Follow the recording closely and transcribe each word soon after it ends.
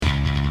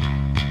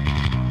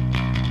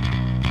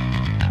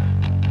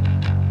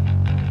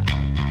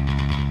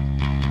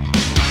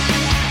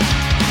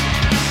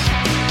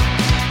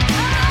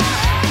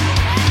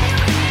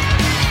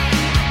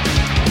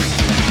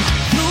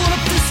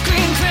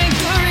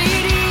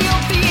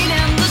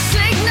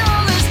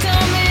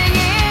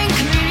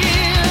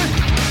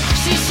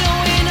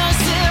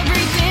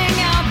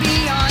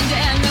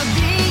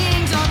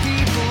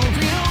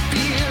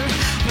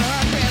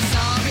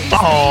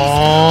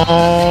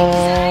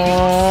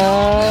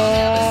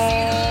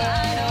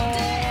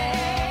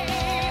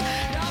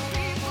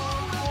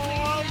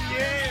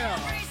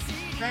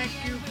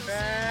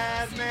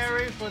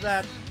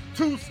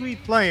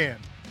sweet playing.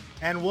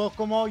 And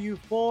welcome all you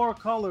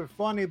four-color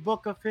funny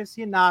book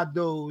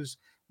aficionados.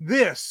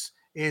 This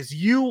is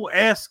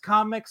US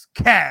Comics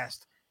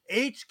Cast,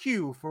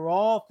 HQ for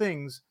all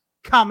things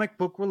comic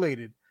book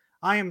related.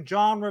 I am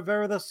John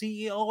Rivera, the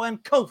CEO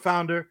and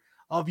co-founder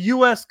of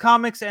US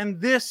Comics,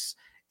 and this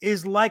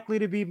is likely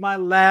to be my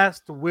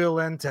last will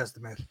and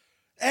testament.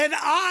 And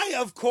I,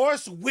 of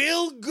course,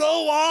 will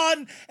go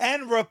on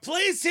and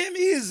replace him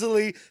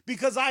easily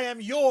because I am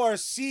your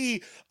COO.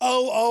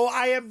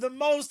 I am the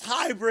most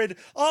hybrid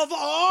of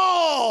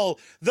all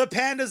the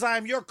pandas. I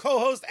am your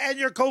co-host and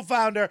your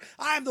co-founder.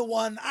 I am the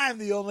one, I am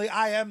the only,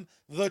 I am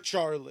the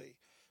Charlie,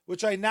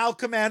 which I now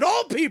command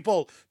all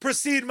people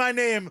precede my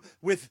name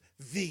with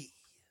thee.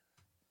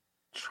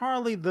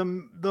 Charlie,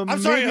 I'm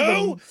sorry,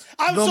 who?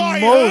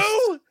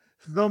 Who?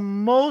 The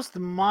most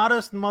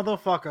modest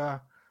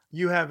motherfucker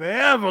you have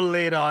ever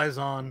laid eyes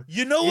on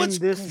in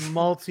this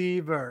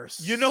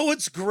multiverse. You know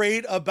what's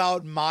great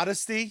about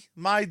modesty,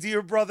 my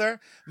dear brother?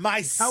 My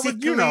sickly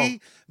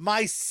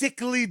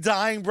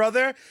dying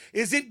brother,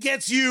 is it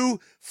gets you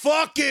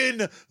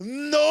fucking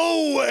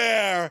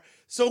nowhere.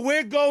 So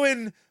we're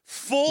going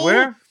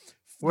full.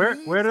 Where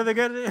do they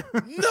get it?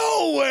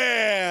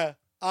 Nowhere.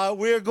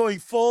 We're going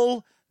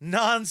full,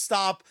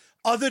 nonstop,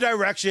 other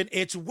direction.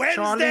 It's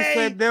Wednesday. Charlie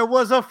said there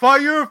was a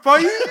fire.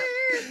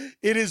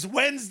 It is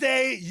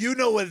Wednesday. You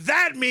know what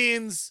that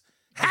means.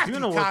 Happy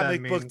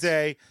Comic Book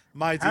Day,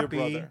 my dear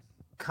brother. Happy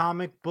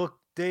Comic Book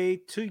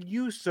Day to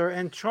you, sir.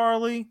 And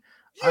Charlie,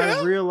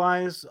 I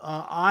realize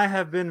I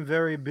have been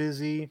very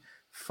busy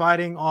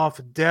fighting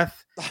off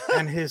death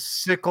and his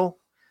sickle.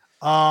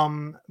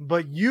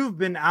 But you've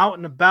been out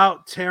and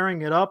about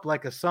tearing it up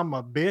like a son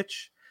of a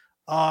bitch.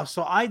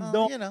 So I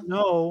don't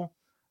know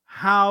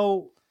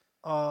how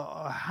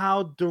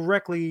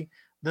directly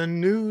the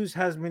news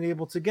has been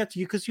able to get to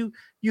you, because you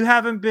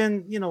haven't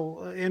been,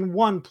 in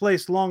one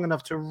place long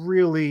enough to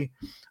really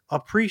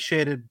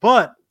appreciate it.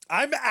 But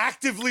I'm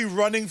actively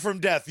running from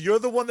death. You're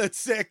the one that's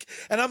sick,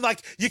 and I'm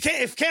like, if you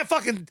can't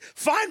fucking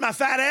find my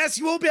fat ass,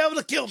 you won't be able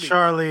to kill me.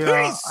 Charlie,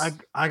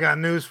 I got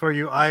news for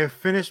you. I have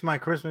finished my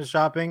Christmas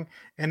shopping,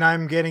 and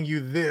I'm getting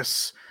you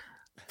this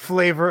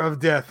flavor of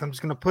death. I'm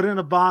just gonna put it in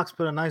a box,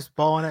 put a nice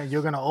bow in it, and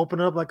you're gonna open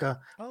it up like a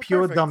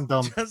pure dum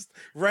dum. Just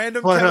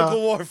random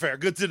chemical warfare.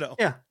 Good to know.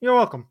 Yeah, you're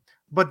welcome.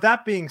 But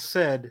that being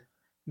said,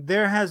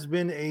 there has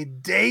been a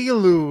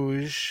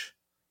deluge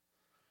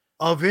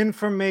of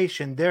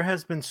information. There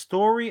has been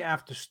story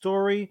after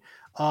story.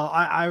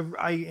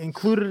 I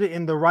included it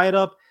in the write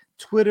up.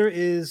 Twitter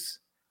is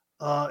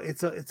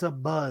it's a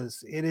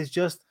buzz. It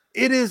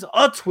is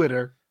a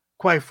Twitter,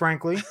 quite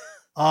frankly.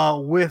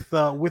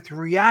 With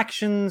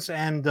reactions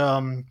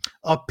and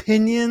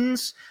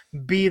opinions,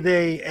 be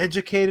they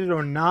educated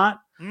or not.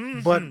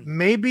 Mm-hmm. But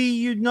maybe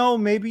you know,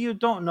 maybe you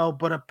don't know.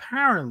 But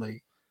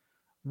apparently,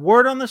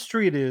 word on the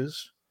street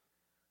is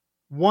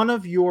one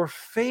of your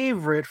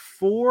favorite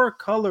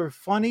four-color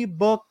funny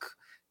book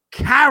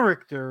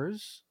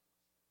characters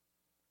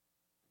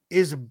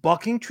is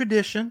bucking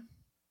tradition,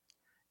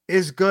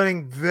 is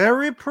getting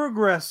very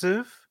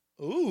progressive,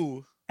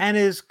 and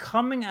is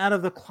coming out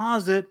of the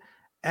closet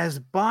as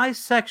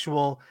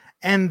bisexual,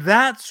 and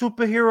that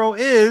superhero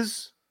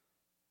is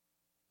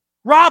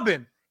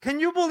Robin.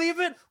 Can you believe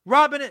it?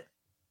 Robin.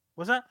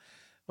 What's that?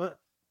 What?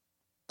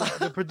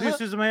 The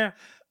producers are here.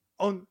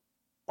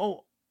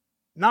 Oh,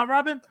 not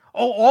Robin.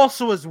 Oh,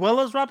 also as well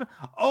as Robin.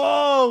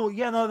 Oh,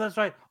 yeah, no, that's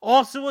right.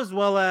 Also as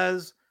well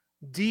as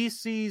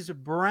DC's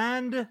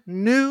brand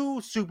new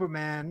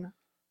Superman,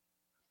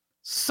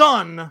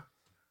 son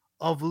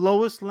of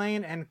Lois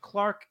Lane and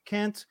Clark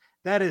Kent.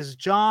 That is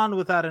John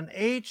without an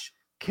H.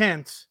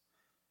 Kent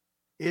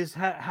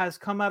has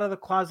come out of the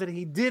closet.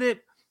 He did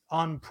it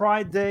on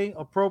Pride Day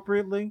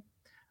appropriately.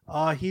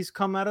 He's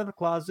come out of the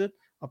closet,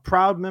 a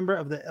proud member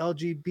of the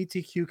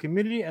LGBTQ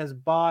community, as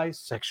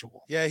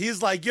bisexual. Yeah,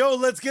 he's like, yo,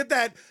 let's get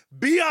that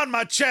B on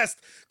my chest,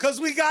 because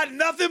we got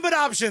nothing but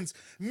options.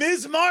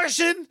 Ms.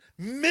 Martian,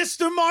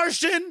 Mr.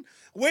 Martian,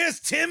 where's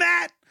Tim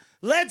at?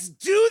 Let's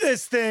do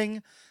this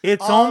thing.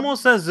 It's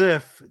almost as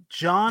if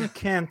John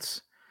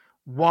Kent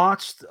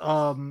watched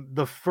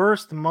the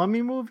first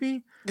Mummy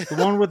movie, the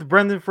one with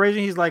Brendan Fraser.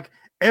 He's like,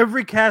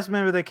 every cast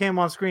member that came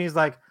on screen, he's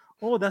like,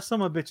 oh, that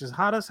son of a bitch is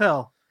hot as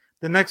hell.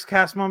 The next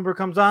cast member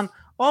comes on,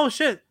 oh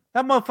shit,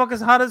 that motherfucker's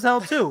hot as hell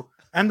too.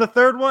 And the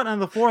third one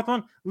and the fourth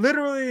one,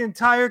 literally the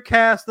entire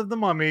cast of the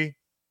Mummy.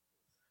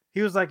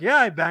 He was like, yeah,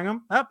 I bang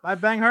him. Yep, I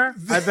bang her.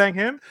 I bang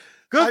him.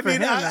 Good for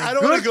him. I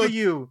don't want to go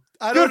you.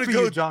 I don't want to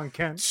go John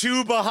Kent.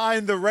 Too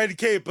behind the red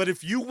cape, but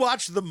if you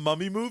watch the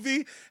Mummy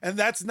movie and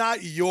that's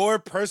not your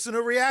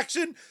personal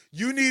reaction,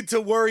 you need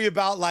to worry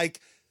about, like,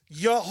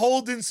 you're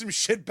holding some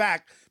shit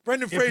back.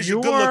 Brendan Fraser,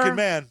 good-looking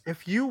man.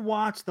 If you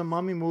watch the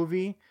Mummy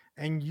movie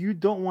and you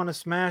don't want to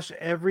smash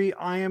every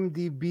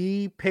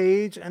IMDb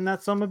page and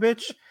that son of a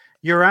bitch,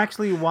 you're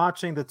actually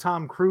watching the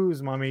Tom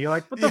Cruise Mummy. You're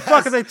like, what the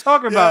fuck are they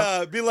talking about?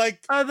 Yeah, be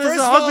like, this is an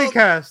ugly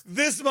cast.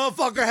 This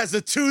motherfucker has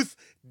a tooth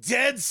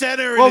dead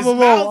center in his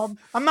mouth.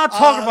 I'm not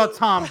talking about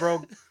Tom,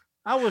 bro.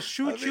 I will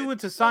shoot I you mean,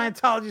 into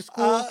Scientology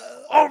school. uh,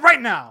 Oh,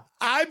 right now.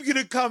 I'm going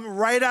to come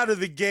right out of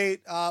the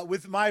gate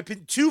with my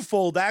opinion,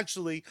 twofold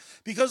actually,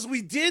 because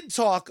we did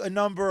talk a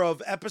number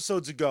of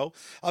episodes ago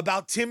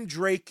about Tim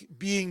Drake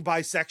being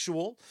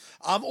bisexual,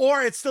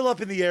 or it's still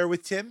up in the air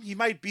with Tim. He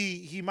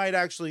might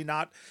actually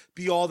not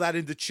be all that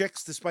into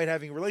chicks despite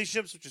having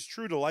relationships, which is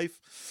true to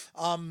life.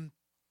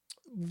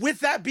 With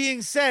that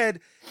being said,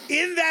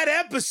 in that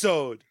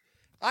episode,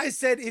 I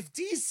said if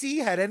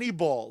DC had any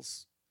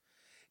balls,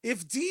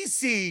 if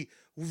DC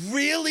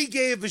really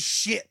gave a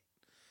shit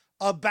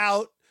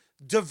about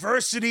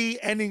diversity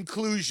and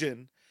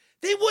inclusion,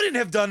 they wouldn't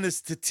have done this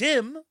to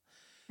Tim.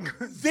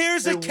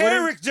 There's They a wouldn't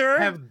character.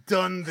 have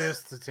done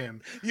this to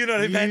Tim. You know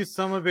what I You meant?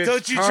 son of a bitch.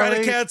 Don't you try to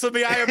Charlie cancel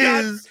me. I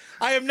is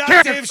am not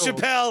Dave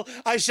canceled. Chappelle.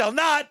 I shall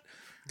not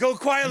go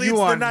quietly You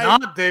into are the night.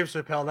 not Dave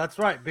Chappelle. That's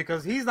right,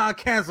 because he's not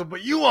canceled,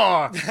 but you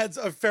are. That's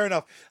fair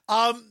enough.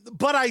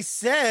 But I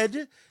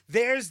said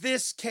there's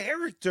this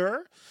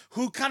character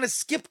who kind of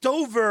skipped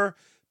over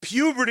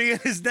puberty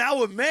and is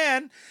now a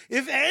man.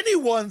 If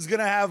anyone's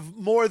gonna have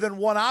more than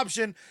one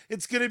option,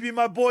 it's gonna be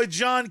my boy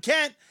John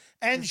Kent.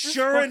 And Is this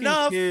sure fucking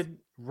enough, kid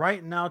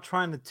right now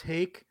trying to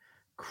take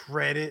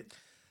credit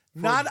for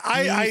not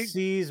I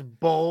DC's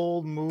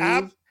bold move.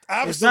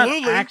 Is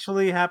absolutely that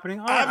actually happening?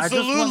 All right,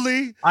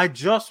 absolutely. I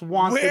just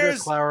wanted to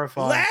Whereas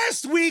clarify.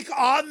 last week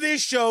on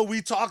this show,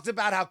 we talked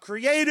about how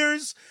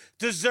creators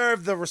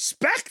deserve the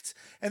respect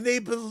and they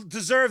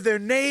deserve their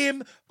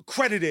name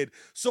credited.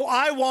 So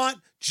I want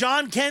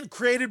John Kent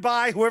created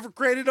by whoever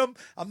created him.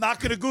 I'm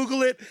not going to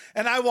Google it.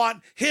 And I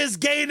want his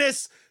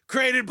gayness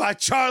created by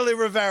Charlie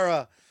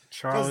Rivera. Because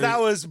Charlie, that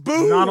was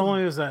boom. not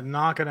only is that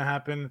not going to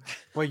happen,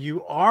 but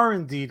you are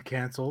indeed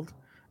canceled.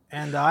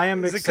 And I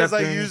am Is it because I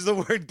accepting used the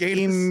word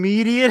gayness?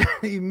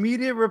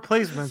 immediate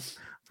replacements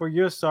for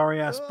your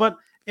sorry ass. But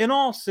in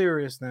all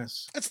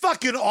seriousness, It's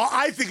fucking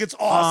I think it's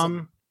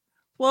awesome.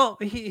 Well,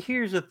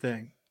 here's the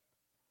thing.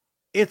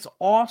 It's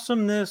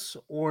awesomeness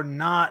or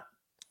not,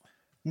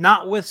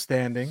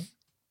 notwithstanding,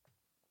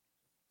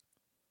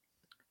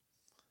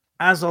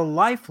 as a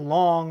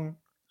lifelong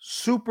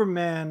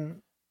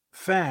Superman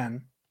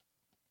fan,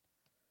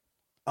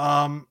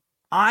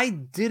 I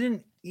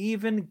didn't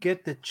even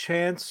get the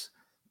chance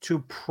to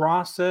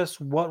process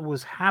what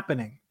was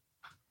happening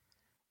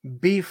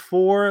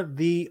before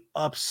the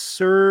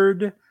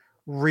absurd,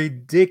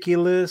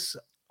 ridiculous,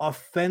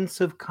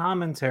 offensive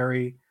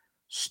commentary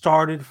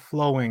started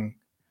flowing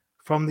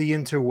from the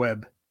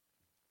interweb.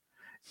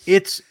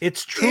 It's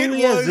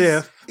truly as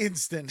if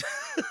instant.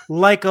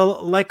 like a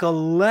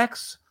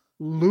Lex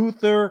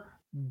Luthor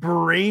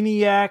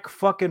brainiac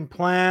fucking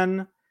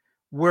plan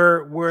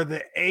where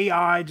the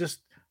AI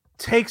just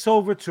takes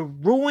over to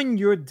ruin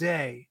your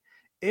day.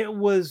 It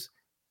was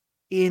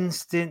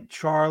instant,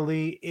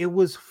 Charlie. It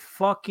was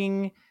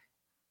fucking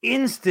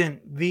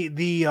instant.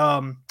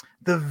 The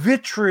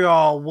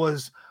vitriol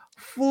was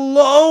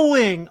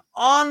flowing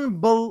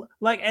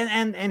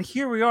and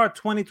here we are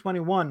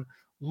 2021.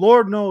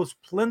 Lord knows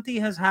plenty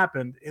has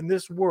happened in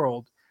this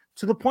world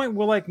to the point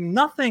where like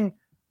nothing,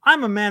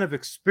 I'm a man of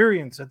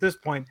experience at this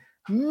point.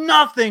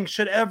 Nothing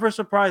should ever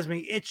surprise me.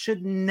 It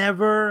should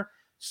never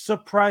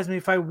surprise me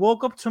if I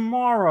woke up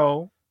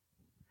tomorrow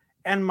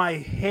and my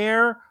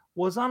hair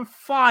was on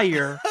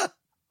fire.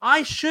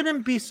 I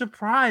shouldn't be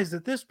surprised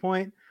at this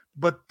point,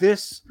 but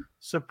this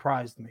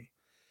surprised me.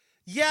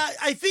 Yeah,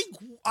 I think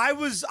I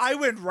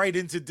went right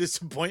into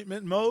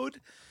disappointment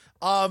mode.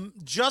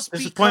 Just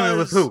disappointment because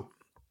with who?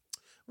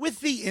 With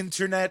the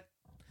internet.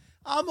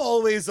 I'm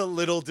always a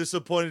little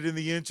disappointed in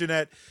the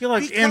internet. You're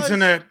like,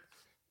 internet,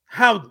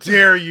 how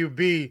dare you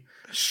be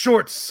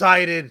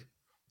short-sighted?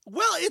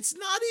 Well, it's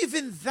not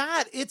even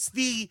that. It's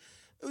the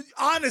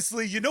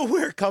honestly, you know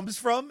where it comes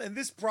from, and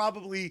this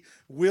probably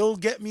will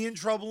get me in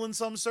trouble in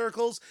some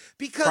circles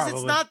because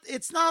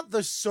it's not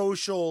the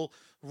social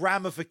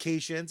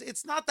ramifications.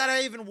 It's not that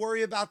I even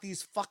worry about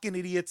these fucking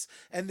idiots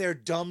and their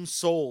dumb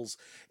souls.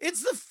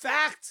 It's the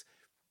fact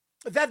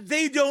that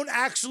they don't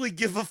actually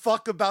give a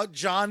fuck about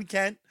John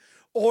Kent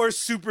or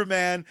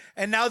Superman,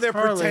 and now they're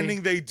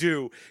pretending they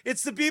do.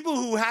 It's the people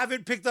who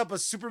haven't picked up a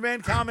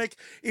Superman comic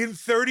in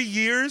 30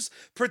 years,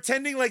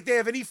 pretending like they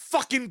have any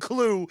fucking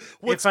clue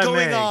what's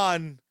going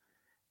on.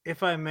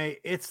 If I may,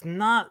 it's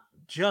not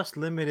just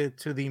limited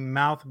to the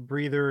mouth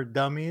breather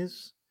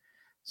dummies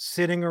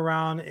sitting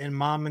around in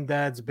mom and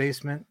dad's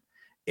basement.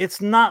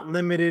 It's not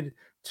limited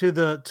to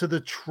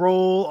the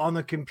troll on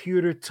the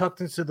computer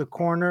tucked into the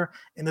corner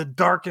in the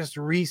darkest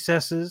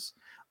recesses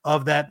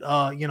of that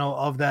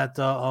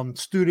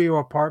studio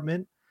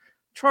apartment.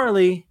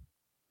 Charlie,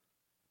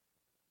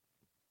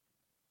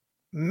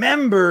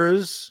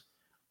 members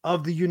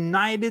of the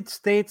United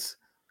States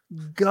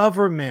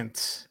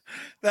government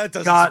that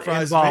doesn't got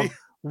surprise involved. me.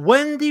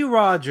 Wendy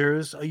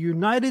Rogers, a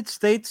United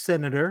States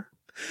senator,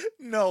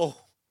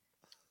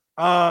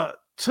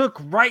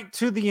 took right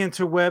to the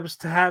interwebs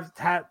to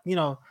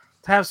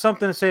have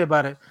something to say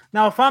about it.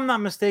 Now, if I'm not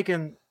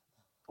mistaken,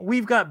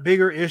 we've got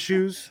bigger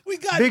issues. We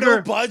got bigger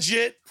no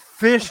budget.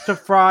 Fish to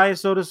fry,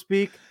 so to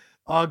speak.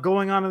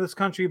 going on in this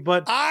country.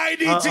 But I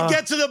need to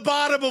get to the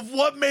bottom of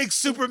what makes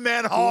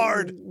Superman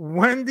hard.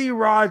 Wendy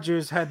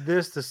Rogers had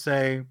this to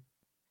say,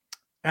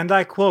 and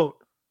I quote,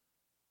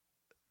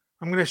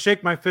 I'm going to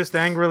shake my fist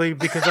angrily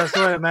because that's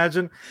what I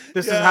imagine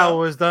this is how it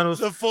was done. It was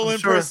the full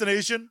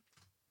impersonation.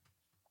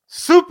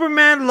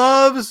 Superman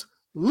loves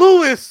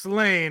Lois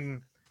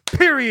Lane,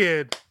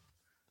 period.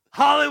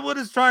 Hollywood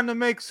is trying to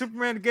make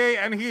Superman gay,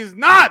 and he's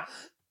not.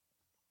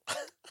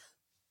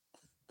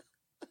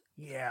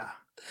 Yeah.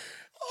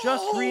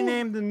 Just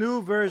rename the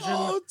new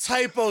version.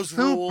 Typos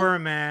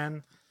Superman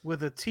rule.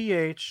 With a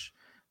TH.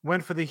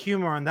 Went for the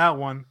humor on that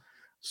one.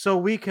 So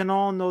we can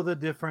all know the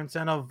difference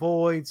and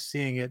avoid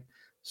seeing it.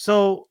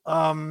 So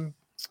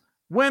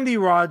Wendy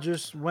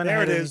Rogers went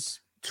ahead and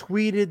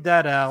tweeted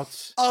that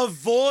out.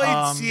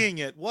 Avoid seeing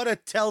it. What a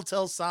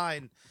telltale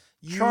sign.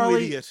 You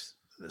Charlie, idiot.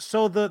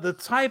 So the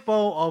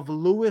typo of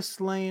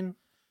Lois Lane,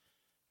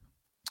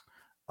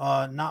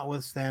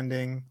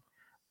 notwithstanding,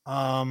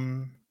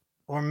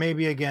 or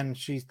maybe again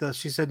she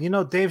said,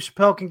 Dave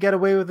Chappelle can get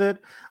away with it.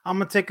 I'm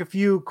gonna take a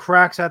few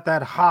cracks at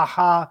that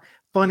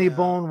funny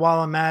bone while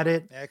I'm at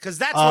it. Yeah, because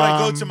that's what I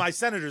go to my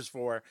senators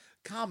for,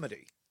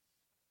 comedy.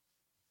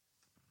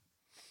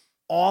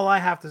 All I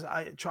have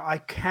to I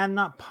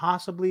cannot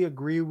possibly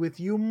agree with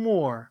you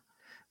more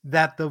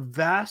that the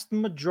vast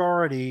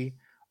majority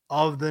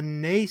of the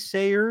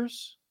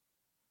naysayers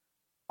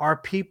are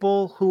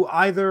people who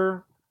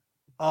either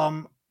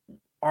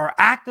are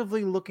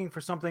actively looking for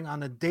something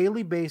on a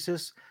daily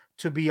basis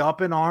to be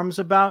up in arms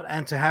about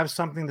and to have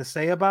something to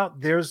say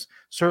about. There's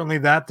certainly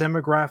that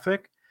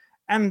demographic.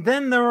 And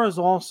then there is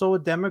also a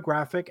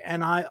demographic,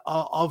 and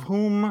of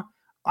whom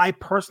I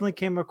personally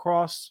came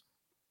across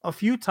a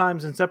few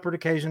times in separate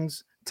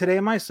occasions today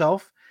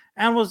myself,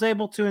 and was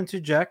able to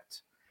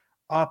interject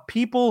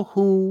people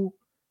who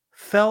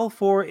fell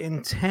for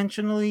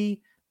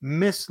intentionally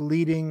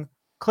misleading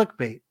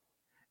clickbait.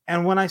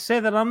 And when I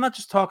say that, I'm not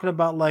just talking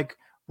about like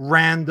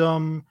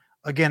random,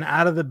 again,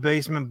 out of the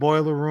basement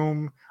boiler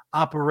room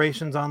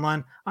operations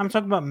online. I'm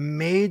talking about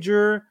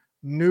major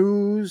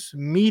news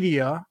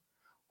media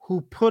who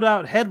put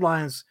out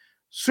headlines,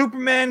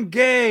 Superman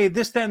gay,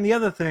 this, that, and the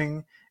other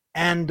thing.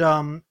 And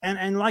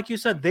like you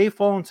said, they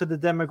fall into the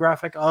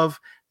demographic of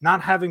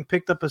not having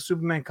picked up a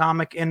Superman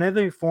comic in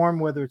any form,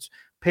 whether it's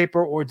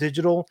paper or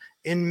digital,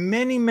 in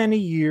many, many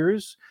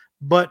years,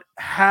 but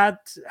had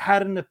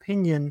an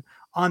opinion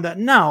on that.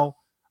 Now,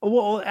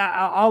 well,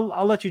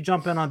 I'll let you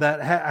jump in on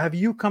that. Have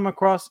you come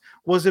across?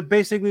 Was it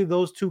basically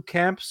those two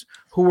camps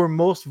who were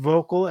most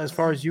vocal, as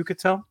far as you could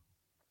tell?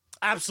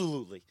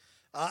 Absolutely.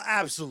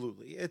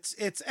 Absolutely. It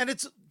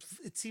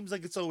seems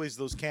like it's always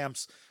those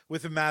camps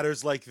with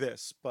matters like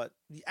this, but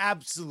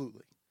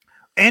absolutely.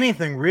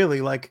 Anything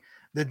really, like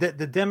the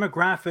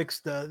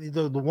demographics,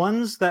 the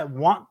ones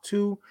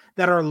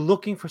that are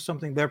looking for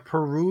something, they're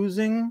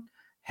perusing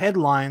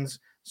headlines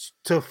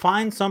to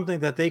find something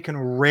that they can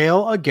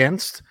rail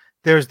against.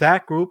 There's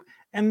that group.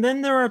 And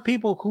then there are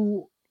people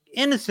who,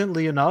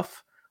 innocently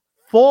enough,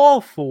 fall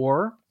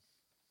for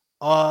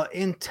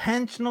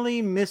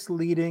intentionally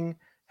misleading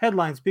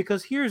headlines.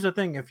 Because here's the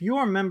thing, if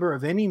you're a member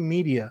of any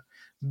media,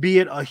 be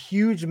it a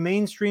huge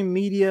mainstream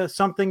media,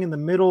 something in the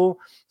middle,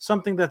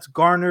 something that's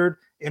garnered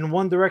in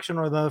one direction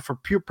or the other for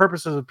pure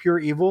purposes of pure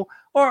evil,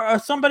 or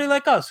somebody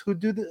like us who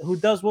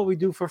does what we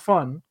do for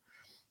fun,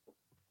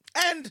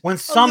 and when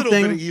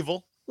something,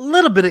 a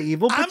little bit of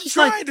evil, but I'm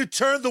trying to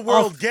turn the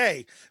world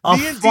gay.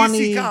 Me and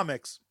DC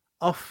Comics,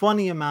 a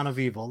funny amount of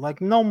evil, like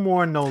no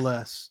more, no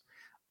less.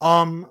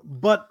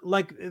 But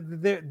like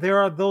there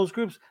are those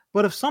groups.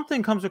 But if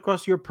something comes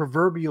across your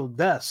proverbial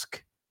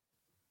desk,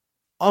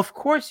 of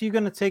course you're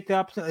going to take the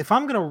opposite. If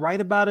I'm going to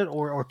write about it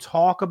or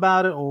talk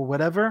about it or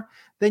whatever,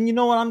 then you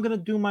know what, I'm going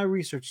to do my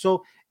research.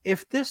 So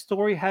if this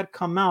story had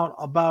come out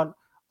about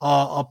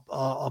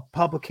a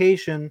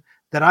publication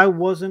that I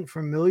wasn't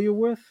familiar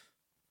with,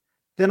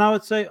 then I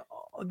would say,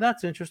 oh,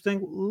 that's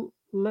interesting.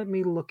 Let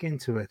me look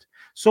into it.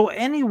 So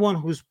anyone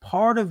who's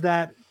part of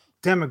that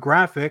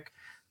demographic,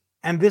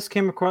 and this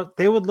came across,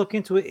 they would look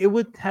into it. It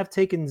would have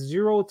taken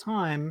zero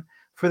time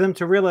for them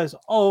to realize,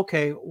 oh,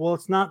 okay, well,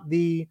 it's not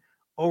the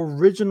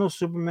original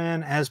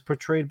Superman as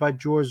portrayed by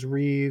George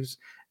Reeves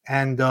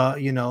and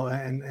whatever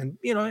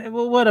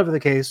the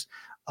case,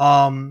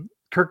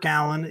 Kirk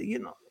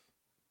Allen,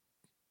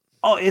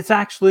 oh, it's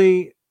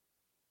actually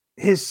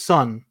his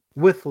son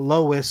with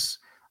Lois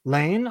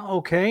Lane.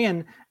 Okay,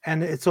 and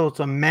it's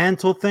a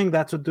mantle thing.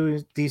 That's what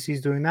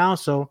DC's doing now.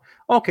 So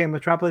okay,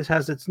 Metropolis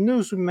has its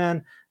new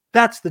Superman.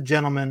 That's the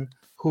gentleman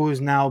who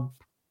is now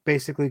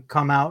basically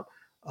come out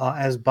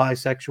as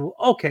bisexual.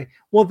 Okay,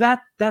 well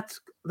that's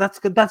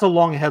good. That's a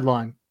long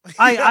headline.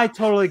 I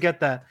totally get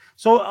that.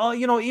 So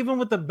even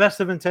with the best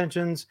of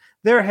intentions,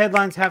 their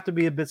headlines have to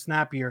be a bit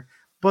snappier.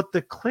 But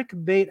the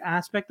clickbait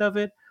aspect of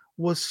it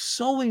was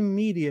so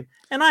immediate,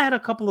 and I had a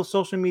couple of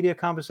social media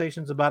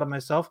conversations about it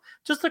myself,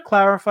 just to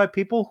clarify.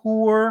 People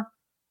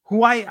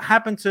who I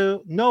happen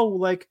to know,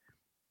 like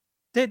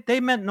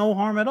they meant no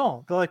harm at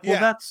all. They're like,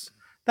 well,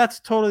 That's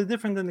totally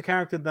different than the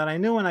character that I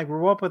knew and I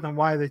grew up with, and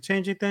why are they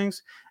changing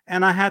things?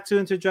 And I had to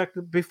interject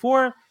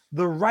before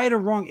the right or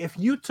wrong. If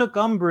you took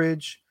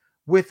umbrage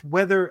with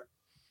whether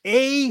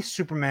a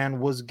Superman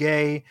was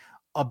gay,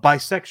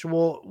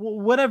 bisexual,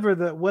 whatever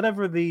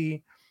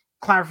the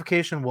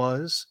clarification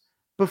was,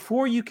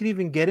 before you could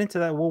even get into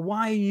that, well,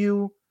 why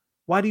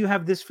do you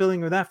have this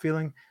feeling or that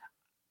feeling?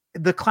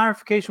 The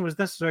clarification was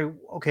necessary.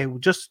 Okay, well,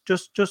 just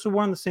so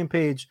we're on the same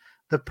page,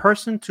 the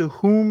person to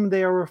whom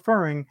they are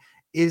referring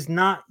is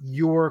not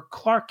your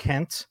Clark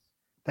Kent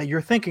that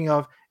you're thinking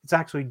of. It's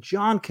actually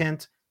John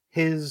Kent,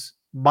 his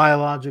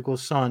biological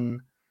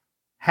son,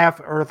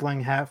 half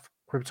Earthling, half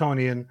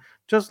Kryptonian.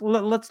 Just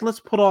let's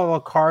put all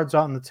our cards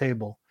on the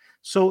table.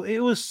 So it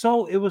was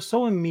so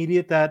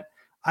immediate that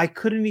I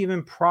couldn't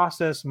even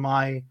process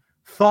my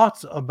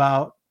thoughts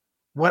about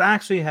what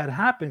actually had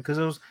happened because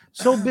I was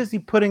so busy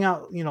putting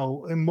out,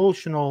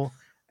 emotional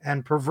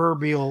and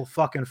proverbial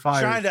fucking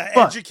Trying fires. to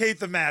But educate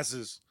the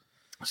masses.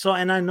 so,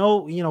 and I know,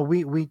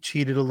 we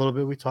cheated a little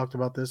bit. We talked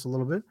about this a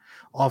little bit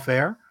off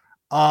air.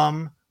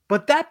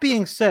 But that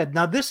being said,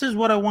 now this is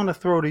what I want to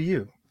throw to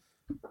you.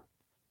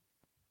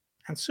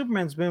 And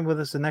Superman's been with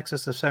us in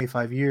excess of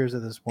 75 years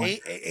at this point.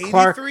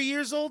 83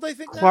 years old, I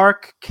think.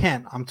 Clark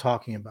Kent, I'm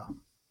talking about.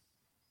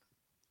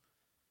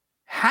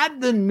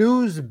 Had the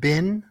news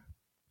been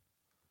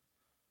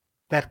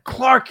that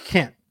Clark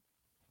Kent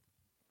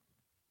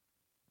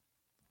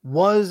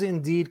was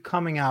indeed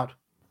coming out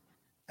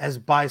as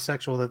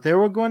bisexual, that they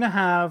were going to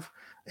have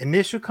an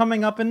issue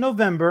coming up in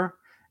November,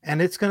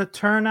 and it's going to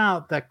turn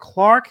out that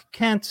Clark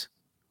Kent,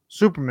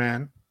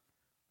 Superman,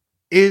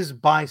 is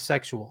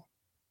bisexual.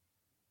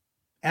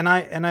 And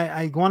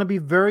I want to be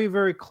very,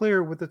 very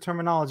clear with the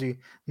terminology.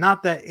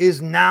 Not that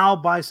is now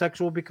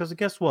bisexual, because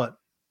guess what?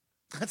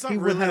 That's not He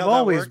really would have how that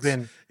always works.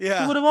 been.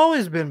 Yeah. He would have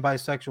always been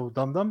bisexual,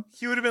 dum dum.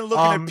 He would have been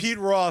looking at Pete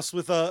Ross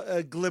with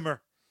a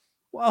glimmer.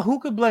 Well, who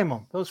could blame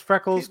him? Those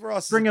freckles. Pete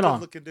Ross Bring is it a on.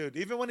 good-looking dude,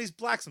 even when he's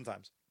black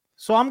sometimes.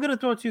 So I'm gonna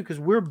throw it to you because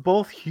we're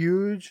both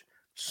huge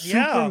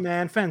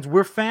Superman fans.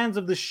 We're fans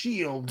of the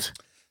Shield,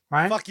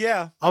 right? Fuck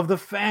yeah. Of the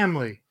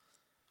family.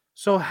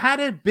 So had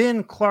it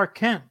been Clark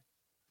Kent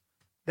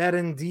that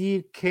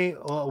indeed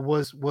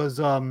was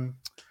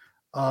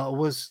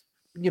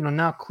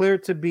now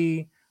cleared to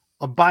be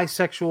a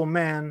bisexual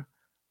man,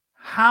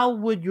 how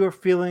would your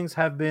feelings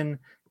have been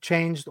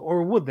changed,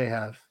 or would they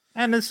have?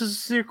 And this is a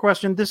serious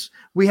question. This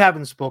we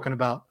haven't spoken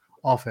about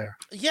off air.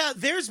 Yeah,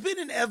 there's been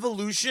an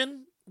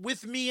evolution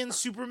with me and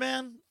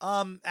Superman.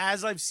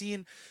 As I've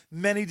seen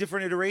many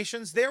different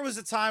iterations. There was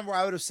a time where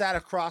I would have sat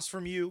across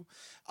from you,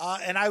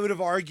 and I would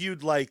have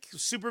argued like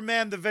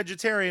Superman the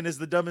vegetarian is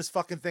the dumbest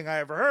fucking thing I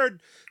ever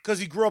heard, because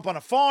he grew up on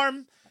a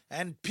farm,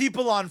 and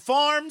people on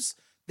farms,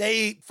 they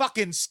eat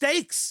fucking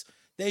steaks,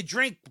 they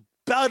drink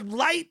Bud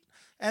Light,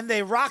 and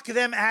they rock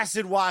them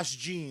acid wash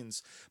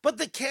jeans. But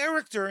the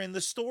character and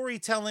the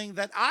storytelling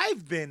that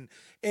I've been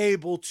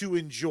able to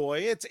enjoy,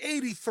 it's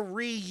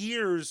 83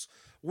 years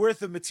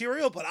worth of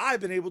material, but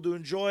I've been able to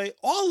enjoy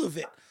all of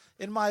it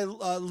in my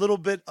little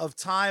bit of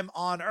time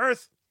on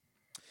Earth.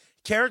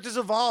 Characters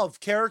evolve,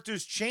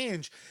 characters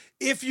change.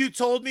 If you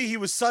told me he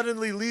was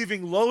suddenly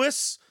leaving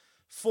Lois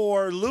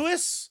for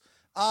Lewis,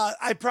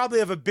 I probably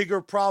have a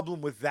bigger problem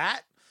with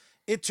that.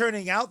 It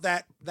turning out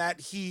that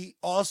he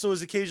also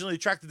is occasionally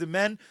attracted to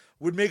men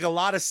would make a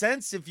lot of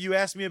sense. If you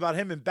ask me about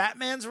him and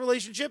Batman's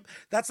relationship,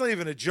 that's not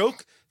even a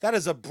joke. That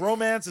is a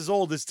bromance as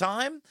old as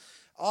time.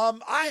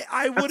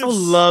 I would have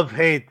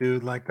love-hate,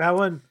 dude. Like that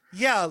one.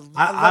 Yeah,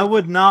 I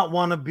would not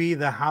want to be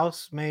the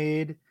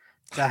housemaid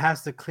that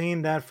has to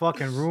clean that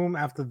fucking room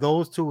after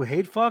those two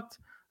hate fucked.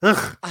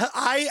 Ugh.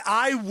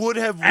 I would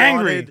have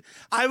wanted,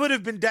 I would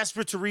have been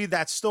desperate to read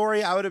that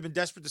story. I would have been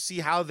desperate to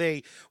see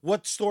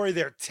what story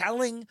they're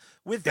telling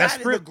with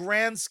that in the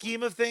grand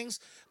scheme of things.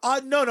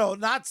 I'm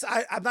not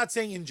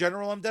saying in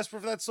general I'm desperate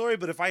for that story,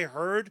 but if I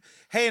heard,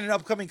 hey, in an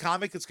upcoming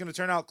comic, it's going to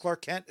turn out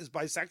Clark Kent is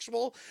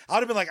bisexual, I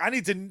would have been like, I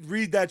need to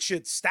read that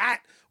shit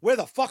stat. Where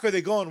the fuck are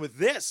they going with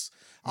this?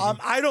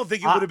 I don't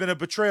think it would have been a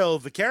betrayal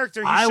of the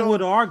character. I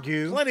would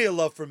argue plenty of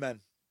love for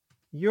men.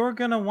 You're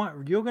gonna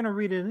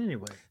read it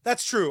anyway.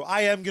 That's true.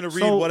 I am gonna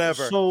read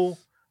whatever. So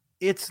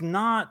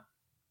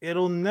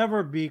it'll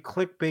never be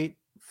clickbait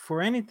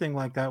for anything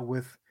like that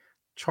with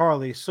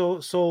Charlie.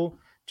 So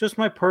just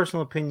my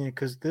personal opinion,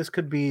 because this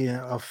could be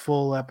a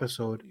full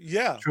episode.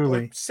 Yeah,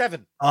 truly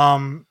 7.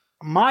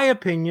 My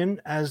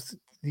opinion as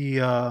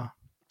the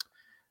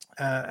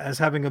as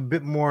having a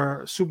bit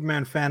more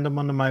Superman fandom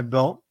under my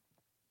belt.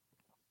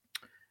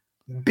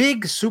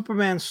 Big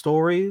Superman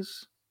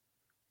stories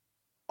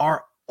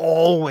are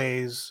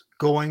always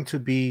going to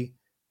be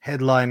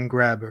headline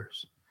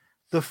grabbers.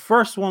 The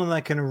first one that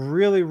I can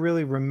really,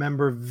 really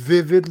remember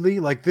vividly,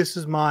 like this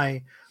is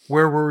my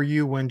 "Where were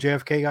you when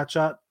JFK got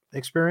shot"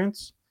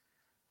 experience.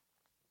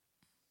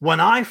 When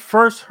I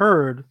first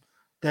heard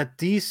that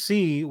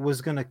DC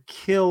was going to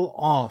kill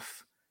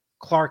off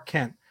Clark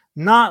Kent,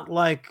 not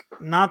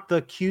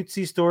the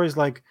cutesy stories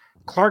like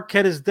Clark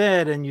Kent is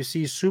dead and you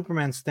see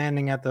Superman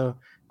standing at the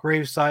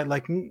graveside,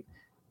 like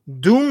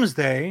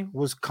Doomsday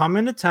was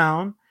coming to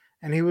town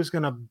and he was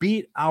going to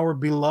beat our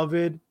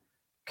beloved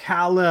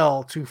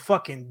Kal-El to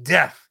fucking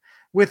death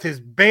with his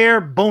bare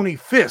bony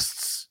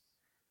fists.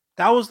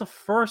 That was the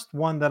first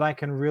one that I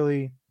can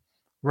really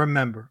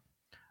remember.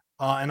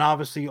 And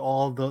obviously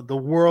all the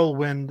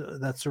whirlwind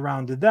that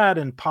surrounded that,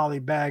 and poly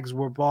bags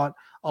were bought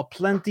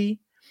aplenty.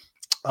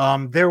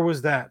 There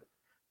was that.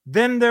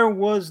 Then there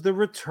was the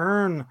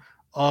return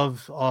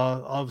of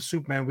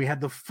Superman. We had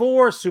the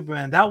 4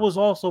 Superman. That was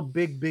also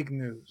big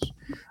news.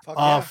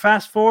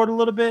 Fast forward a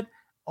little bit.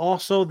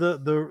 Also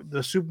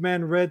the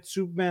Superman Red,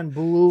 Superman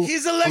Blue,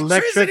 he's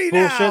electricity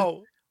now.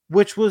 Bullshit,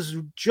 which was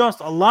just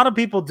a lot of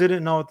people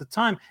didn't know at the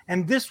time.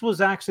 And this was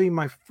actually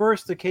my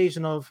first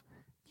occasion of,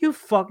 you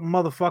fuck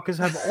motherfuckers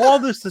have all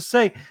this to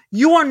say.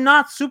 You are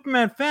not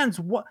Superman fans.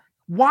 What?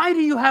 Why do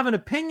you have an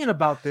opinion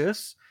about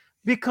this?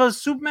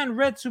 Because Superman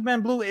Red,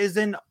 Superman Blue is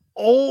an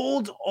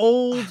old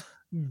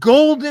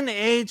golden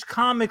age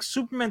comic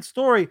Superman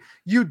story.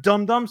 You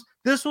dum-dums.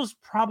 This was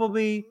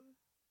probably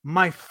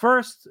my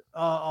first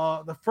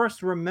the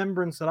first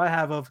remembrance that I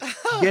have of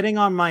getting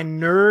on my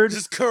nerd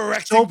just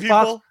correcting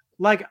people.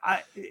 Like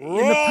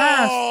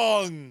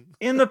in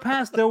the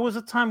past there was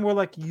a time where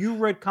like you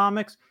read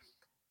comics.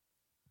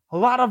 A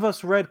lot of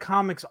us read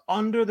comics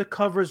under the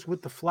covers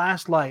with the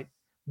flashlight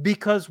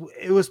because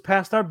it was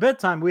past our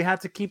bedtime. We had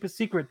to keep it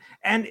secret.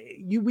 And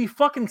we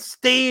fucking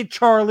stayed,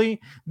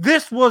 Charlie.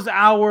 This was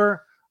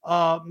our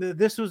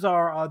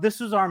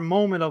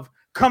moment of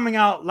coming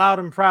out loud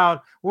and proud.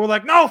 We're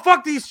like, no,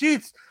 fuck these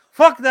sheets.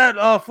 Fuck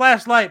that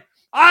flashlight.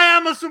 I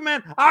am a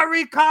Superman. I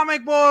read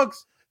comic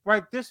books.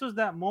 Right? This was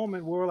that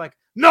moment where we're like,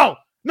 no,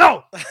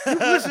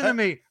 listen to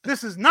me.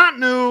 This is not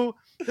new.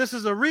 This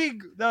is a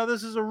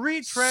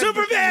retread.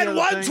 Superman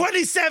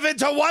 127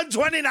 to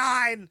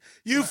 129.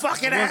 You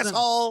fucking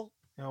asshole.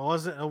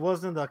 It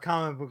wasn't a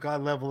comic book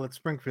level at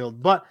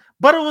Springfield, but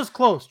it was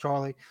close,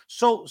 Charlie.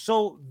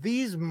 So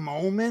these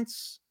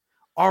moments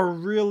are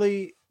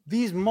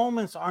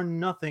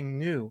nothing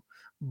new.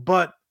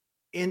 But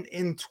in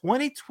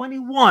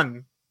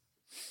 2021,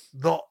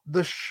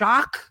 the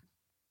shock,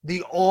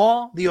 the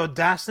awe, the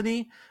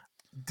audacity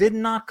did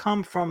not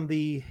come from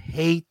the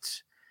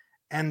hate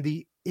and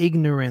the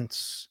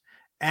ignorance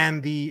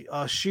and the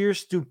sheer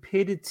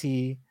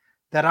stupidity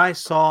that I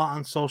saw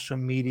on social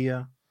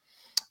media.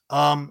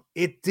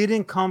 It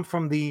didn't come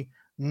from the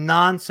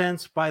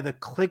nonsense, by the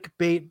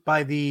clickbait,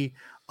 by the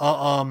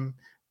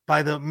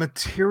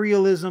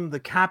materialism, the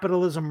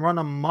capitalism run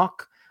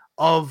amok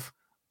of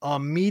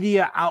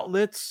media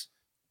outlets.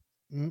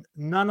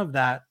 None of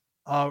that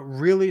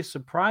really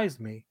surprised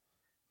me.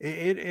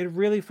 It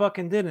really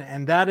fucking didn't,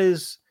 and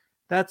that's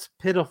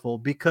pitiful,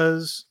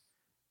 because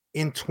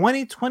in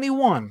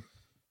 2021,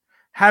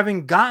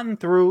 having gotten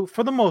through,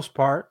 for the most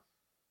part,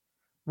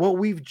 what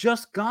we've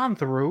just gone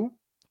through,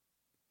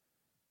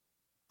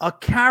 a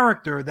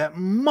character that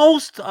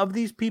most of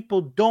these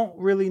people don't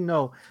really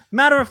know.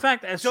 Matter of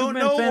fact, as don't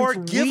Superman know fans,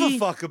 or give a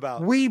fuck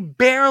about. We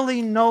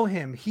barely know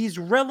him. He's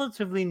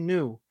relatively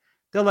new.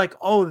 They're like,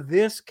 oh,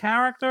 this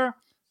character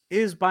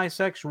is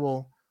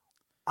bisexual.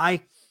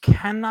 I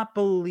cannot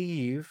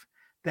believe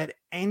that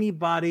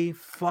anybody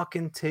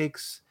fucking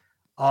takes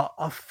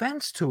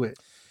offense to it.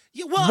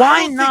 Yeah, well,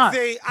 why not?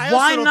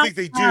 I don't think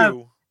they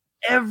do.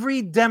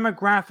 Every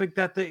demographic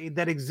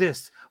that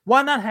exists.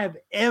 Why not have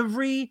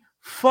every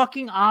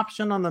fucking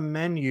option on the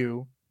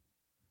menu,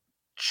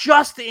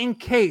 just in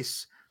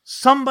case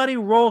somebody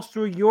rolls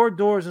through your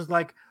doors and is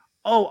like,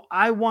 oh,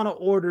 I want to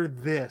order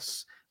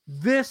this.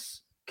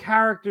 This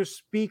character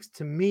speaks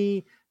to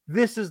me.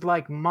 This is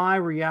like my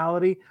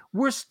reality.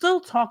 We're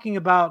still talking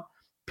about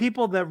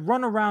people that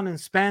run around in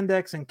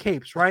spandex and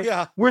capes, right?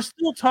 Yeah. We're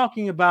still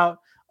talking about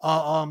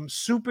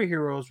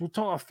superheroes. We're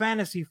talking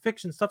fantasy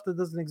fiction stuff that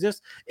doesn't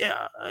exist.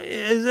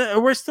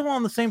 We're still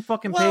on the same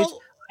fucking page.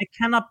 I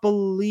cannot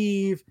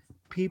believe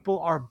people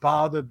are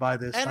bothered by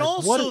this. And like,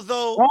 also,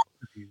 though,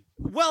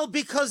 well,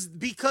 because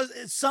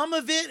some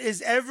of it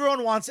is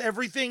everyone wants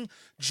everything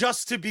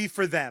just to be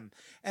for them,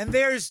 and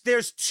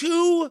there's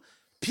 2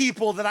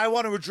 people that I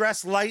want to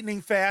address lightning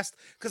fast,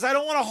 because I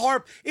don't want to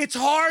harp. It's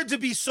hard to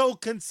be so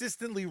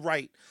consistently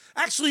right.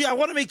 Actually, I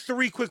want to make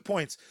 3 quick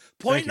points.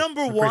 Point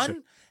number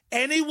 1.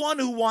 Anyone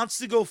who wants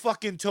to go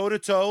fucking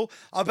toe-to-toe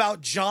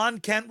about John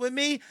Kent with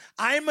me,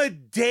 I'm a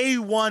day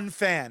 1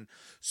 fan.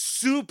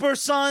 Super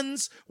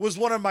Sons was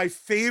one of my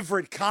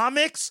favorite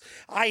comics.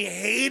 I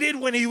hated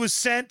when he was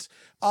sent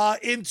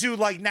into,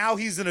 like, now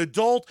he's an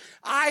adult.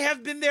 I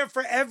have been there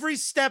for every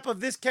step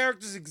of this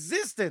character's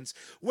existence.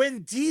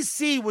 When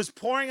DC was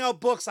pouring out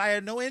books I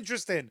had no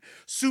interest in,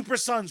 Super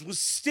Sons was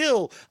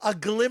still a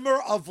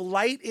glimmer of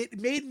light. It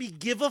made me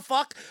give a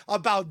fuck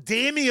about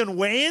Damian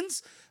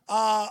Wayne's.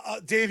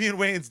 Damian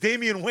Wayne's the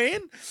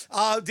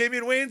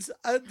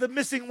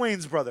missing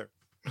Wayne's brother.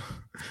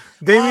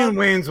 Damian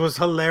Wayans was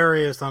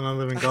hilarious on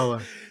Living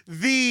Color.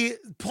 The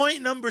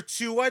point number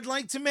 2 I'd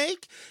like to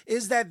make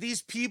is that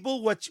these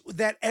people,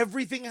 that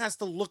everything has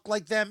to look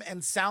like them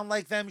and sound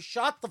like them.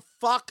 Shut the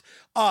fuck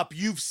up.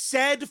 You've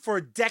said for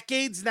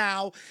decades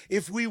now,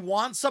 if we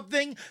want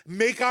something,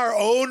 make our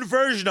own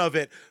version of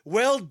it.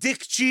 Well, Dick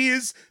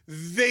Cheese,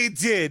 they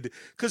did.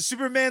 Because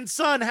Superman's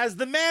son has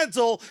the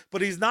mantle,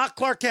 but he's not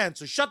Clark Kent.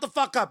 So shut the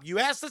fuck up. You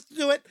asked us to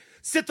do it.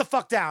 Sit the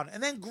fuck down.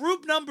 And then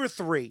group number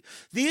 3.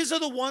 These are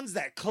the ones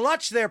that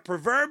clutch their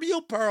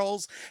proverbial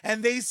pearls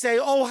and they say,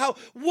 oh,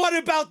 what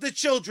about the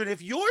children?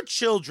 If your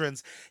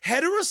children's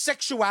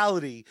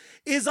heterosexuality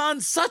is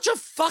on such a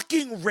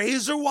fucking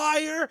razor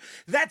wire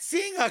that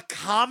seeing a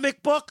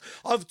comic book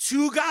of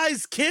 2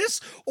 guys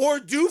kiss or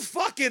do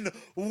fucking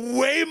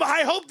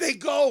I hope they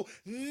go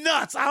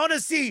nuts. I want to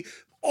see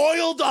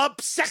oiled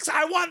up sex.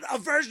 I want a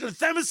version of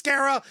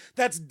Themyscira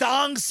that's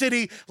Dong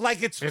City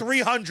like it's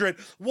 300.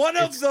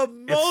 It's still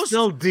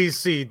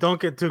DC.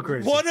 Don't get too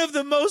crazy. One of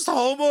the most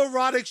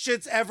homoerotic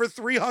shits ever,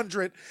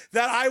 300,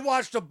 that I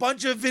watched a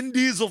bunch of Vin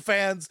Diesel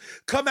fans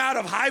come out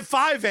of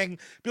high-fiving,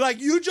 be like,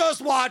 you just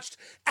watched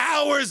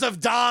hours of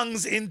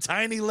dongs in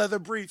tiny leather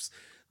briefs.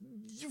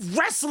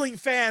 Wrestling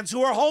fans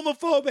who are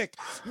homophobic.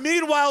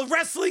 Meanwhile,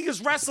 wrestling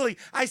is wrestling.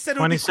 I said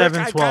it would be quick.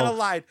 I kind of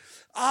lied.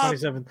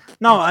 27.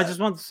 No, I just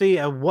want to see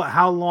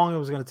how long it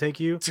was going to take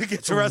you to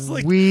get to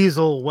wrestling.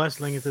 Weasel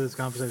wrestling into this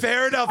conversation.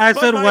 Fair enough. I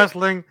said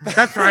wrestling.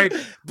 That's right.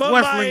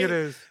 Wrestling it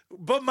is.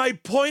 But my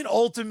point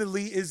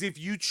ultimately is, if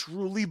you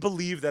truly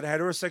believe that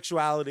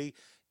heterosexuality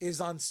is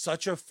on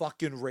such a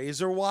fucking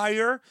razor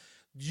wire,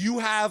 you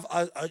have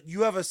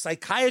a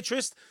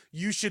psychiatrist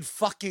you should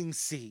fucking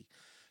see.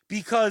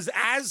 Because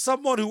as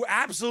someone who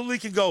absolutely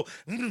can go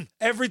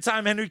every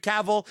time Henry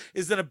Cavill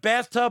is in a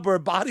bathtub or a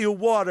body of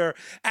water,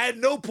 at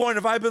no point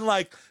have I been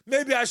like,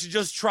 maybe I should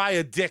just try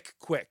a dick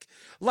quick.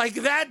 Like,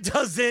 that's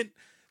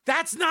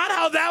not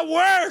how that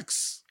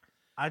works.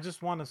 I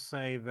just want to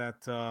say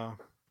that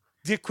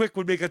Dick quick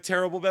would make a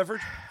terrible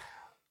beverage.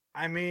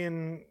 I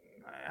mean,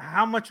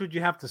 how much would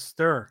you have to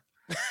stir?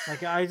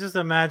 Like, I just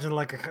imagine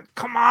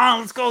come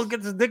on, let's go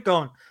get this dick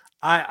going.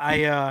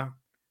 I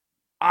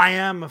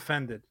am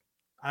offended.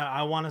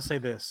 I want to say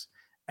this,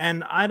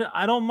 and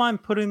I don't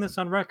mind putting this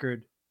on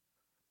record.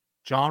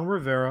 John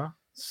Rivera,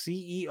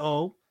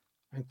 CEO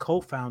and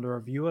co-founder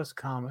of US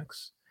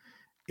Comics,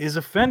 is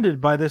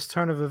offended by this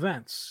turn of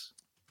events.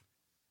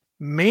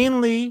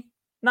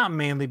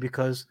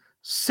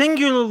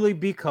 Singularly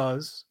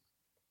because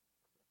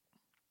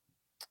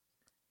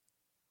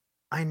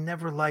I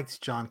never liked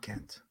John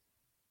Kent.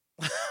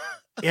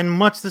 In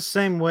much the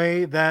same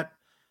way that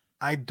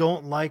I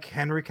don't like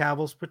Henry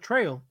Cavill's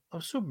portrayal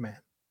of Superman.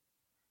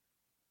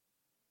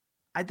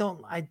 I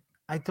don't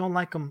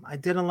like him. I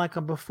didn't like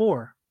him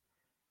before.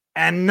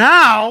 And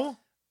now,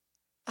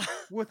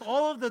 with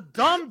all of the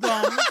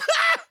dum-dums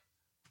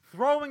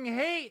throwing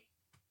hate,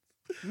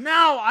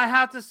 now I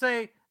have to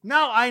say,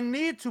 now I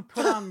need to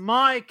put on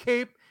my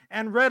cape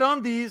and red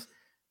undies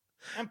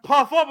and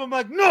puff up. I'm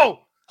like,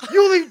 no,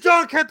 you leave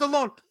John Kent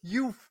alone.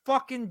 You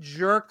fucking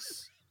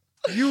jerks.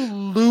 You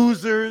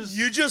losers.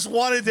 You just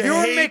wanted to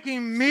You're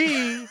making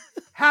me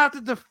have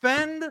to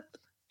defend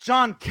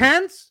John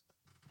Kent?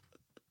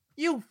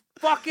 You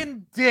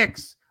fucking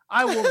dicks.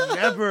 I will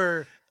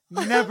never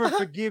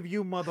forgive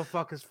you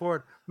motherfuckers for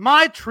it.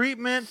 My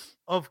treatment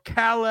of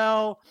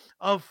Kal-El,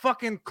 of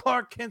fucking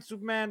Clark Kent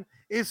Superman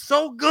is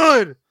so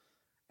good.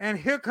 And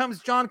here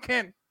comes John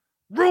Kent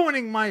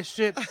ruining my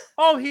shit.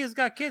 Oh, he's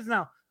got kids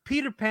now.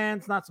 Peter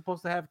Pan's not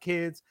supposed to have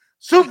kids.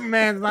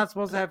 Superman's not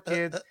supposed to have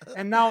kids.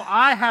 And now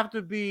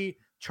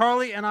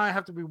Charlie and I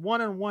have to be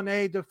 1 and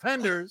 1A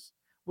defenders,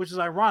 which is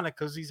ironic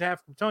because he's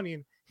half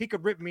Kryptonian. He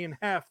could rip me in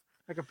half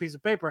like a piece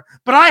of paper.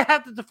 But I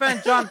have to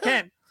defend John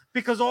Kent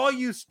because all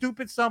you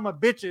stupid son of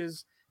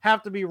bitches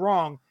have to be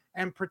wrong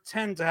and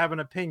pretend to have an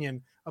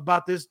opinion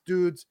about this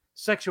dude's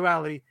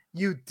sexuality.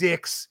 You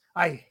dicks.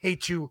 I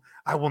hate you.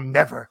 I will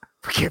never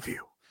forgive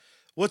you.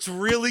 What's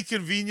really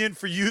convenient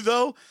for you,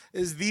 though,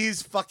 is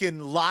these fucking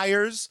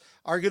liars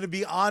are going to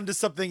be on to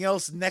something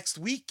else next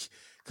week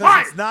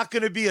because it's not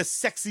going to be a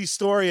sexy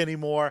story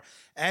anymore.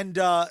 And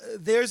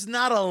there's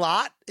not a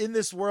lot in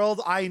this world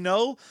I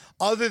know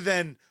other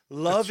than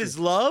love is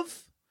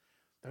love.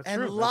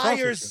 And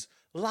liars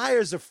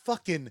are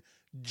fucking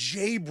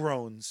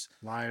jabrones.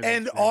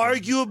 And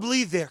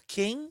arguably their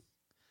king.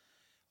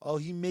 Oh,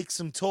 he makes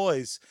some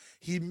toys.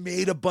 He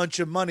made a bunch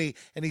of money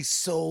and he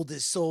sold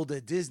his soul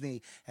to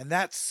Disney. And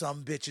that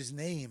sumbitch's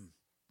name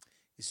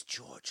is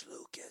George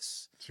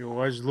Lucas.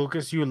 George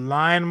Lucas, you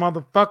lying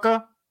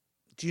motherfucker.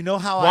 Do you know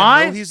how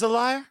I know he's a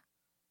liar?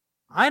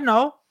 I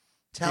know.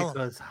 Tell him.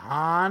 Because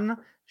Han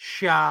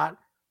shot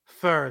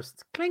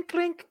first. Clink,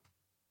 clink.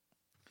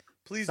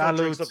 Please don't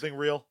drink something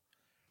real.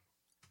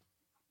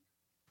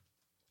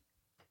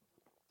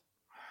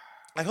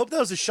 I hope that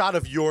was a shot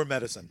of your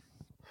medicine.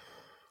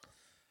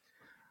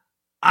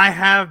 I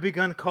have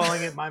begun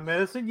calling it my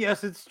medicine.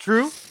 Yes, it's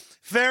true.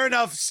 Fair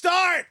enough.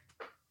 Start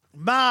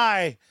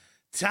my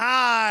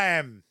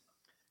time.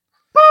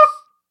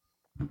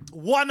 Boop.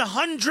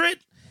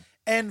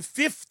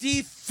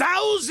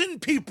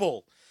 150,000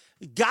 people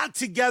got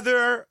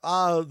together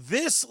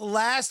this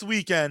last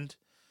weekend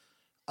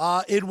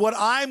in what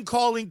I'm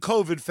calling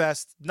COVID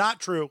Fest. Not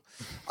true.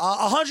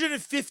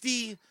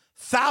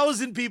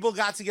 150,000 people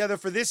got together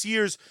for this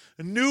year's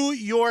New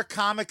York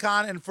Comic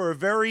Con, and for a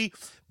very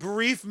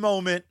brief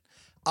moment,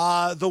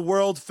 the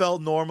world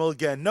felt normal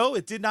again. No,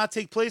 it did not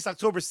take place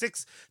October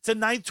 6th to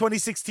 9th,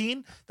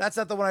 2016. That's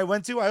not the one I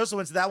went to. I also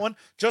went to that one.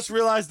 Just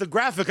realized the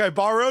graphic I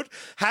borrowed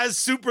has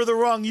super the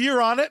wrong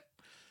year on it.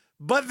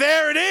 But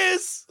there it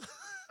is.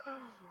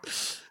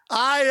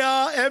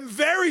 I am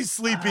very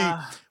sleepy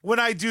when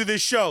I do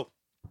this show.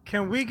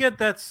 Can we get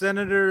that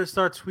senator to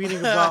start tweeting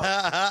about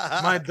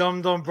my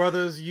Dum Dum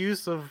Brothers'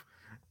 use of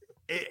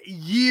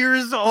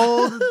years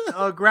old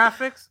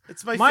graphics?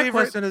 It's my My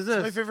favorite, question is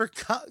this: my favorite.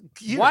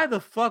 why the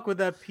fuck would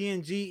that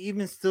PNG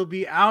even still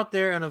be out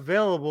there and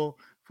available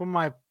for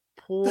my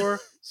poor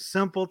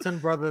simpleton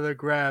brother to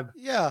grab?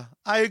 Yeah,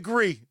 I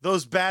agree.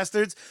 Those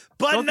bastards.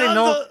 But don't they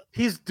know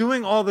he's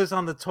doing all this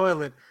on the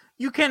toilet?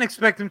 You can't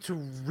expect him to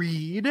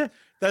read.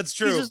 That's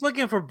true. He's just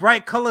looking for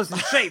bright colors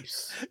and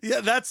shapes.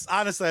 Yeah, that's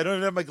honestly, I don't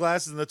even have my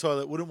glasses in the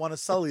toilet. Wouldn't want to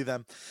sully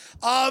them.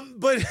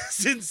 But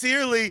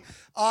sincerely,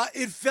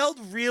 it felt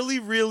really,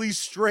 really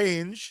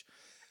strange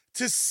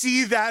to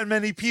see that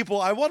many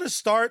people. I want to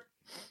start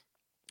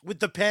with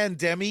the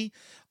pandemic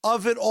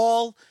of it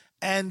all,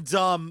 and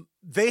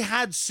they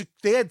had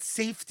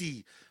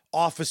safety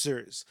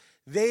officers.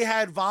 They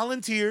had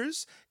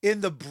volunteers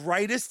in the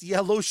brightest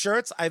yellow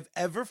shirts I've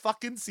ever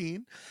fucking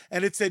seen.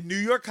 And it said New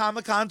York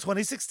Comic Con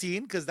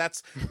 2016, because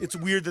it's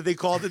weird that they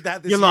called it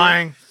that this You're year.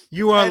 lying.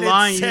 You are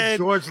lying, said, you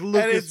George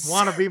Lucas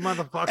wannabe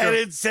motherfucker. And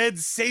it said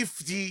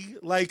safety,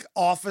 like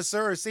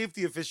officer or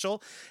safety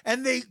official.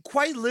 And they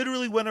quite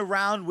literally went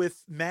around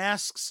with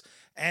masks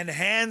and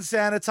hand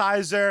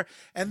sanitizer.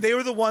 And they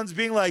were the ones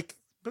being like,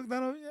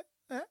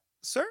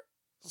 sir?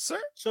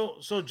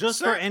 So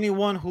just for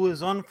anyone who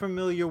is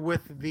unfamiliar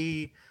with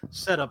the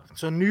setup,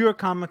 so New York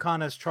Comic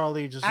Con, as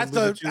Charlie just at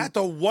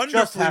the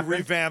wonderfully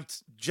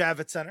revamped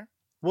Javits Center.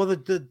 Well,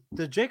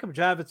 the Jacob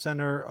Javits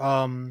Center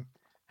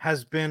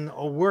has been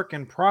a work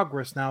in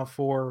progress now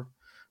for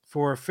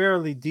a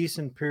fairly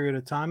decent period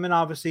of time, and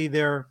obviously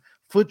their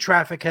foot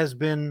traffic has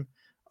been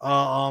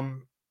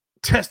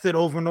tested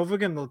over and over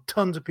again.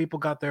 Tons of people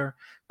got their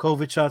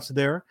COVID shots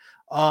there.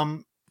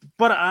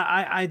 But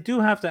I do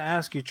have to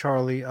ask you,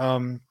 Charlie,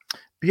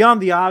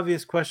 beyond the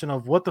obvious question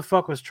of what the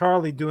fuck was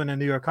Charlie doing in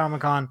New York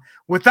Comic Con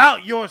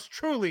without yours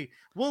truly?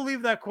 We'll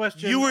leave that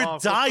question. You were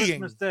dying.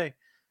 Christmas Day.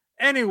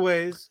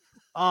 Anyways,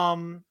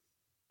 so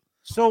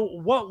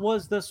what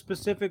was the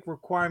specific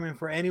requirement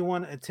for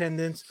anyone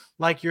attendance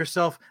like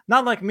yourself?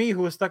 Not like me,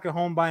 who was stuck at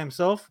home by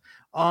himself,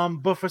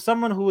 but for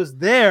someone who was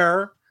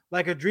there,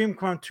 like a dream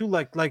come true,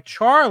 like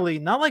Charlie,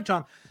 not like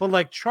John, but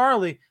like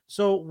Charlie.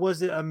 So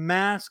was it a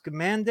mask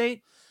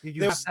mandate? Did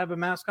you have to have a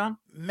mask on?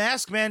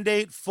 Mask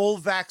mandate, full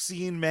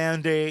vaccine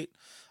mandate.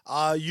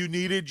 You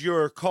needed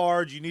your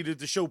card. You needed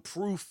to show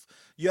proof.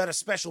 You had a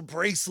special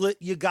bracelet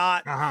you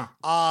got.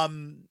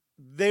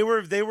 They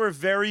were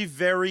very,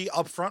 very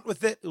upfront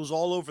with it. It was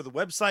all over the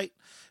website.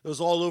 It was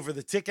all over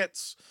the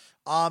tickets.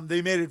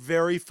 They made it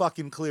very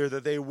fucking clear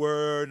that they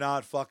were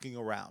not fucking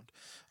around.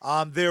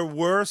 There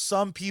were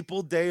some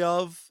people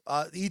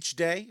each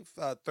day,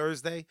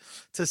 Thursday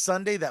to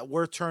Sunday, that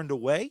were turned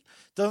away.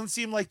 Doesn't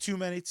seem like too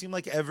many. It seemed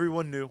like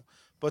everyone knew,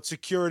 but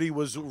security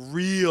was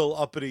real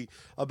uppity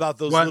about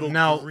those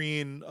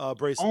green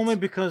bracelets. Only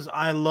because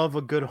I love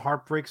a good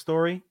heartbreak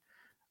story.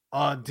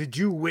 Did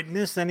you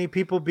witness any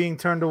people being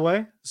turned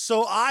away?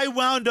 So I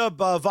wound up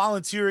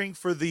volunteering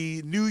for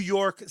the New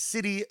York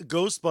City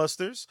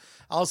Ghostbusters.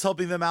 I was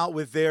helping them out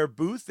with their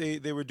booth.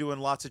 They were doing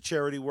lots of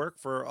charity work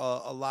for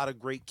a lot of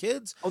great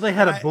kids. Oh, they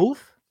had a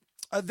booth?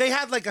 They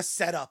had like a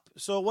setup.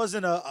 So it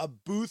wasn't a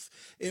booth.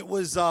 It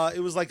was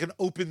like an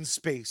open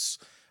space.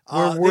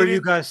 Where were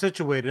you guys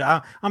situated?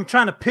 I'm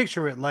trying to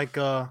picture it like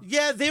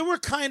Yeah, they were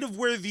kind of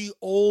where the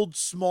old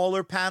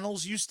smaller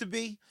panels used to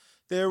be.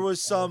 There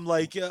was some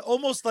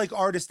almost like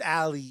Artist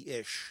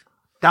Alley-ish.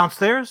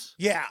 Downstairs?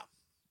 Yeah,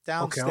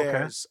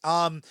 downstairs.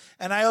 Okay.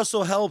 And I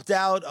also helped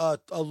out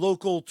a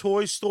local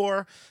toy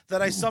store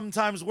that I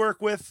sometimes work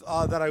with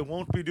that I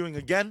won't be doing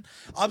again.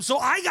 So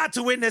I got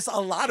to witness a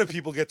lot of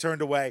people get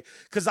turned away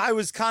because I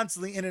was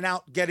constantly in and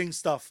out getting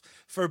stuff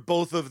for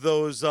both of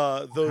those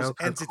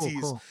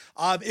entities. Cool.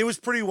 It was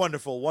pretty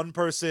wonderful. One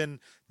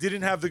person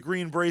didn't have the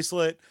green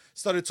bracelet,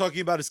 started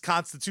talking about his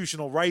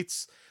constitutional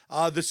rights.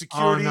 The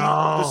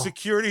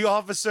security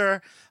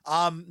officer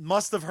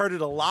must have heard it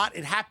a lot.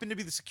 It happened to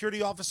be the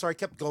security officer I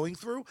kept going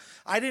through.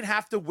 I didn't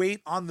have to wait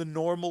on the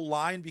normal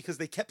line because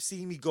they kept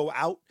seeing me go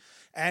out,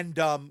 and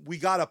we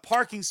got a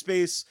parking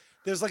space.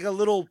 There's a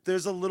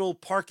little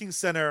parking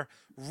center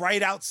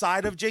right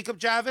outside of Jacob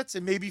Javits.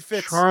 It maybe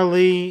fits.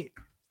 Charlie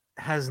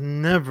has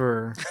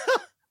never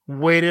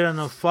waited on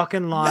a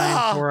fucking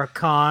line for a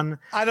con.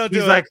 I don't.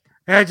 He's like,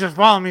 hey, just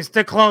follow me.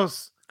 Stick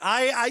close.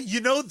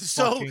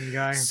 Fucking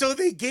guy. So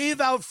they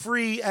gave out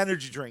free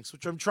energy drinks,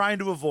 which I'm trying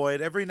to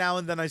avoid. Every now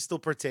and then I still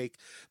partake,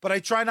 but I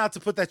try not to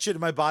put that shit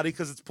in my body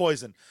because it's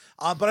poison.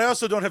 But I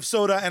also don't have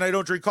soda and I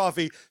don't drink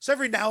coffee, so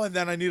every now and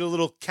then I need a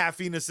little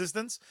caffeine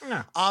assistance.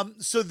 Yeah.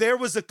 So there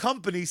was a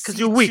company, Because C2.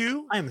 you're weak.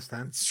 I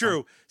understand. It's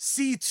true.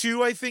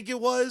 C2, I think it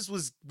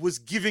was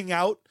giving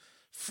out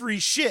free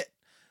shit.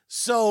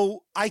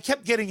 So I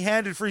kept getting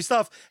handed free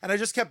stuff, and I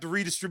just kept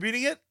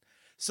redistributing it.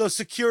 So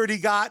security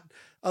got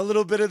a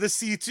little bit of the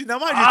C2. Now,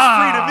 mind you, it's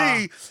free to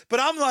me, but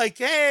I'm like,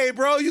 hey,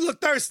 bro, you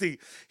look thirsty.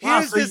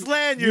 Here's so this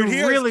lanyard.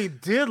 You really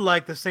did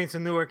like the Saints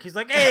of Newark. He's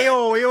like, hey,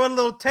 oh, you want a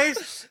little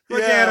taste?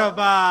 Forget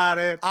about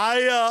it.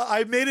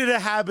 I made it a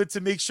habit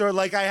to make sure,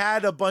 like, I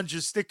had a bunch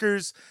of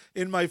stickers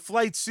in my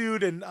flight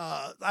suit, and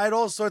I had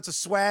all sorts of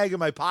swag in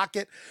my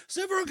pocket.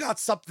 So everyone got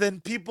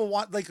something. A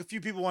few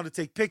people want to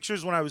take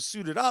pictures when I was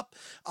suited up.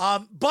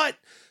 But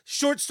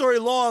short story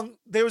long,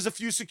 there was a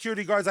few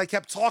security guards I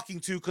kept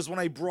talking to because when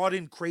I brought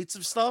in crates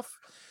of stuff,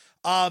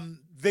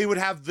 they would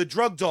have the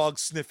drug dog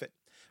sniff it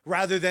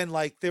rather than,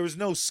 like, there was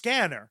no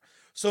scanner.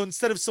 So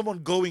instead of someone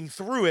going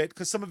through it,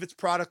 because some of it's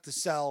product to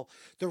sell,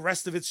 the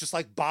rest of it's just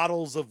like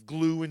bottles of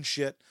glue and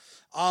shit.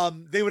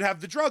 They would have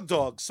the drug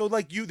dog. So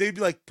they'd be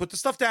like, put the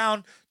stuff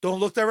down, don't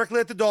look directly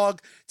at the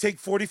dog, take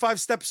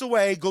 45 steps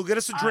away, go get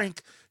us a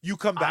drink, you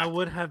come back. I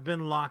would have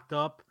been locked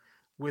up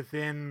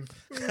within.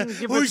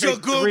 Who's your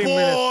good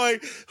boy?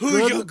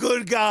 Who's your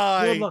good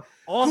guy?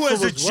 Who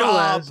has a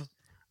job?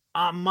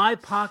 My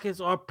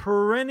pockets are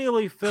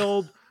perennially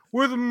filled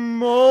with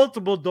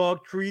multiple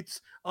dog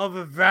treats of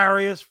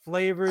various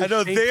flavors. I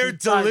know, they're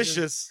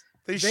delicious.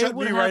 They shut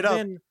me right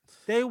up.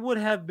 They would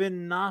have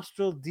been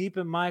nostril deep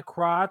in my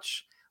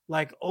crotch,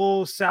 like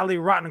old Sally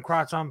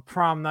Rottencrotch on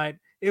prom night.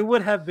 It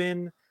would have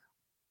been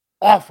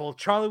awful.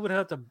 Charlie would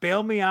have to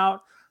bail me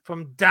out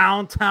from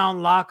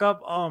downtown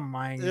lockup. Oh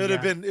my god! It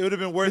would have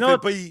been worth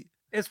it. But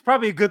it's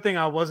probably a good thing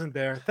I wasn't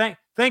there.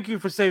 Thank you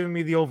for saving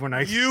me the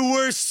overnight. You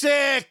were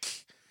sick.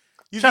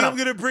 You think I'm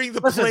gonna bring the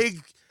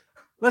plague?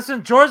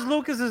 Listen, George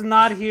Lucas is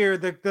not here.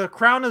 The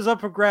crown is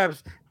up for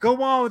grabs.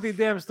 Go on with your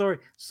damn story.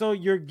 So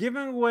you're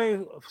giving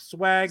away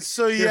swag.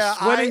 So they're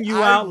sweating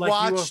you out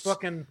like you were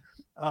fucking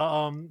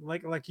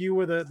like you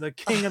were the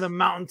king of the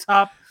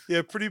mountaintop.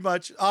 Yeah, pretty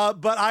much.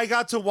 But I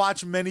got to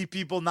watch many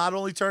people not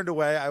only turned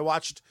away. I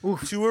watched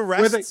 2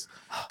 arrests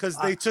because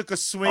they took a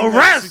swing.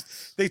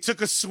 They took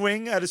a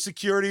swing at a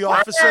security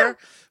officer,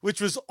 which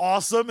was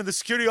awesome. And the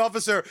security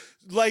officer,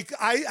 like,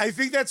 I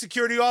think that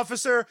security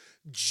officer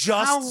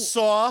just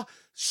saw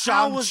Shang-Chi.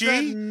 How was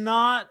that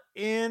not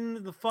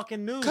in the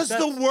fucking news? Because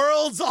the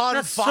world's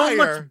on fire. So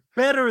much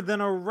better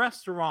than a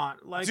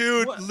restaurant. Like,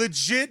 dude,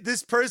 legit,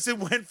 this person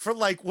went for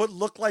like what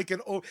looked like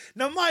an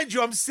now, mind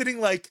you, I'm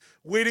sitting like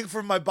waiting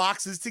for my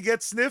boxes to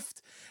get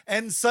sniffed,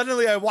 and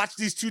suddenly I watch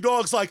these 2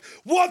 dogs like,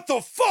 what the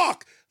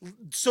fuck?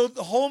 So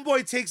the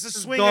homeboy takes a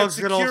swing at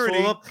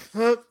security.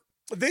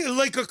 They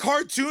like a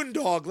cartoon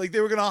dog, like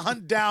they were gonna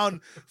hunt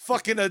down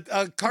fucking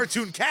a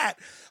cartoon cat.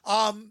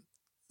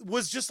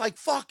 Was just like,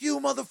 fuck you,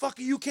 motherfucker,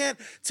 you can't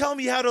tell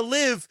me how to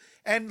live,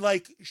 and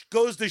like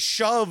goes to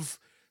shove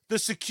the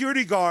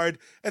security guard,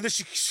 and the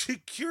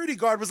security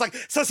guard was like,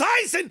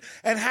 Sasaisin,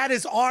 and had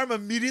his arm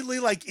immediately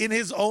like in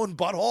his own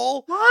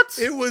butthole. What?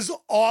 It was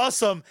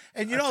awesome.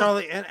 And you know,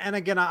 Charlie, and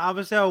again,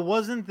 obviously I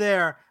wasn't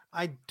there.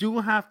 I do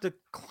have to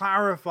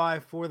clarify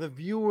for the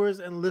viewers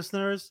and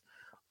listeners,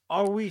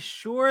 are we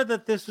sure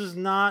that this was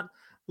not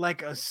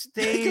like a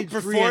stage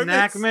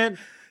reenactment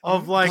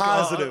of like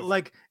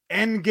like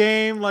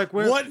Endgame, like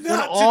when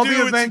all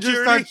the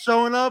Avengers start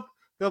showing up,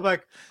 they'll be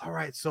like, all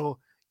right, so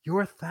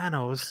you're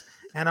Thanos,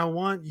 and I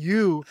want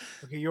you,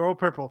 okay, you're all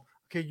purple.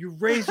 Okay, you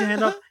raise your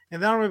hand up, and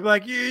then I'm gonna be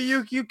like,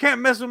 you can't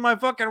mess with my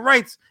fucking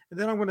rights, and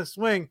then I'm gonna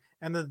swing,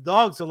 and the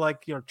dogs are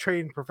like,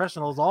 trained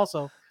professionals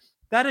also.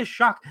 That is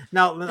shock.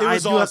 Now I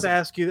do have to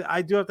ask you,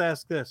 I do have to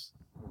ask this.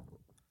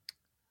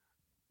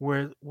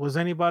 Was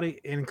anybody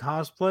in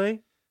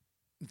cosplay?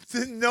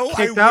 No,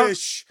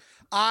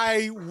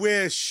 I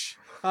wish.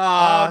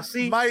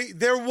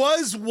 There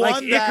was one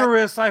like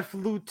Icarus. I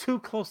flew too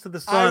close to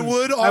the sun. I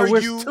would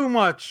argue too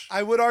much.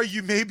 I would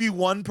argue maybe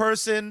one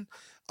person,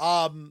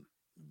 in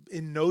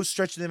no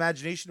stretch of the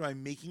imagination am I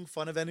making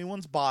fun of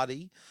anyone's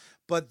body,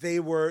 but they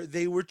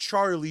were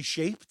Charlie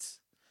shaped,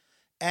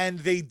 and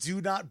they do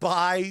not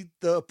buy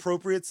the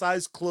appropriate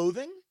size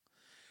clothing,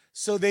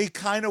 so they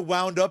kind of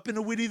wound up in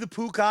a Winnie the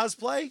Pooh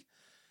cosplay,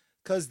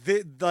 because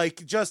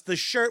just the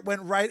shirt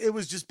went right. It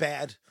was just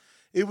bad.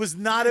 It was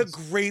not a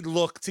great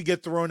look to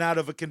get thrown out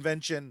of a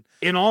convention.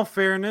 In all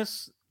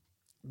fairness,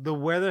 the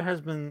weather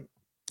has been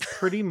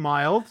pretty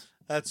mild.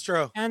 That's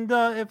true. And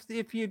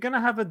if you're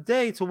gonna have a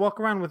day to walk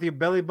around with your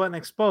belly button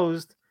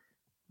exposed,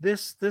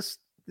 these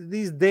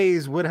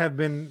days would have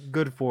been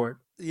good for it.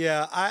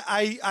 Yeah,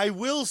 I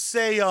will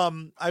say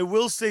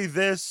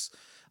this,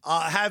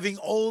 having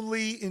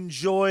only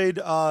enjoyed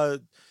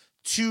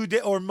 2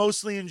 days, or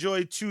mostly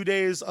enjoyed 2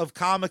 days of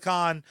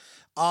Comic-Con,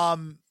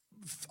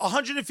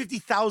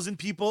 150,000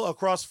 people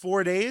across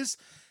 4 days.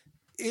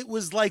 it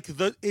was like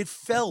it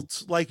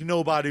felt like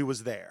nobody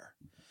was there.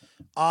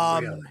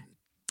 Um, Really?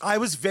 I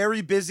was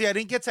very busy. I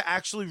didn't get to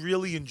actually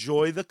really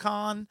enjoy the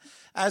con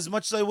as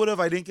much as I would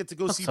have. I didn't get to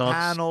go That see sucks.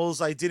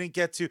 panels. I didn't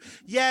get to.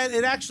 Yeah,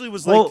 it actually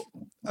was like Well,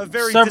 a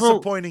very several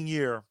disappointing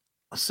year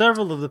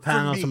several of the for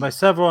panels, and by me.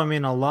 several I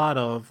mean a lot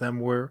of them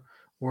were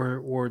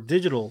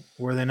digital.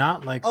 Were they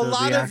not? Like the A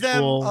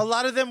actual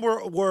lot of them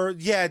were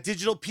yeah,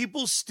 digital.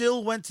 People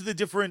still went to the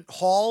different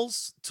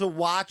halls to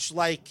watch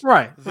like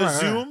right, the right, right.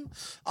 Zoom.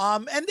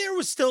 And there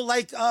was still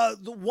like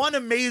the one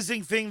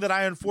amazing thing that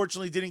I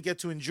unfortunately didn't get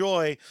to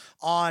enjoy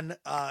on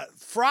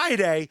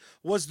Friday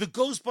was the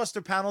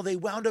Ghostbuster panel. They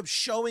wound up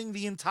showing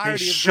the They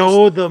entirety of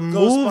showed the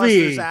Ghostbusters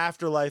movie.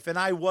 Afterlife, and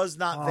I was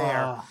not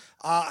there.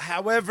 Uh,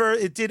 However,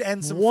 it did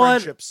end some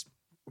what friendships.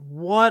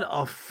 what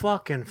a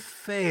fucking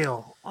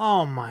fail.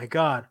 Oh my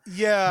god.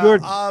 Yeah,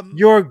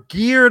 You're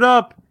geared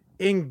up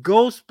in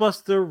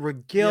Ghostbuster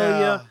regalia.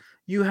 yeah.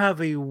 You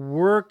have a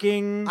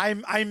working I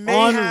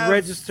may have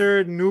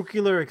unregistered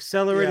nuclear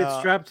accelerated yeah.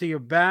 strapped to your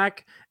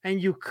back,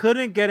 and you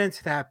couldn't get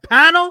into that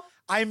panel.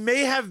 I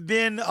may have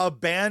been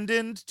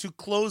abandoned to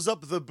close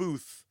up the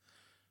booth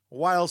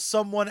while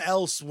someone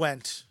else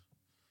went.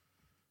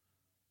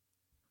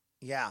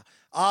 Yeah.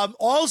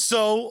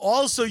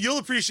 Also, you'll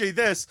appreciate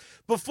this.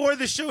 Before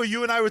the show,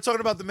 you and I were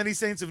talking about the Many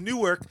Saints of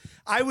Newark.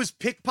 I was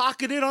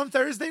pickpocketed on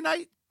Thursday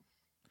night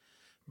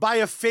by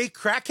a fake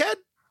crackhead.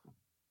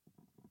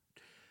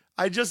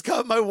 I just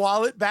got my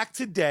wallet back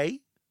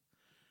today.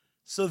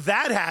 So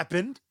that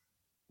happened.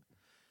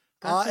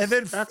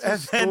 That's a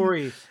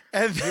story.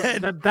 And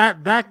then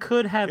That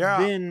could have yeah.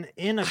 been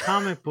in a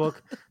comic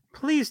book.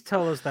 Please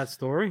tell us that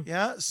story.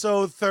 Yeah.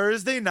 So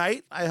Thursday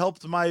night, I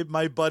helped my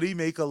buddy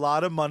make a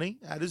lot of money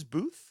at his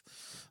booth.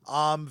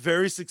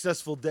 Very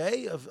successful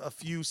day. A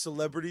few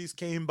celebrities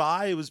came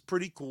by. It was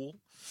pretty cool.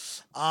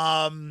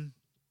 A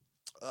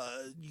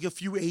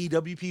few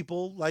AEW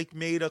people like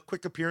made a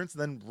quick appearance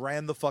and then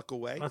ran the fuck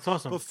away. That's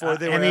awesome. Before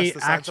they were any asked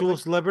to sign actual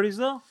something. celebrities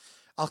though?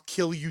 I'll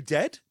kill you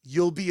dead.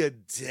 You'll be a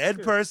dead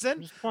Good.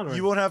 person. Just wondering.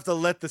 You won't have to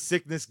let the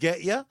sickness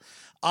get you.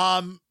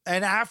 And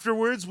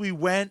afterwards we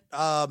went,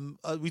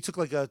 we took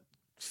like a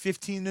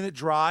 15-minute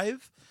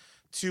drive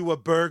to a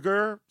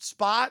burger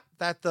spot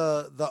that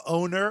the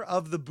owner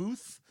of the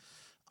booth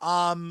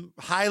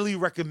highly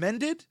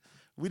recommended.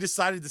 We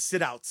decided to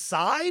sit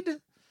outside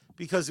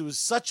because it was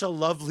such a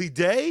lovely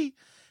day,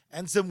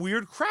 and some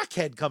weird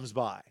crackhead comes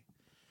by.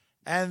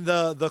 And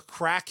the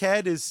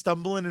crackhead is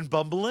stumbling and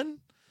bumbling.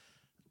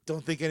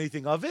 Don't think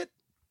anything of it.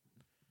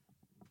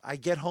 I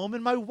get home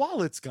and my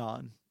wallet's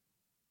gone.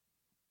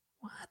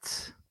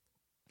 What?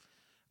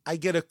 I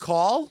get a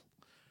call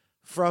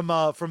from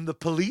the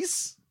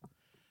police.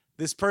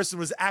 This person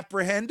was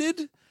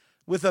apprehended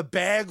with a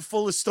bag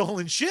full of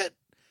stolen shit,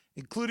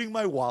 including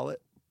my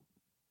wallet.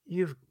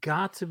 You've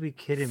got to be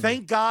kidding me.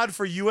 Thank God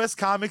for US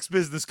Comics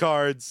business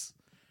cards,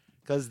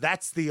 because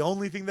that's the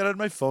only thing that had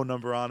my phone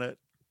number on it.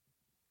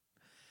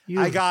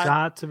 You've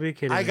got to be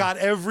kidding me. I got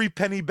every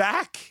penny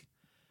back,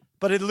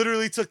 but it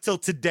literally took till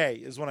today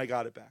is when I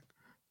got it back.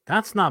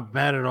 That's not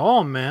bad at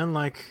all, man.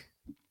 Like,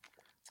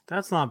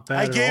 that's not bad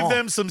I at all. gave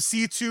them some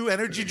C2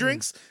 energy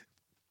drinks.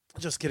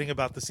 Just kidding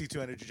about the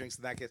C2 energy drinks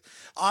in that case.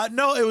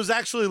 No, it was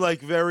actually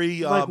like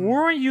very like,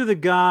 weren't you the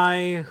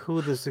guy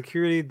who the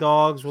security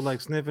dogs were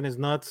like sniffing his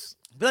nuts?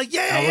 be like,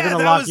 yeah, We're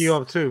gonna lock you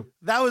up too.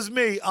 That was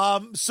me.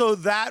 So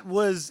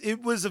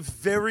it was a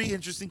very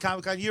interesting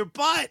Comic-Con year,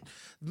 but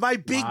my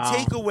big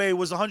takeaway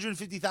was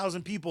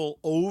 150,000 people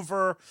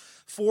over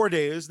 4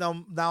 days.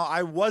 Now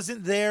I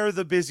wasn't there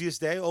the busiest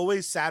day.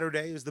 Always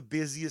Saturday is the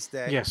busiest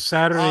day. Yes,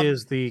 Saturday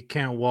is the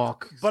can't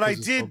walk. But I 'cause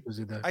it's so did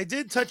busy day. I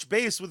did touch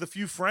base with a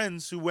few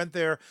friends who went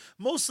there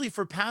mostly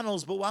for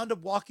panels, but wound up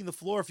walking the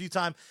floor a few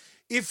times.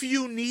 If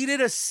you needed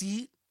a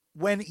seat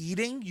when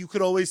eating, you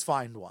could always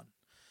find one.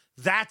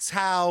 That's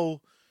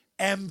how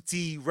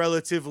empty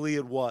relatively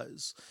it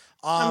was.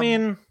 I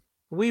mean,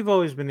 we've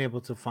always been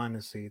able to find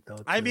a seat though.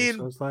 I too, mean,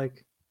 so it's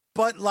like,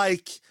 but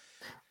like,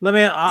 let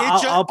me.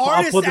 I'll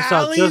Artist put this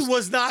out. Alley Just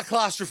was not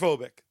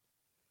claustrophobic,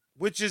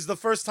 which is the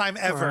first time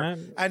ever right.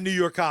 at New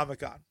York Comic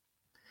Con.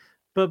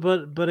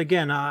 But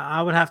again,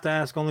 I would have to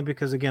ask only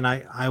because again,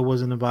 I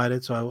wasn't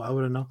invited, so I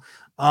wouldn't know.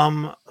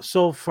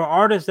 So for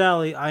Artist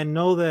Alley, I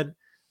know that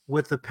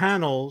with the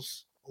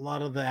panels, a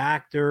lot of the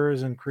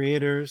actors and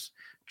creators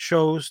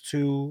chose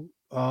to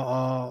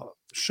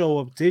show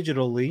up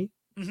digitally.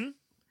 Mm-hmm.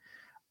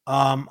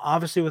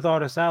 Obviously, with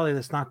Artist Alley,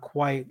 that's not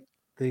quite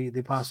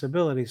the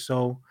possibility.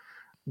 So,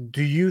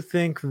 do you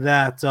think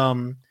that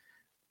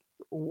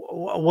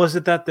was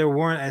it that there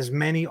weren't as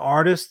many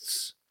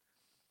artists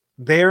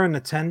there in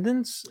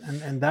attendance,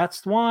 and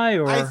that's why?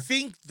 Or I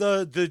think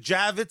the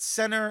Javits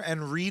Center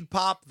and Reed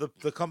Pop,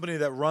 the company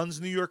that runs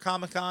New York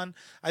Comic Con,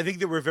 I think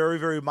they were very,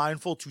 very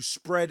mindful to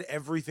spread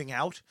everything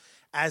out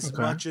as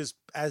much as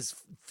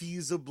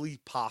feasibly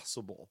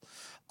possible.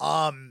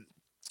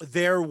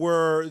 There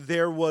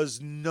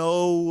was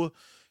no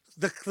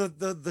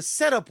the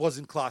setup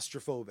wasn't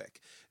claustrophobic.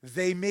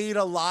 They made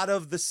a lot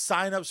of the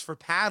signups for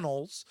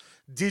panels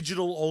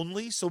digital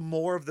only, so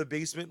more of the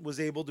basement was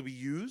able to be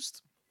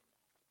used.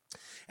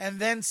 And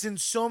then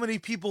since so many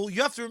people,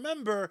 you have to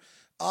remember,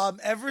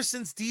 ever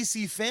since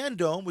DC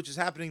Fandom, which is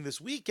happening this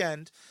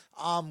weekend,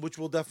 which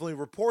we'll definitely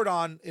report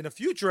on in a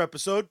future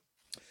episode,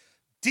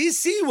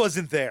 DC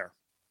wasn't there.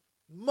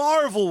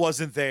 Marvel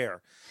wasn't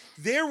there.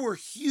 There were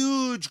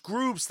huge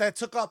groups that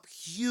took up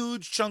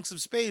huge chunks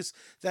of space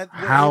that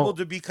were able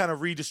to be kind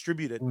of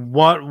redistributed.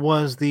 What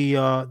was the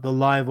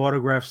live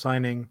autograph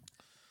signing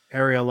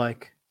area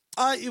like?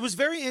 It was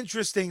very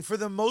interesting. For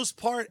the most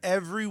part,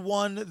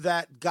 everyone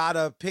that got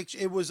a picture,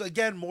 it was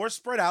again more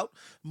spread out.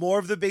 More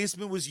of the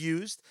basement was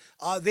used.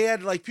 They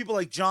had like people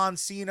like John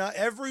Cena.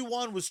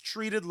 Everyone was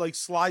treated like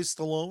Sly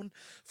Stallone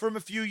from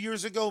a few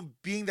years ago,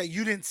 being that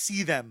you didn't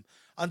see them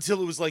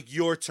until it was like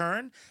your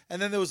turn,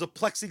 and then there was a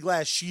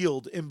plexiglass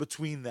shield in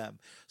between them.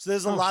 So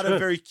there's a lot of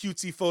very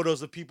cutesy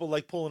photos of people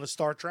like pulling a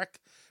Star Trek,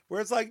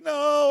 where it's like,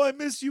 no, I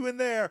miss you in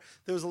there.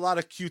 There was a lot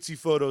of cutesy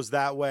photos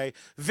that way.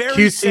 Very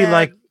cutesy,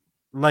 sad.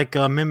 like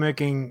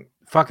mimicking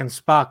fucking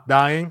Spock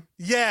dying.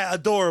 Yeah,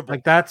 adorable.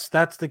 Like that's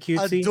the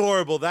cutesy.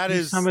 Adorable. That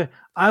is. Somebody,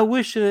 I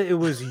wish that it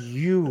was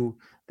you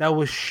that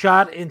was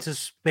shot into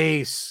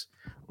space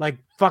like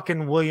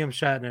fucking William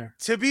Shatner.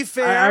 To be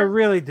fair, I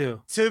really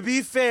do. To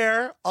be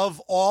fair,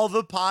 of all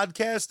the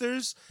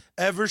podcasters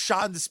ever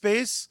shot into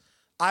space,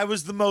 I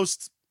was the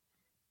most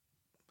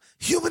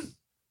human.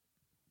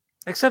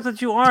 Except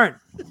that you aren't.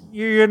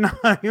 You're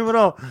not human at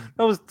all.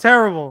 That was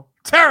terrible.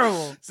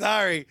 Terrible.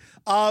 Sorry.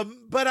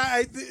 But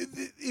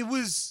it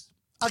was,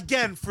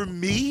 again, for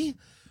me,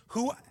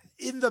 who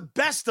in the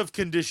best of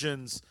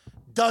conditions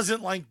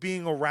doesn't like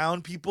being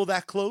around people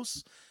that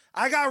close.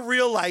 I got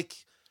real like,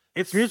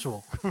 it's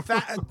mutual.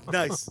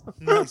 Nice.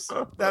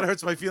 That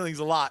hurts my feelings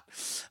a lot.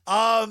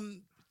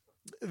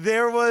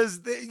 There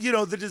was,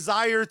 the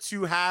desire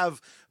to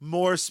have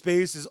more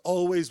space is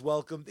always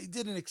welcome. They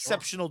did an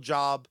exceptional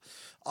job.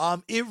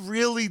 It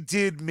really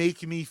did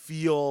make me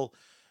feel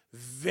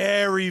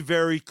very,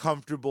 very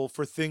comfortable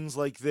for things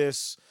like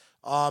this.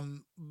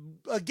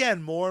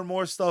 Again, more and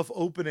more stuff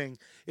opening.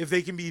 If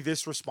they can be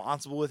this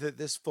responsible with it,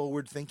 this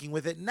forward thinking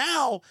with it.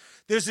 Now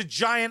there's a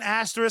giant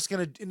asterisk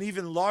and an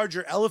even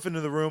larger elephant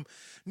in the room.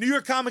 New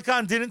York Comic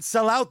Con didn't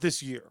sell out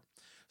this year.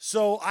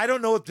 So I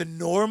don't know what the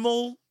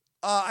normal,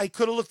 I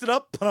could have looked it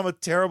up, but I'm a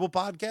terrible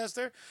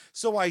podcaster.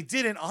 So I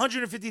didn't.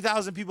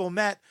 150,000 people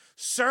met.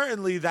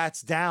 Certainly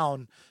that's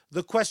down.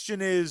 The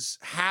question is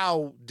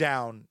how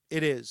down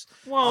it is.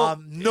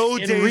 Well, no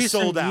day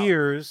sold out.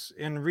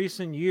 In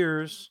recent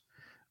years,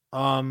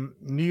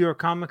 New York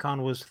Comic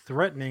Con was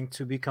threatening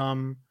to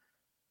become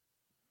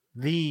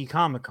the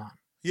Comic Con.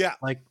 Yeah.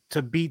 Like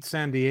to beat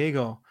San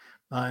Diego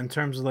in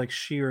terms of like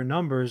sheer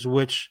numbers,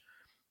 which,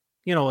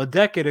 a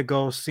decade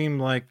ago seemed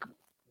like,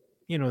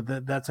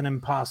 that's an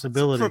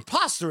impossibility. It's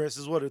preposterous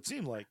is what it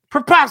seemed like.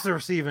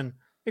 Preposterous, even.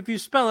 If you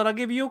spell it, I'll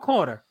give you a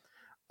quarter.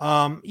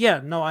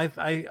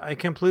 I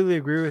completely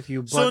agree with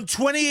you. But so in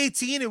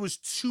 2018, it was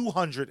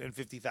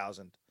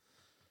 250,000.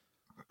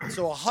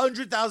 So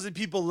 100,000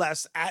 people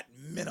less at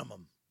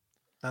minimum.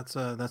 That's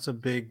a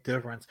big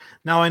difference.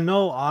 Now I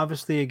know,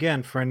 obviously,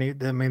 again,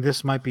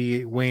 this might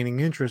be waning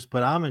interest,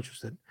 but I'm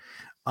interested.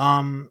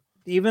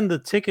 Even the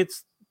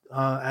tickets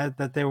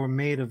that they were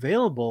made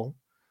available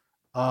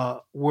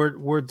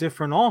were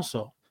different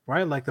also,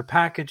 right? Like the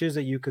packages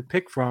that you could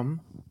pick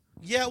from.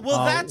 Yeah,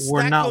 well,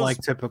 were not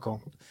like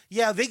typical.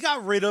 Yeah, they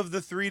got rid of the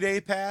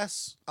 3-day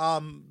pass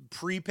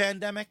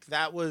pre-pandemic.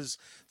 That was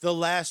the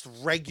last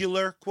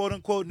regular,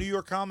 quote-unquote, New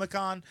York Comic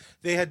Con.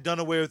 They had done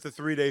away with the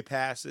 3-day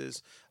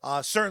passes.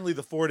 Certainly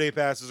the 4-day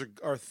passes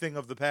are a thing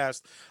of the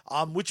past,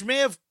 which may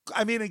have,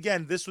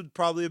 again, this would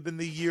probably have been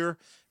the year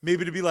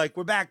maybe to be like,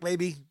 we're back,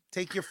 baby.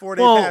 Take your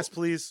 4-day pass,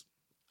 please.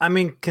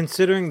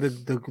 Considering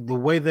the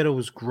way that it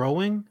was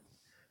growing,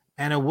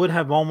 and it would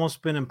have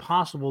almost been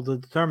impossible to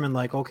determine,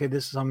 like, okay,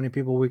 this is how many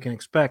people we can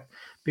expect,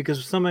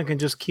 because someone can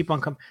just keep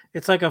on coming.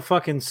 It's like a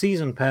fucking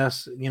season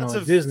pass,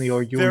 at Disney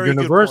or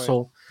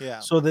Universal. Yeah.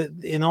 So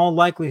that in all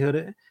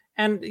likelihood,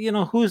 and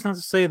who's not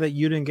to say that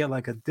you didn't get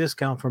like a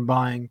discount for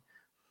buying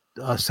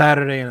a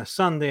Saturday and a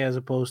Sunday as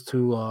opposed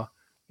to a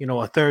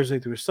Thursday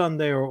through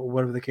Sunday or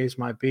whatever the case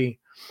might be.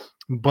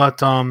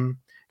 But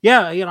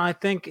I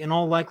think in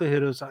all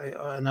likelihood, it was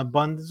an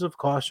abundance of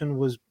caution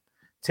was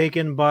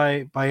taken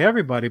by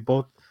everybody,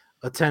 both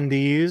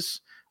attendees,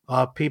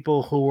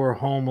 people who were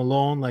home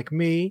alone like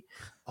me,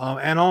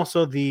 and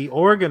also the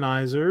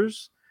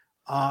organizers.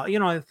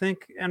 I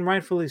think, and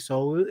rightfully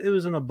so, it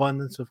was an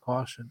abundance of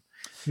caution.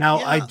 Now,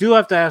 I do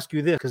have to ask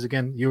you this, because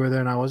again, you were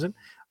there and I wasn't.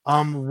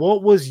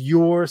 What was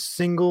your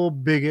single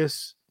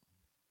biggest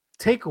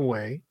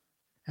takeaway?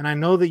 And I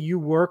know that you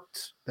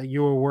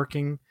were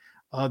working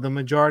the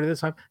majority of the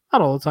time,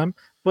 not all the time,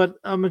 but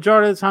a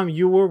majority of the time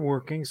you were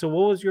working. So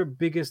what was your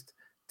biggest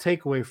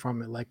takeaway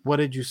from it? Like, what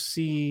did you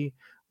see?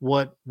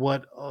 What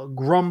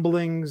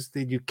grumblings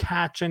did you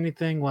catch?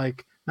 Anything?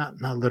 Like, not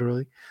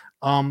literally,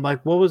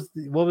 Like what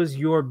was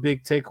your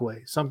big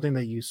takeaway? Something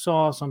that you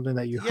saw, something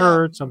that you Yeah,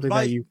 heard, something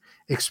that you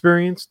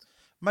experienced?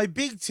 my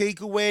big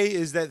takeaway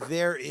is that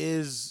there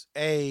is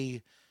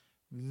a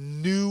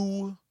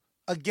new,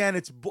 again,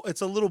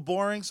 it's a little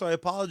boring, so I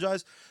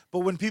apologize, but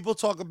when people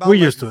talk We're about like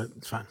used to it.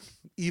 It's fine.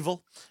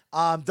 evil,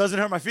 doesn't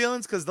hurt my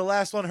feelings because the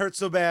last one hurt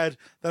so bad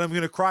that I'm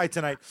gonna cry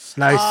tonight.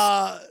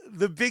 Nice.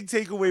 The big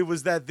takeaway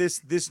was that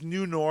this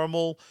new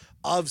normal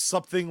of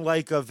something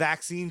like a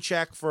vaccine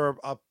check for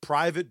a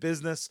private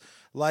business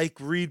like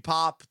Reed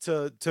Pop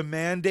to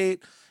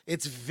mandate,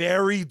 it's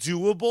very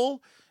doable,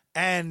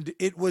 and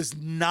it was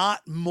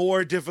not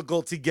more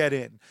difficult to get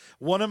in.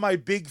 One of my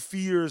big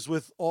fears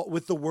with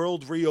the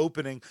world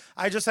reopening,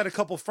 I just had a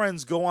couple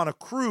friends go on a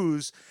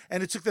cruise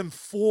and it took them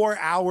 4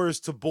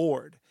 hours to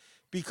board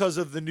because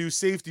of the new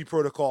safety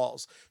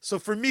protocols. So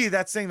for me,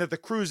 that's saying that the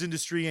cruise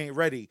industry ain't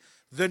ready.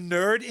 The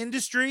nerd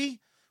industry,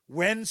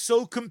 when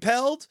so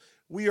compelled,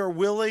 we are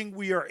willing,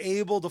 we are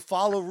able to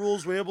follow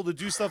rules, we're able to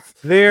do stuff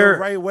the They're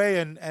right way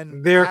and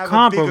they're have a big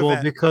comparable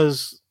event.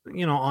 because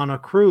on a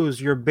cruise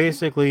you're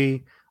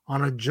basically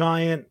on a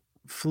giant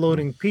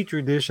floating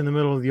petri dish in the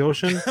middle of the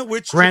ocean.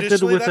 Which Granted,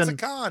 traditionally with that's a an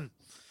con.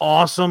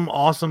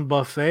 awesome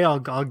buffet.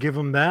 I'll give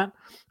them that.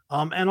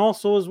 And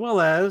also as well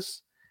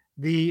as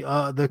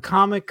the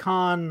Comic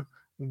Con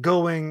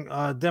going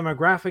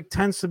demographic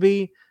tends to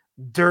be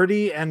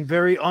dirty and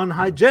very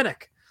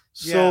unhygienic.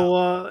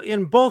 So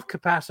in both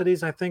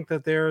capacities, I think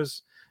that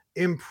there's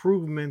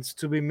improvements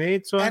to be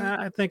made. So And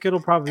I think it'll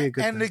probably be a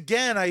good and thing.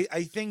 again, I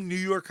think New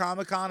York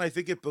Comic Con, I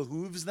think it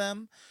behooves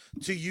them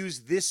to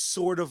use this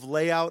sort of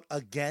layout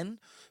again,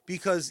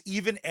 because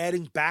even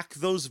adding back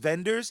those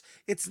vendors,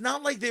 it's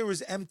not like there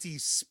was empty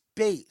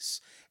space.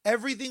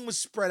 Everything was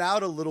spread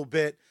out a little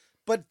bit,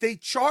 but they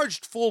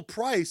charged full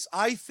price.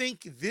 I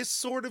think this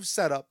sort of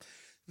setup,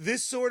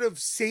 this sort of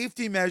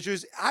safety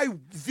measures, I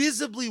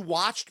visibly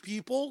watched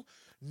people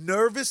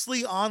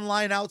nervously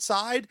online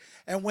outside,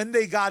 and when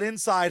they got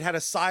inside had a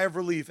sigh of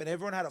relief, and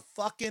everyone had a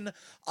fucking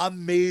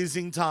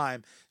amazing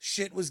time.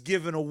 Shit was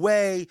given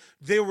away.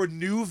 There were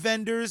new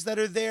vendors that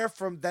are there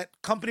from that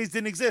companies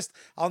didn't exist.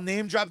 I'll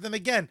name drop them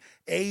again.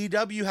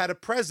 AEW had a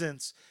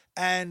presence,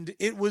 and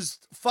it was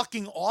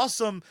fucking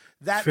awesome.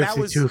 That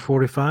was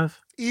 52.45.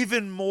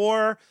 even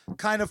more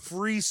kind of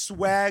free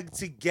swag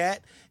to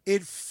get.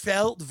 It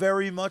felt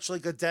very much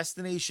like a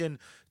destination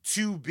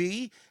to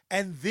be.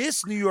 And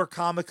this New York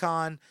Comic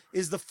Con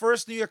is the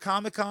first New York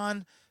Comic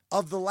Con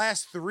of the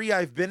last 3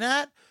 I've been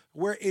at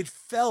where it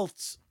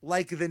felt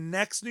like the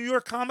next New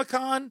York Comic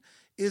Con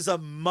is a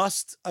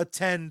must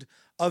attend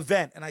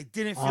event. And I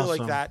didn't feel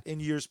like Awesome. that in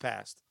years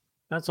past.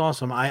 That's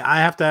awesome. I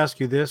have to ask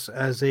you this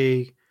as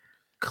a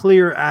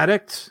clear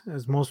addict,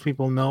 as most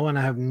people know, and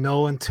I have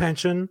no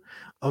intention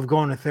of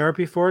going to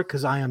therapy for it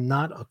because I am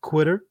not a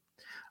quitter.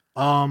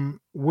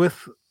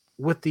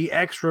 With the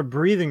extra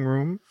breathing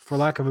room, for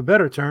lack of a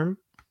better term,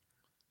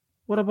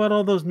 what about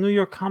all those New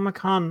York Comic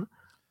Con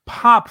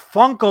Pop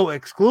Funko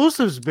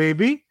exclusives,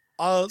 baby?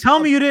 Tell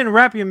me you didn't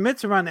wrap your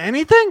mitts around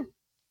anything?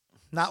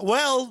 Not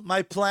well.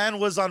 My plan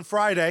was on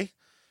Friday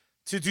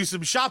to do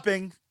some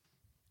shopping,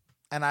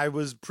 and I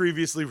was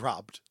previously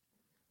robbed.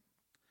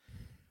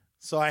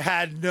 So I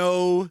had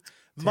no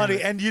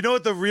money. And you know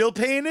what the real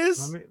pain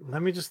is?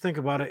 Let me just think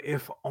about it.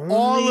 If only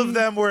all of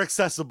them were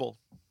accessible.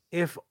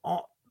 If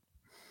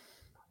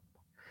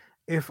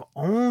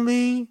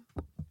only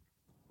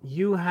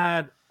you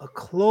had a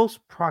close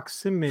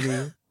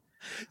proximity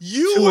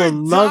you to were a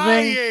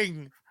loving.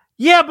 dying.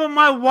 Yeah, but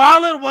my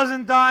wallet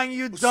wasn't dying,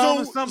 you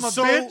dumb son of a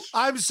bitch.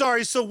 I'm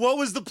sorry. So what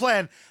was the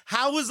plan?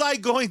 How was I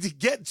going to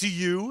get to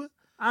you?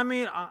 I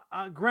mean,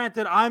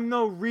 granted, I'm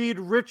no Reed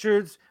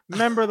Richards,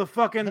 member of the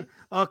fucking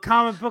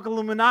comic book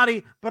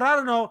Illuminati, but I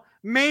don't know,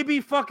 maybe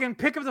fucking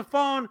pick up the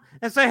phone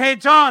and say, hey,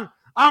 John,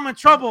 I'm in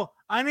trouble.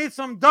 I need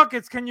some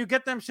ducats. Can you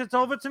get them shits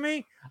over to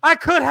me? I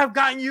could have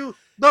gotten you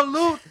the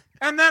loot,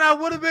 and then I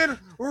would have been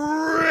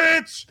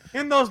rich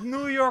in those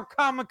New York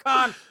Comic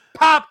Con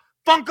Pop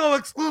Funko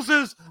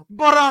exclusives,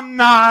 but I'm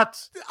not.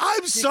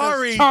 I'm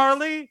sorry.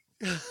 Charlie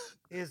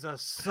is a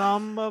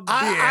son of a bitch.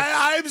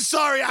 I'm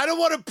sorry. I don't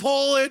want to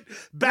pull it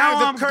back.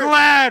 Now I'm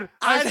glad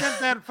I sent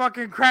that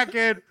fucking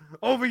crackhead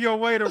over your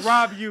way to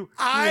rob you.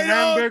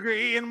 Hamburger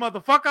eating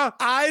motherfucker.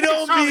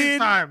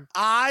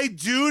 I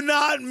do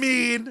not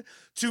mean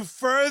to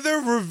further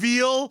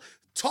reveal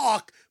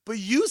talk, but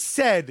you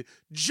said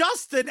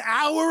just an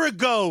hour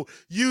ago,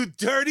 you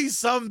dirty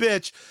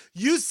sumbitch,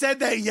 you said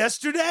that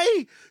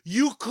yesterday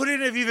you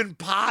couldn't have even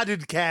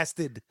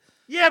podcasted.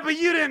 Yeah, but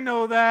you didn't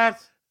know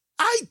that.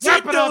 I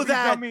did know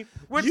that. You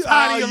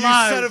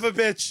son of a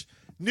bitch.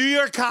 New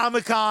York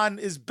Comic Con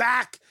is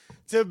back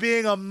to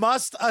being a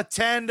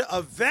must-attend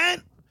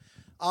event.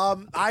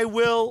 I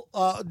will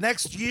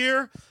next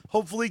year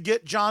hopefully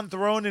get John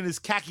Throne in his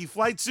khaki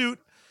flight suit,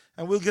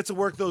 and we'll get to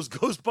work those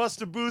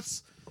Ghostbuster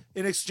booths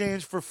in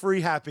exchange for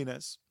free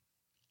happiness.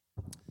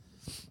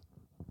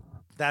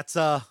 That's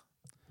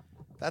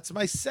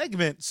my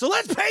segment. So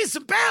let's pay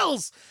some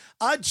bills.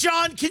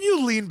 John, can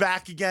you lean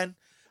back again?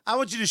 I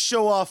want you to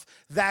show off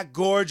that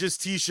gorgeous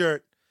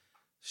t-shirt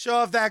Show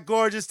off that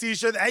gorgeous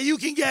t-shirt that you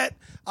can get,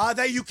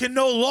 that you can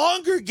no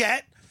longer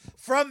get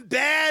from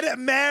Bad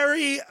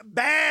Mary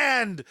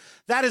Band.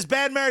 That is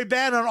Bad Mary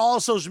Band on all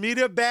social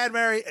media,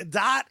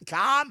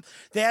 badmary.com.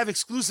 They have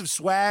exclusive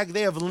swag.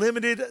 They have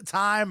limited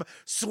time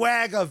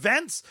swag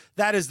events.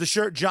 That is the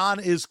shirt John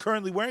is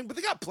currently wearing, but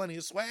they got plenty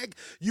of swag.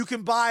 You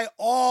can buy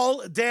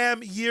all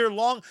damn year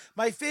long.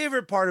 My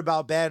favorite part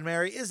about Bad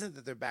Mary isn't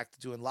that they're back to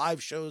doing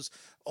live shows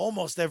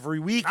almost every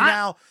week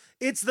now.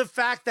 It's the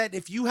fact that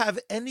if you have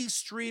any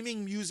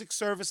streaming music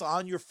service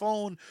on your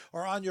phone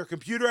or on your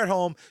computer at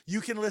home,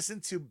 you can listen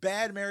to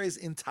Bad Mary's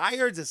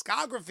entire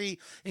discography,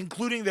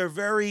 including their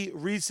very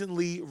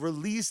recently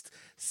released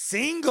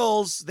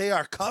singles. They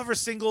are cover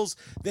singles.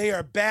 They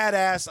are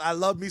badass. I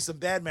love me some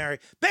Bad Mary.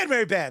 Bad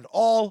Mary Band,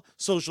 all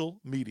social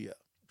media.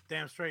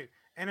 Damn straight.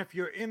 And if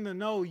you're in the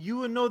know, you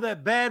would know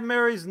that Bad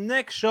Mary's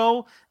next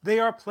show, they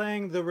are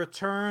playing the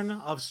return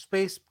of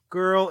Space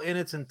Girl in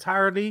its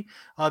entirety.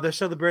 They're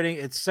celebrating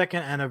its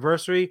second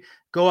anniversary.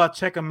 Go out,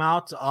 check them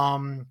out.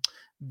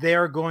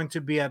 They're going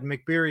to be at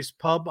McBeery's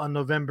Pub on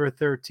November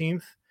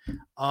 13th.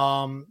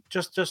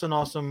 Just an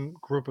awesome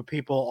group of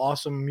people,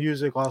 awesome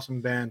music,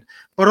 awesome band,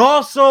 but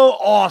also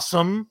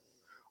awesome,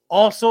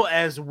 also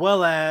as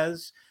well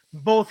as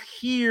both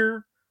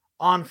here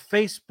on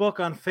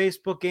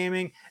Facebook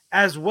Gaming,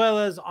 as well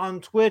as on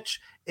Twitch,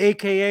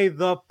 aka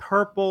the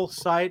Purple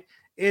Site.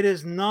 It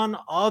is none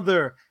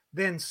other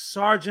than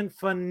Sergeant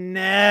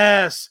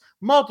Finesse.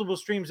 Multiple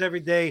streams every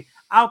day.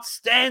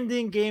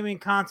 Outstanding gaming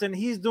content.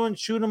 He's doing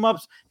shoot 'em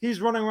ups.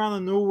 He's running around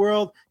the new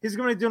world. He's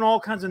going to be doing all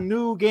kinds of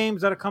new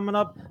games that are coming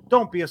up.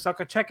 Don't be a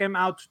sucker. Check him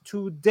out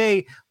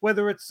today.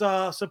 Whether it's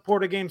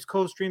supporter games,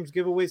 co-streams,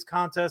 giveaways,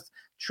 contests.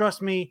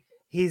 Trust me,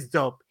 he's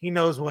dope. He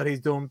knows what he's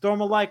doing. Throw him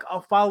a like,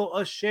 a follow,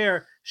 a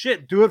share.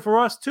 Shit, do it for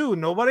us too.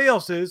 Nobody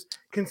else is.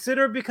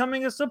 Consider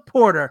becoming a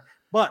supporter.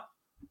 But,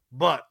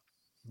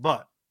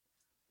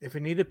 if you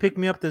need to pick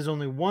me up, there's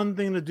only one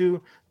thing to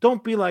do.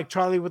 Don't be like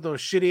Charlie with those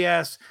shitty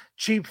ass,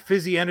 cheap,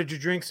 fizzy energy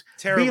drinks.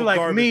 Terrible be like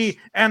garbage. me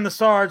and the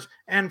Sarge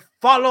and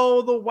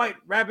follow the White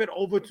Rabbit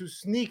over to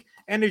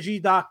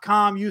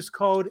sneakenergy.com. Use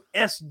code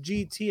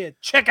SGT at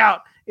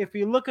checkout. If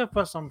you're looking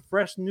for some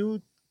fresh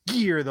new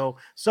gear, though,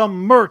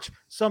 some merch,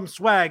 some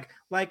swag,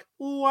 like,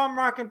 ooh, I'm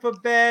rocking for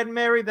Bad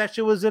Mary. That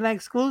shit was an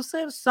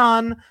exclusive,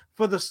 son.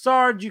 For the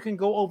Sarge, you can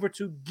go over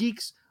to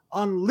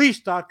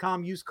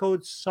geeksunleashed.com. Use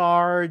code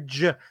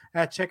SARGE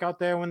at checkout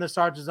there when the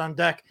Sarge is on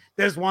deck.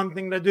 There's one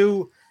thing to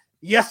do.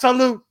 Yes,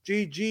 salute.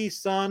 GG,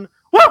 son.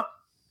 Woo!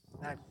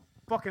 That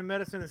fucking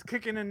medicine is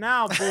kicking in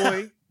now,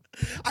 boy.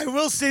 I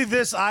will say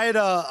this. I had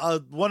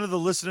one of the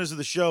listeners of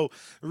the show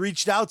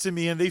reached out to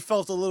me, and they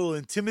felt a little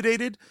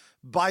intimidated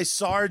by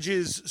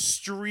Sarge's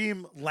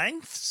stream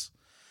lengths.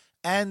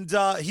 And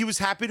he was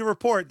happy to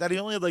report that he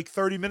only had like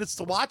 30 minutes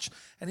to watch.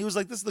 And he was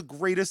like, this is the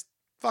greatest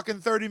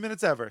fucking 30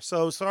 minutes ever.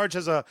 So Sarge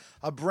has a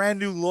brand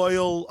new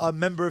loyal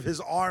member of his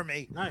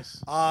army.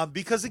 Nice.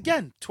 Because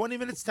again, 20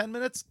 minutes, 10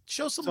 minutes,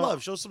 show some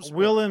love, show some support.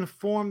 We'll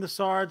inform the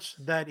Sarge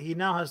that he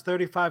now has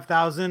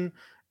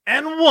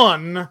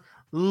 35,001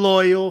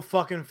 loyal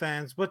fucking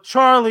fans. But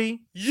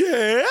Charlie,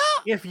 yeah,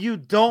 if you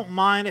don't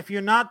mind, if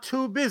you're not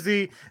too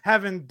busy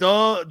having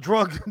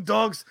drug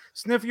dogs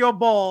sniff your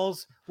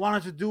balls, why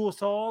don't you do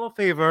us all a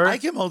favor? I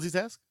can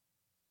multitask.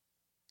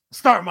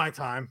 Start my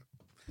time.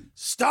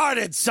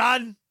 Started,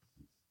 son.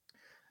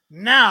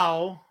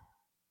 Now,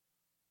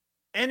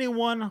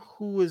 anyone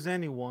who's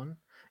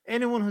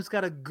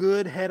got a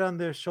good head on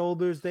their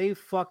shoulders, they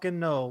fucking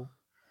know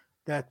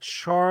that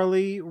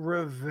Charlie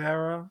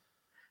Rivera,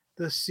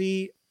 the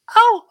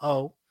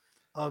COO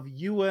of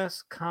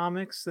US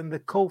Comics and the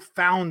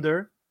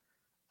co-founder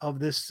of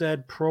this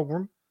said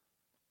program,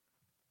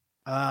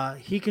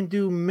 he can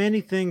do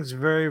many things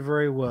very,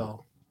 very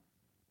well.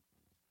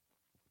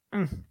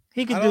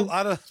 He can do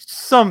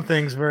some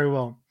things very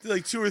well.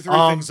 Like 2 or 3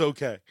 things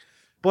okay.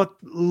 But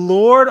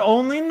Lord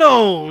only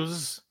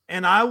knows,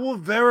 and I will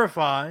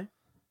verify,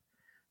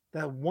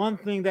 that one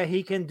thing that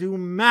he can do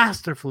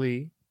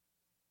masterfully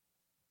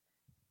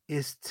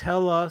is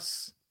tell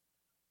us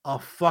a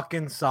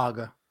fucking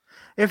saga.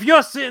 If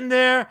you're sitting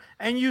there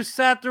and you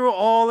sat through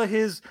all of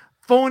his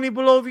phony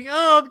baloney,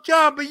 oh,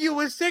 John, but you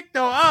were sick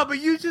though. Oh, but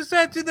you just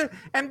said to the,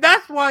 and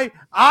that's why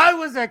I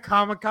was at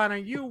Comic-Con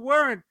and you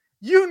weren't.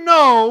 You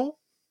know,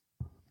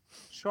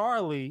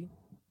 Charlie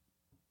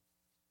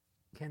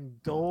can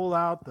dole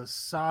out the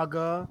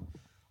saga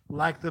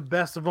like the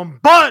best of them.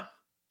 But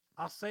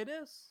I'll say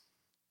this,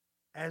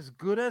 as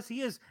good as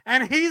he is,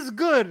 and he's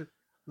good,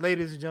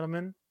 ladies and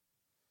gentlemen,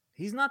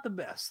 he's not the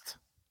best.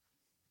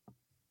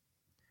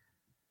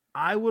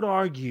 I would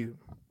argue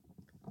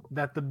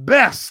that the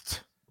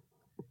best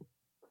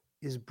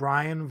is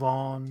Brian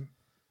Vaughn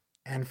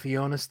and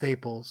Fiona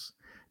Staples.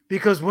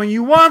 Because when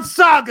you want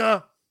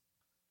saga,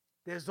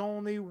 there's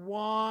only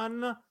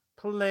one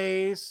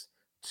place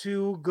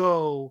to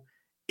go.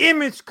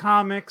 Image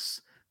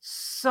Comics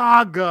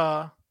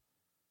Saga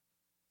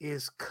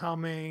is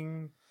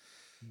coming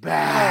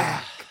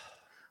back.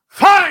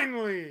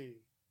 Finally!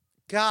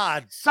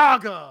 God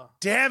Saga,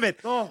 damn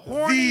it. the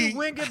horny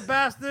winged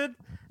bastard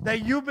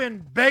that you've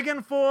been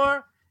begging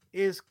for,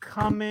 is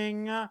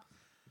coming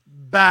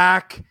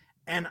back,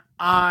 and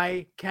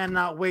I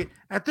cannot wait.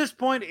 At this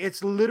point,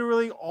 it's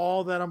literally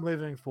all that I'm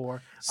living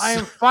for. I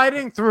am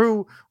fighting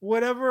through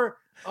whatever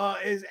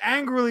is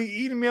angrily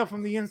eating me up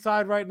from the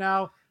inside right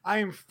now. I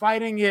am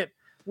fighting it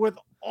with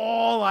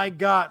all I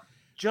got,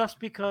 just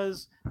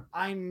because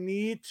I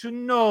need to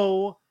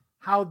know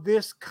how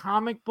this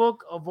comic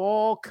book of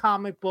all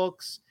comic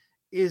books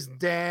is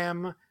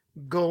damn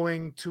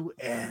going to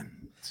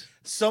end.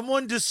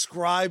 Someone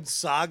described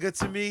Saga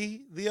to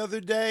me the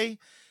other day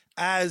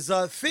as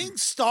think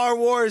Star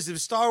Wars if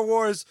Star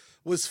Wars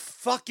was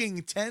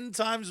fucking 10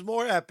 times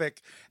more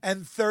epic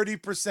and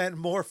 30%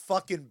 more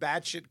fucking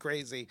batshit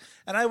crazy.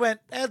 And I went,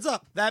 heads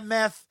up, that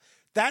math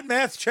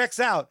checks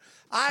out.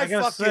 I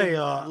gotta fucking say,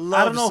 love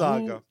I don't know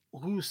Saga.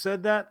 who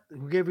said that,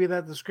 who gave you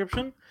that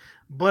description,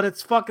 but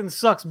it's fucking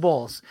sucks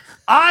balls.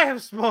 I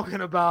have spoken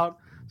about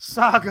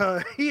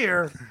Saga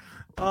here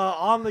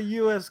on the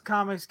US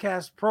Comics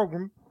Cast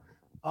program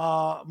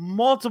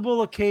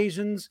multiple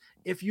occasions.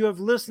 If you have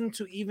listened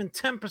to even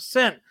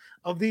 10%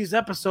 of these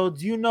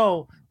episodes, you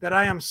know that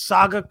I am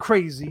Saga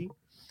crazy.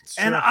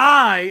 And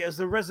I, as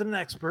the resident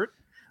expert,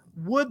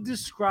 would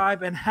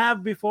describe and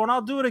have before, and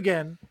I'll do it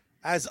again,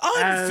 as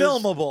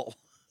unfilmable.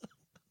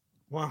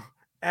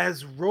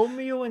 As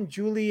Romeo and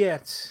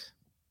Juliet,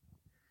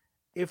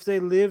 if they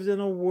lived in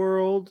a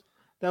world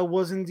that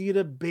was indeed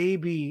a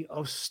baby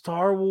of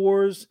Star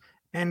Wars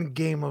and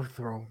Game of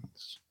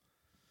Thrones.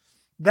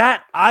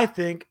 That, I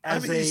think,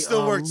 as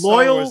a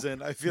loyal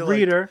I feel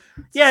reader,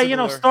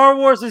 like Star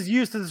Wars is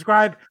used to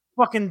describe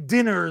fucking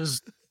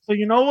dinners. So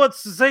you know what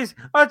to say?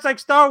 Oh, it's like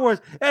Star Wars.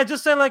 Yeah,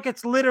 just say like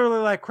it's literally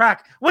like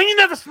crack. Well, you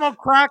never smoked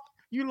crack,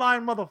 you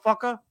lying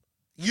motherfucker.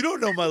 You don't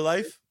know my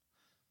life.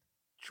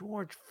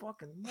 George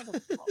fucking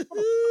motherfucker.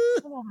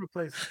 All over the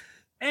place.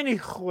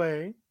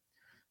 Anyway,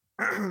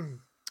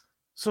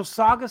 so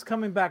Saga's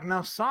coming back.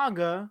 Now,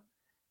 Saga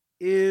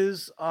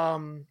is,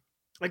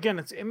 again,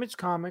 it's Image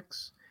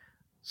Comics.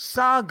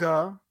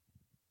 Saga,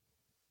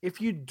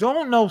 if you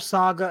don't know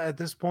Saga at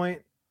this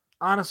point,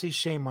 honestly,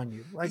 shame on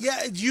you. Like,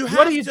 you have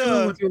what are you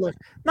doing with your life?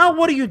 Not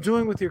what are you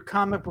doing with your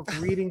comic book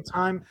reading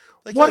time?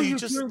 Like, what are you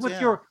doing with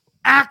your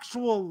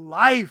actual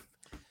life?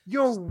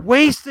 You're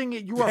wasting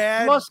it. You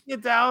are flushing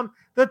it down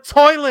the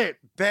toilet.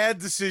 Bad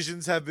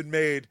decisions have been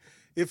made.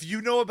 If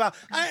you know about,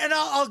 and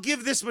I'll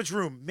give this much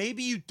room.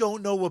 Maybe you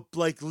don't know what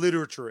like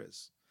literature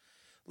is.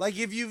 Like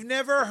if you've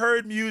never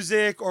heard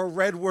music or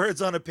read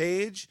words on a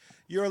page,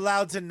 you're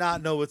allowed to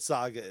not know what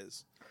Saga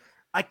is.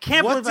 I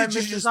can't believe I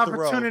missed this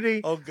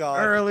opportunity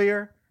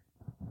earlier.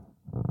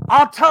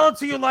 I'll tell it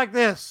to you like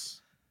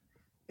this.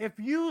 If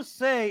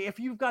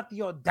you've got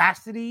the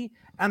audacity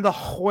and the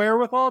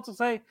wherewithal to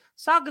say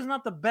Saga's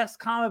not the best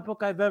comic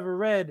book I've ever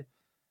read,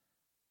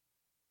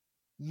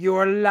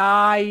 you're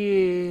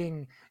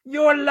lying.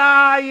 You're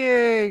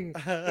lying.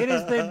 It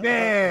is the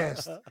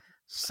best.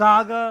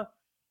 Saga,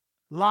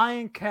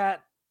 Lion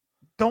Cat,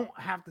 don't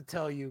have to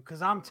tell you,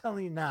 because I'm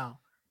telling you now,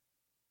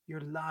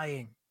 you're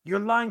lying. You're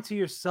lying to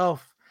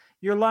yourself.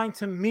 You're lying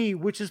to me,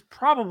 which is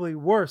probably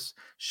worse.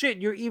 Shit,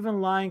 you're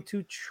even lying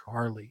to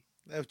Charlie.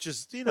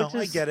 Just,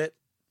 I get it.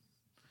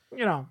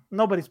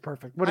 Nobody's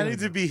perfect. I need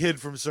to be hid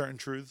from certain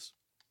truths.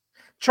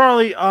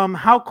 Charlie,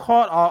 how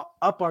caught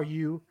up are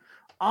you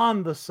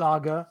on the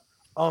saga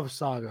of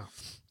Saga?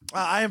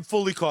 I am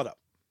fully caught up.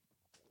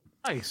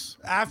 Nice.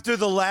 After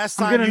the last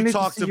time you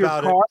talked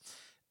about it,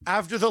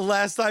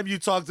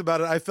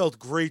 I felt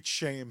great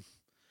shame.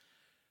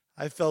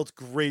 I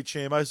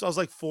was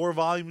like 4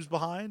 volumes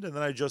behind, and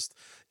then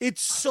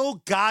it's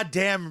so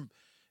goddamn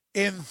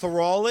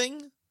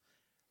enthralling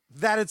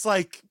that it's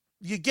like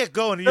you get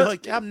going and you're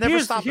like, I'm never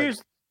stopping.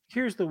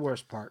 Here's the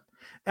worst part.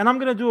 And I'm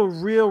going to do a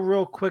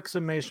real quick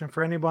summation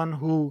for anyone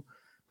who,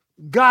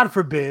 God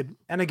forbid,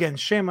 and again,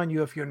 shame on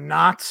you if you're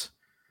not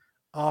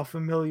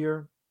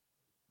familiar.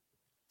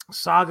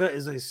 Saga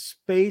is a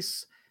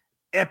space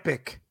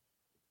epic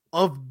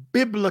of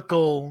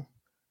biblical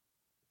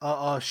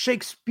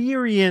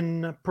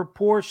Shakespearean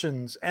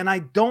proportions, and I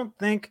don't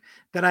think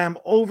that I am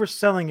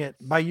overselling it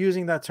by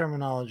using that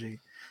terminology.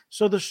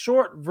 So the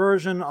short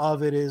version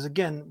of it is,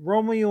 again,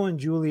 Romeo and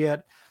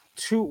Juliet,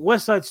 to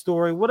West Side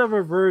Story,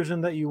 whatever version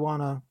that you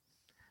want to,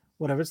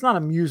 whatever. It's not a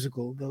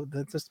musical, though.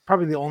 That's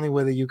probably the only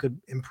way that you could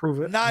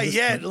improve it. Not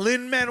yet.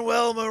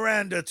 Lin-Manuel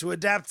Miranda to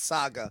adapt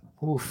Saga.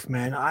 Oof,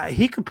 man.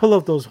 He could pull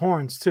up those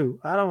horns, too.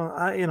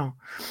 But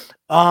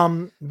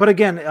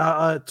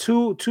again,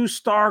 two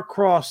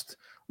star-crossed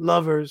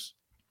lovers,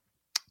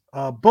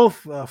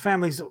 both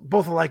families,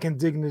 both alike in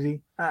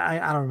dignity.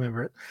 I don't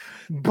remember it.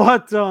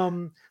 But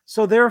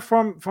so they're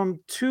from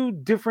 2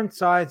 different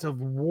sides of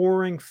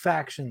warring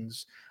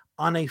factions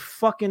on a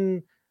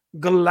fucking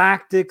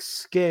galactic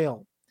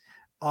scale.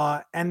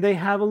 And they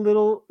have a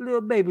little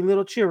baby,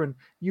 little Chirin.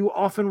 You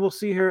often will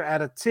see her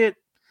at a tit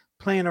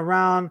playing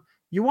around.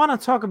 You want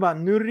to talk about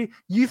nudity?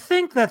 You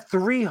think that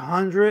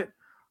 300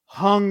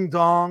 hung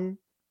dong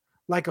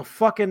like a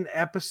fucking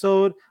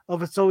episode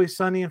of It's Always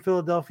Sunny in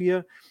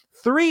Philadelphia.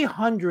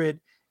 300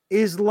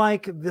 is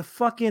like the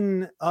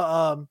fucking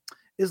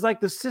is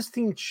like the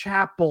Sistine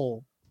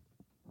Chapel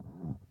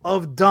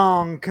of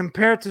Dong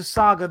compared to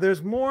Saga.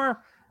 There's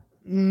more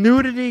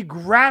nudity,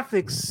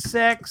 graphics,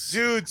 sex.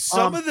 Dude,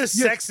 some of the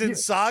sex in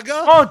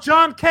Saga. Oh,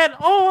 John Kent.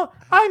 Oh,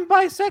 I'm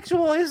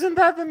bisexual. Isn't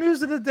that the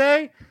news of the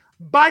day?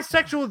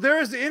 Bisexual.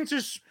 There is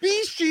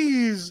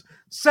interspecies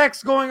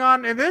sex going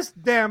on in this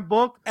damn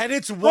book. And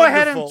it's wonderful. Go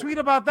ahead and tweet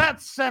about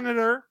that,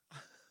 Senator.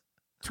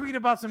 Tweet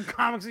about some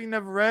comics that you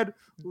never read.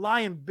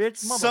 Lying bitch.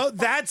 So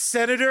that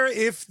senator,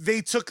 if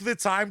they took the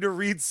time to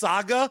read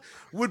Saga,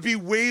 would be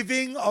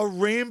waving a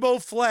rainbow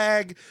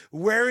flag,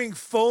 wearing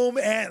foam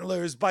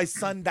antlers by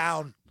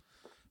sundown.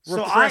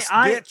 So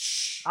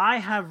bitch. I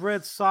have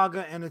read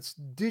Saga in its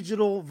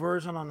digital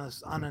version on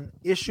an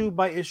issue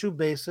by issue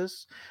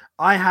basis.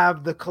 I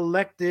have the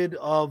collected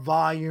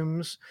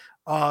volumes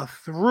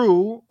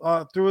through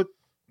all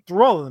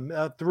of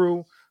them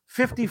through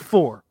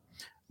 54.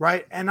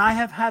 Right, and I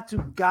have had to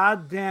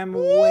goddamn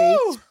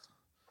wait.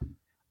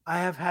 I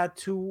have had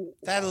to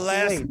that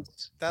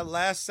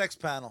last sex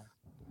panel.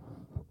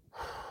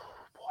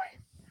 Boy,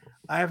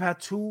 I have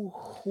had to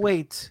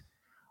wait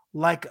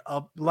like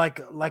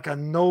a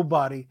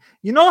nobody.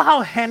 You know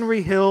how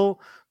Henry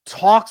Hill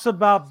talks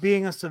about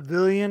being a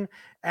civilian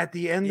at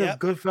the end of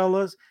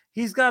Goodfellas?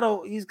 He's got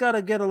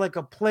to get like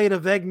a plate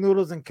of egg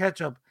noodles and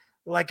ketchup,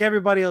 like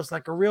everybody else,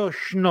 like a real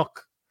schnook.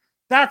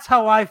 That's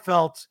how I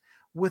felt.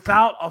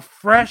 Without a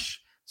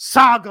fresh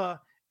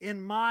Saga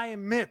in my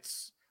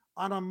midst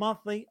on a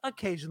monthly,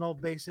 occasional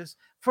basis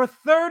for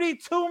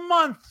 32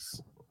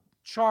 months,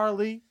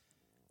 Charlie.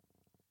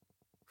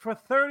 For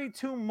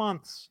 32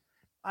 months,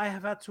 I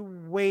have had to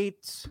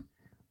wait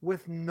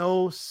with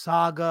no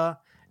Saga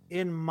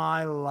in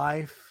my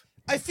life.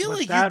 I feel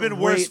like you've been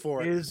worse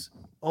for it. Is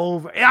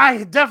over.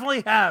 I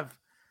definitely have.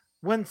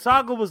 When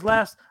Saga was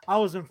last, I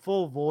was in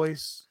full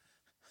voice.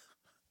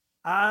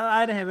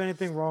 I didn't have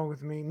anything wrong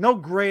with me. No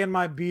gray in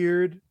my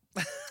beard.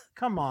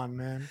 Come on,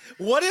 man.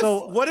 What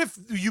if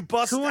you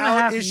bust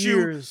out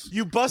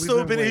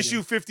open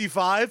issue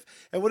 55,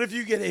 and what if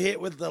you get a hit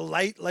with the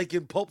light like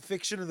in Pulp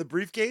Fiction in the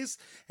briefcase,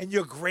 and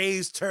your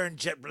grays turn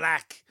jet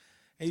black,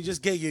 and you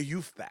just get your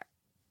youth back?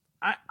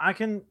 I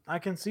can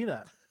see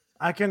that.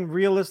 I can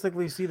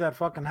realistically see that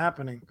fucking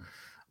happening.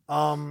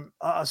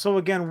 So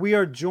again, we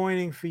are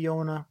joining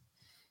Fiona.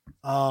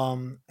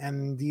 And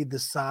indeed the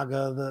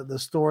saga, the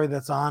story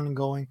that's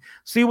ongoing.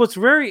 See, what's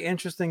very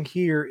interesting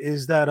here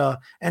is that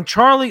and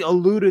Charlie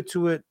alluded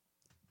to it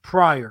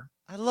prior.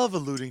 I love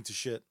alluding to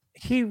shit.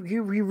 He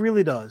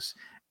really does.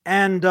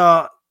 And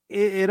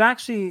it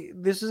actually,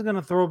 this is going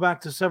to throw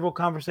back to several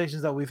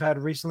conversations that we've had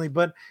recently,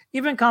 but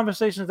even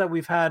conversations that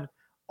we've had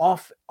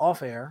off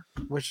air,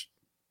 which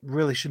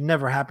really should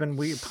never happen.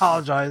 We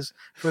apologize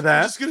for that.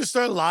 I'm just going to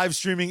start live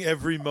streaming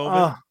every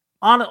moment.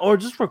 On or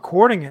just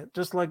recording it,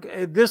 just like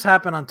this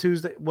happened on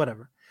Tuesday,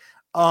 whatever.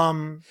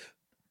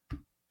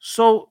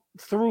 So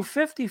through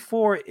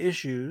 54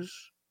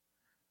 issues,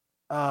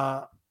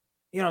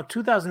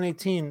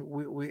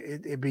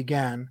 2018 it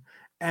began,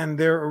 and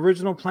their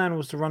original plan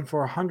was to run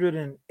for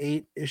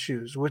 108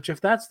 issues. Which,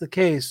 if that's the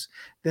case,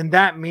 then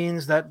that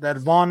means that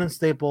Vaughn and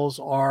Staples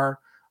are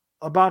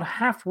about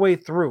halfway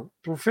through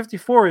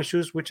 54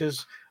 issues, which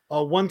is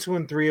 1, 2,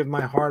 and 3 of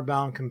my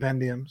hardbound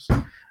compendiums.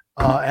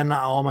 And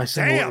not all my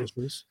single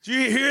issues. Do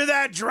you hear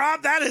that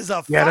drop? That is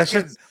a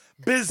fucking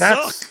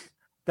bizook.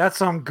 That's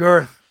some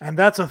girth, and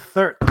that's a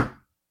third.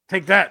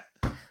 Take that.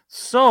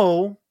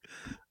 So,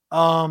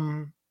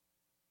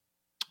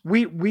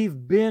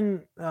 we've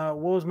been. What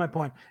was my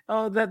point?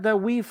 Oh,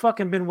 that we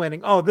fucking been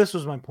waiting. Oh, this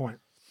was my point.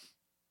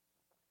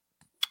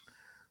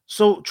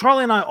 So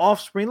Charlie and I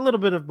off screen, a little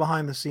bit of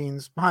behind the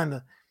scenes,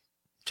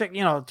 check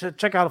out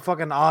a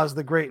fucking Oz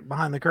the Great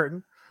behind the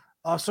curtain.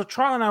 So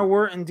Charlie and I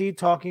were indeed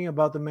talking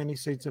about the many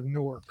states of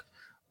Newark,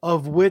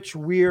 of which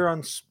we're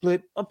on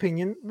split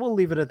opinion. We'll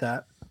leave it at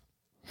that.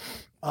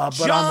 But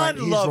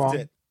John loved wrong.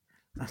 it.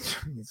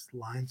 He's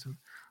lying to me.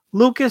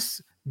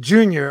 Lucas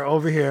Jr.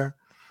 over here.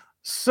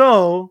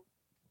 So,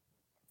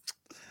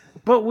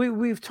 but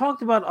we've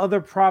talked about other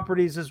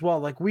properties as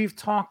well. Like we've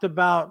talked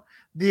about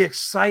the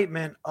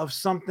excitement of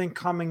something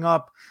coming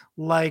up,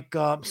 like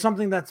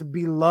something that's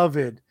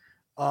beloved.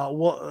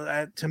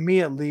 To me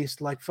at least,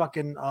 like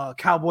fucking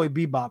Cowboy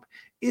Bebop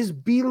is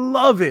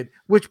beloved.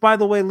 Which, by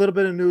the way, a little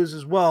bit of news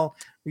as well.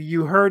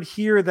 You heard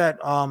here that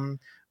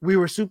we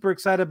were super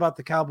excited about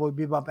the Cowboy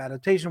Bebop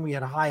adaptation. We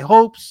had high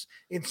hopes,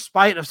 in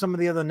spite of some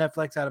of the other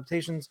Netflix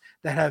adaptations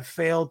that have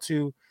failed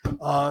to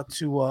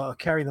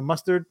carry the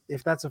mustard.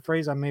 If that's a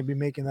phrase, I may be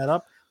making that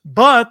up.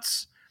 But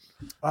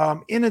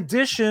in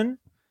addition,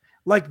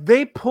 like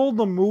they pulled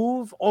the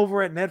move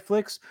over at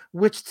Netflix,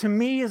 which to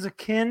me is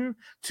akin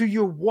to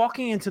you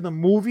walking into the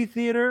movie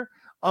theater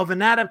of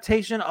an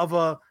adaptation of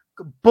a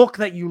book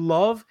that you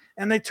love,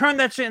 and they turn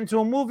that shit into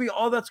a movie.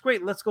 Oh, that's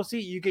great. Let's go see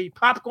it. You get your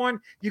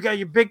popcorn, you got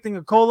your big thing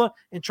of cola,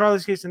 in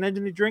Charlie's case, an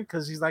energy drink,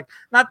 because he's like,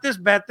 not this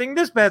bad thing,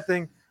 this bad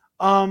thing.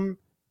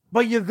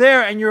 but you're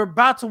there and you're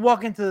about to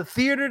walk into the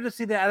theater to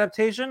see the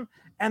adaptation,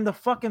 and the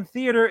fucking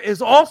theater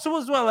is also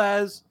as well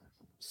as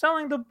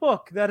selling the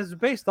book that is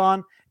based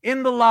on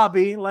in the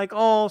lobby, like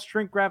all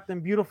shrink wrapped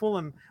and beautiful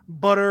and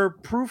butter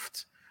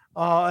proofed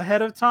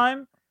ahead of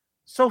time.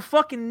 So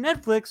fucking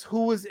Netflix,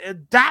 who is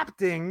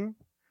adapting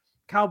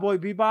Cowboy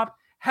Bebop,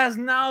 has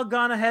now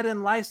gone ahead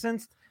and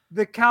licensed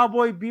the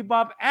Cowboy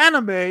Bebop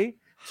anime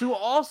to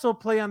also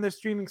play on their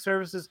streaming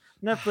services.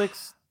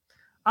 Netflix,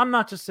 I'm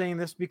not just saying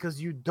this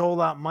because you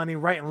dole out money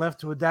right and left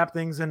to adapt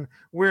things and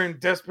we're in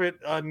desperate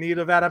need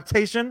of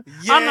adaptation.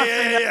 I'm not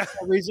saying that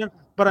for that reason,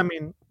 but I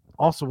mean,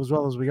 also as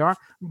well as we are.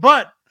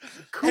 But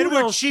kudos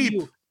And we're cheap, to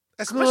you.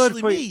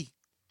 especially me.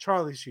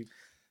 Charlie Sheep.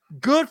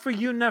 Good for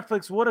you,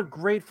 Netflix. What a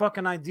great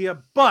fucking idea.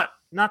 But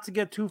not to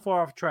get too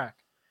far off track.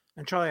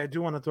 And Charlie, I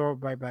do want to throw it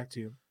right back to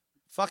you.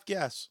 Fuck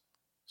yes.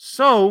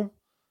 So,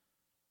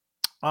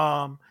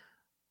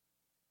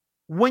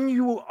 when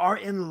you are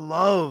in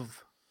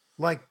love,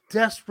 like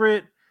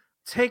desperate,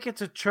 take it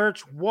to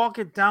church, walk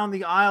it down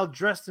the aisle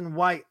dressed in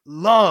white,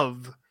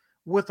 love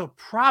with a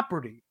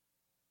property,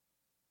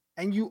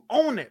 and you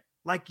own it,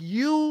 like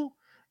you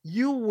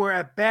were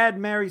at Bad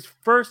Mary's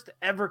first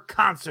ever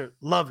concert,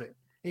 love it,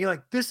 and you're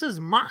like, this is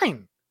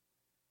mine.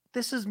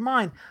 This is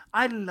mine.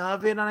 I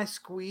love it, and I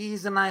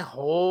squeeze and I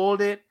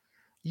hold it.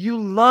 You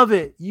love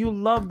it. You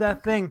love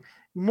that thing.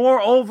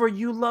 Moreover,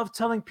 you love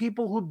telling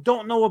people who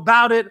don't know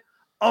about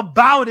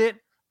it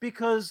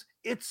because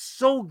it's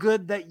so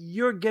good that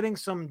you're getting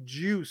some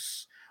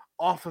juice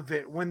off of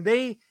it. When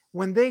they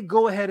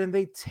go ahead and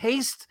they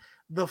taste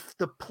the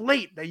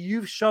plate that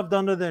you've shoved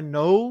under their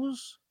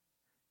nose,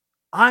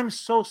 I'm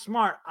so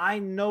smart. I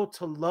know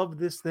to love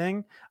this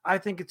thing. I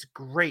think it's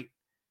great.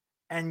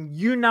 And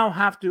you now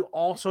have to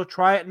also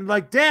try it and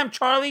like, damn,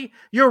 Charlie,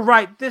 you're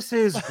right. This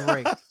is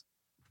great.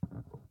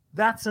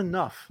 That's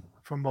enough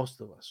for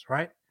most of us,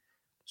 right?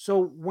 So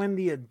when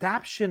the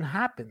adaptation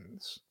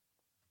happens,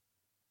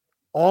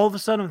 all of a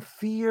sudden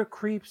fear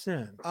creeps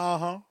in.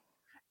 Uh-huh.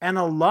 And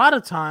a lot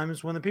of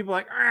times when the people are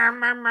like,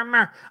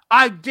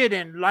 I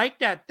didn't like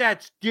that.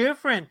 That's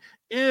different.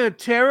 Ew,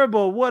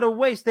 terrible. What a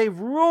waste. They've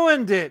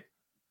ruined it.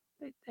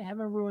 They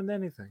haven't ruined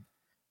anything.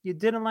 You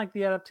didn't like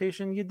the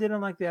adaptation. You didn't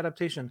like the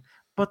adaptation.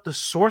 But the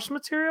source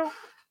material,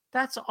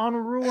 that's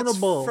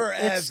unruinable. That's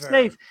forever. It's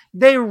safe.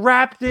 They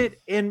wrapped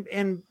it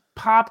in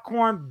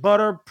popcorn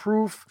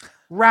butter-proof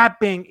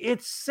wrapping.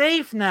 It's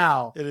safe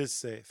now. It is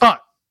safe.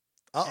 But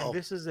Uh-oh.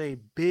 this is a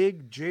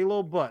big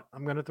J-Lo butt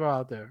I'm going to throw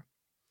out there.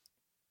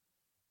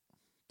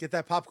 Get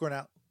that popcorn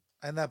out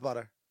and that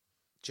butter.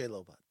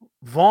 J-Lo butt.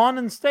 Vaughn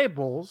and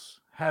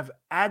Staples have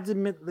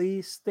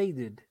adamantly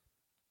stated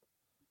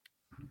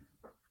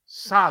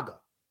Saga,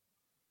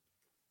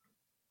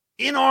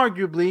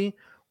 inarguably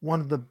one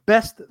of the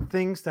best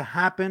things to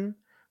happen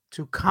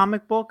to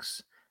comic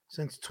books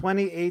since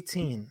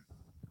 2018,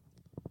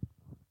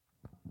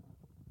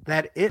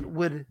 that it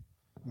would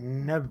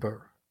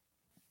never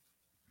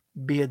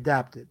be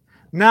adapted.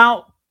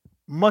 Now,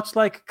 much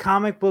like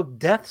comic book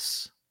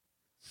deaths,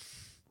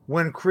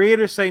 when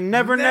creators say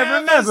never,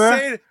 never,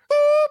 never,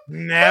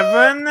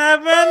 never,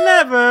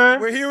 never,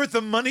 we're here with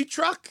the money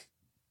truck.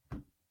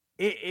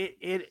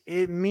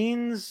 It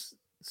means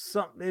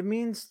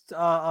something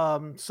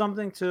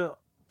to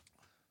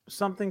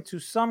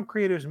some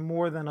creators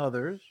more than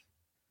others.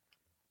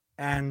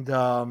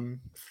 And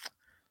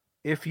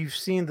if you've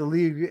seen the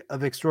League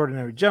of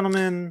Extraordinary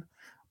Gentlemen,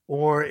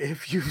 or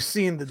if you've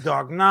seen The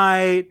Dark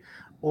Knight,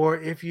 or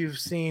if you've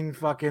seen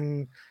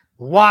fucking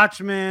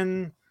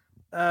Watchmen,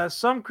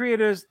 some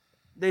creators,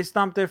 they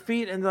stomp their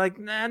feet and they're like,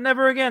 nah,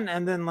 never again.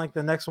 And then like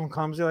the next one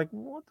comes, you're like,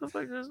 what the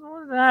fuck?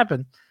 What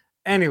happened?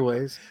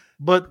 Anyways,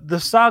 but the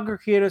Saga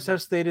creators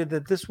have stated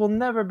that this will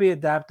never be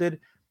adapted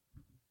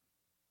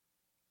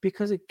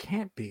because it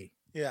can't be.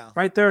 Yeah.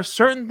 Right? There are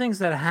certain things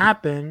that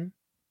happen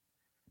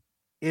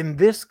in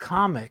this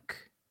comic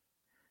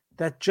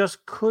that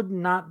just could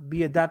not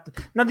be adapted.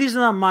 Now, these are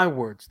not my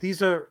words.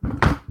 These are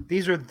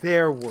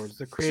their words,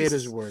 the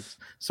creators' words.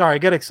 Sorry, I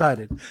get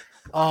excited.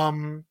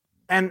 And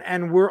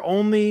we're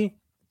only,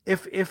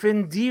 if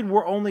indeed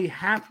we're only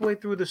halfway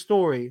through the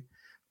story,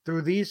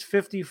 through these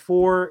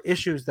 54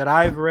 issues that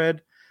I've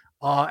read,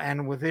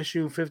 and with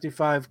issue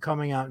 55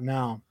 coming out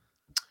now.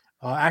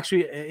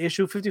 Actually,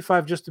 issue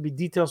 55, just to be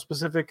detail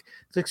specific,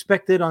 it's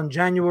expected on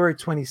January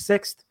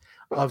 26th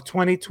of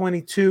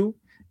 2022.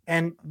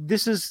 And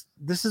this is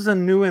a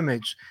new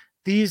Image.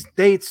 These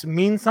dates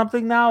mean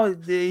something now.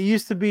 It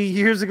used to be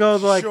years ago,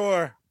 like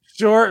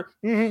sure,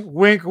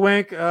 wink,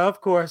 wink,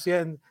 of course,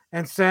 yeah.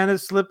 And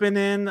Santa's slipping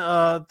in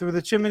through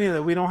the chimney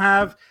that we don't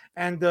have,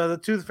 and the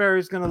Tooth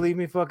Fairy's gonna leave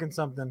me fucking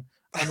something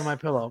under my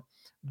pillow.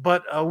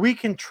 But we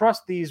can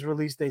trust these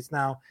release dates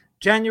now.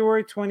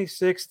 January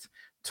 26th,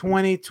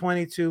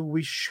 2022.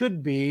 We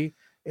should be,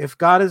 if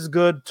God is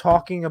good,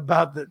 talking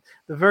about the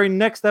very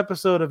next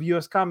episode of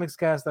US Comics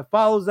Cast that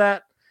follows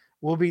that.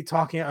 We'll be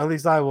talking, at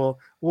least I will,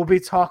 we'll be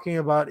talking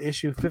about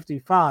issue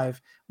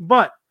 55.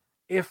 But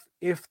if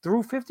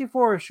through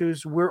 54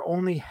 issues, we're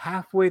only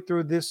halfway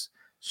through this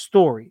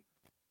story,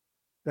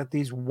 that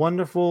these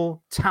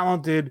wonderful,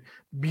 talented,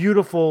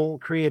 beautiful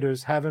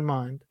creators have in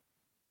mind.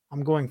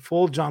 I'm going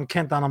full John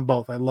Kent on them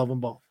both. I love them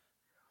both.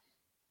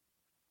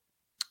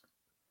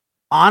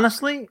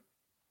 Honestly,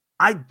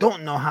 I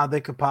don't know how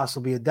they could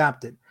possibly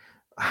adapt it.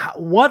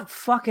 What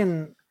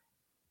fucking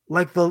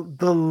like the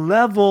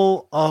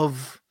level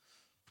of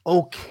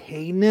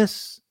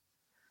okayness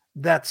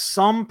that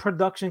some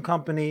production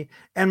company,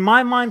 and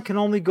my mind can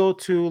only go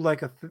to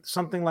like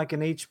something like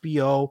an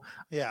HBO.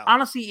 Yeah.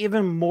 Honestly,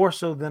 even more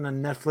so than a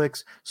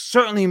Netflix,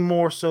 certainly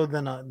more so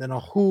than a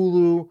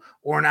Hulu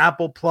or an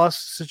Apple Plus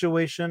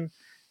situation.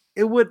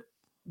 It would,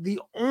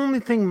 the only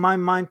thing my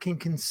mind can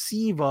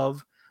conceive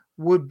of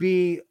would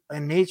be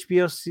an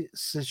HBO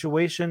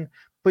situation,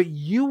 but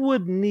you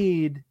would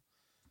need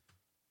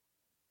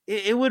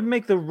it would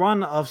make the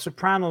run of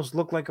Sopranos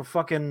look like a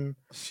fucking,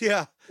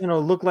 Yeah.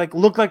 look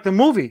like the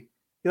movie.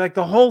 Like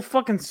the whole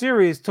fucking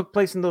series took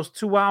place in those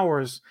 2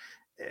 hours.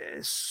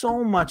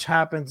 So much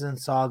happens in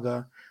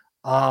Saga,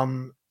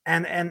 and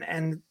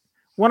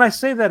when I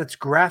say that it's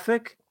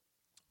graphic,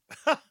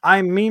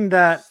 I mean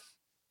that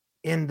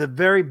in the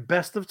very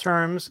best of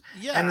terms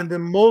and Yeah. in the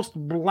most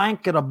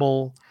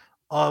blanketable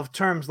of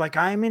terms. Like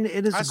I mean,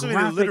 it is I mean it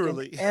graphic in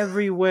literally.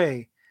 every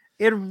way.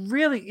 It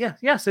really,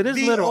 yes, it is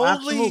The literal,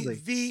 only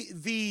absolutely.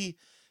 the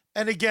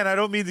and again, I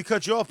don't mean to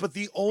cut you off, but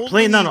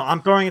Play, no,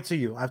 I'm throwing it to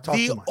you. I've talked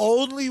the too much.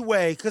 only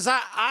way, because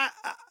I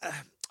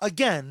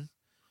again,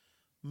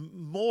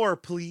 more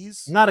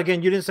please. Not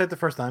again. You didn't say it the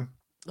first time.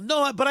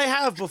 No, but I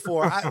have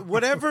before.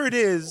 Whatever it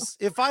is,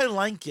 if I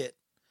like it,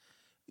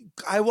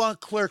 I want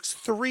Clerks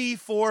 3,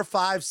 4,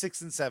 5,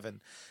 6, and 7.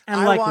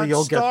 And I likely want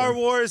you'll get Star there.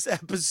 Wars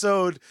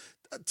episode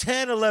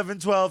 10, 11,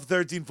 12,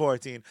 13,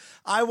 14.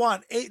 I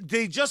want 8.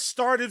 They just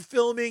started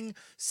filming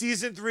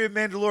season 3 of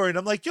Mandalorian.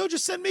 I'm like, yo,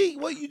 just send me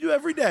what you do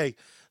every day.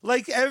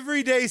 Like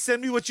every day,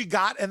 send me what you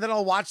got, and then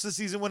I'll watch the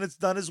season when it's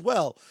done as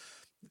well.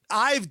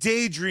 I've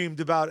daydreamed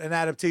about an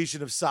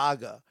adaptation of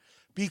Saga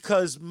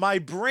because my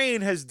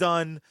brain has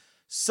done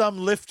some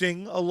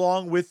lifting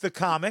along with the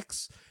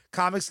comics.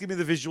 Comics give me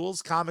the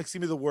visuals, comics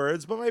give me the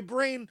words, but my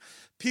brain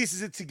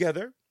pieces it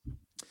together.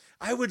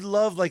 I would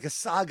love like a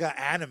Saga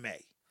anime.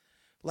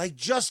 Like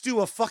just do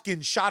a fucking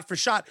shot for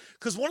shot.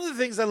 Because one of the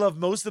things I love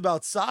most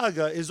about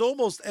Saga is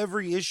almost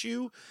every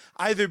issue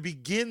either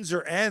begins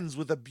or ends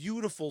with a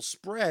beautiful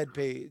spread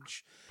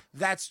page.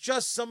 That's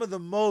just some of the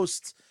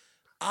most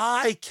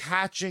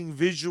eye-catching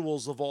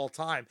visuals of all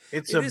time.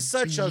 It's It a is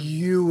such a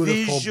beautiful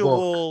book.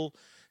 visual.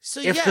 So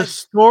If yeah, the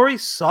story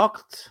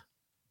sucked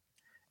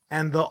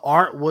and the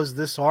art was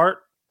this art,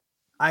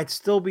 I'd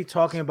still be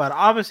talking about it.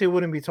 Obviously, I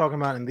wouldn't be talking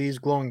about it in these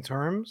glowing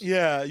terms,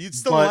 yeah, you'd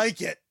still but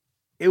like it.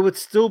 it would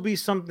still be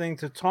something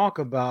to talk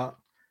about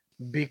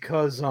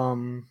because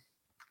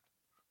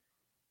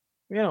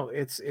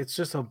it's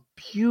just a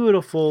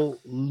beautiful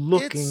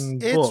looking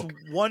It's book.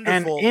 And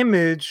wonderful.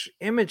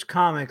 Image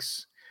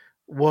Comics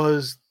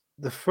was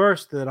the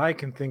first that I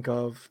can think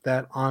of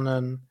that on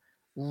a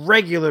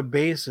regular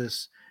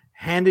basis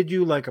handed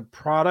you like a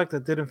product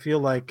that didn't feel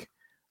like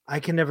I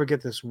can never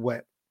get this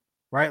wet,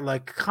 right?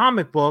 Like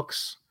comic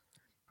books,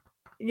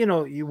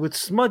 you would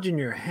smudge in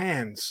your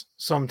hands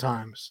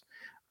sometimes.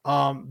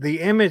 The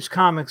Image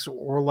Comics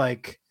were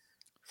like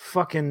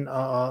fucking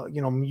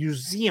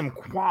museum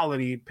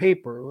quality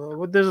paper.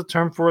 What, there's a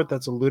term for it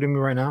that's eluding me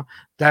right now.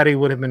 Daddy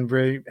would have been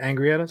very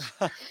angry at us.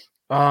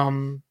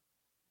 um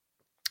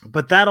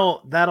but that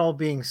all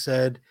being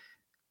said,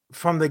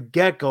 from the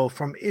get-go,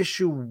 from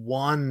issue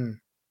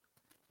 1,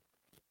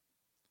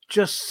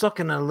 just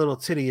sucking a little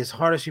titty as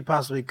hard as you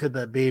possibly could,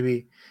 that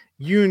baby,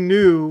 you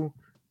knew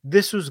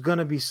this was going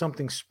to be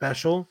something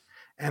special,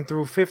 and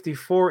through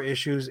 54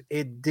 issues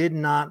it did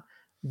not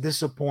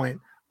disappoint.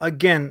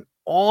 Again,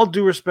 all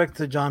due respect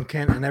to John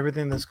Kent and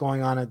everything that's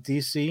going on at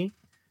DC,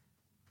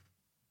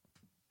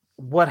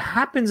 what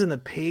happens in the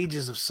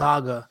pages of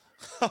Saga,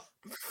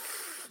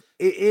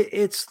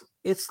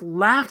 it's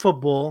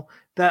laughable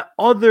that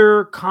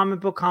other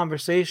comic book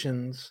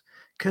conversations,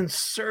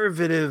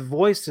 conservative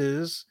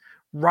voices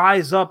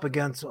rise up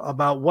against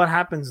about what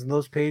happens in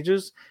those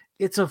pages.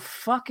 It's a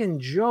fucking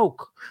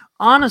joke.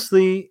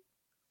 Honestly,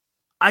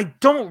 I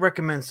don't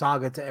recommend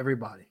Saga to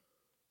everybody.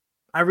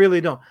 I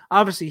really don't.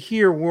 Obviously,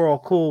 here we're all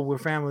cool. We're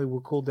family. We're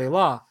cool de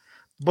la.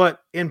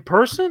 But in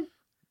person,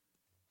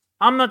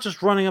 I'm not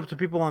just running up to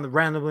people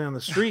randomly on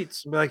the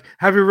streets and be like,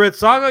 "Have you read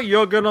Saga?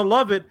 You're gonna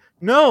love it."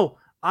 No,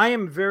 I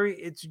am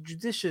it's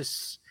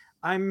judicious.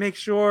 I make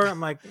sure I'm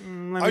like,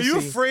 let Are me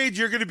you see. afraid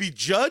you're going to be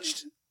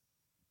judged?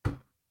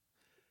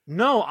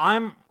 No,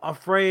 I'm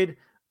afraid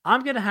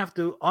I'm gonna have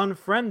to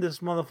unfriend this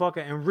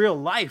motherfucker in real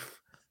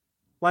life.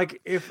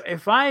 Like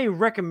if I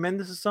recommend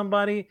this to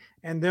somebody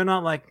and they're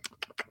not like,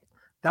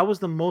 that was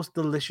the most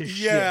delicious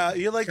shit Yeah,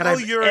 you're like, that oh,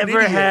 I've you're an ever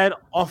idiot. had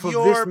off of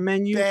this You're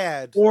menu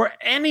bad. or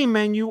any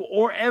menu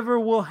or ever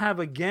will have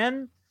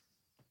again,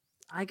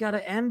 I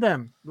gotta end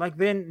them. Like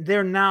then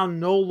they're now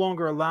no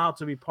longer allowed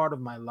to be part of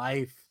my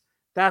life.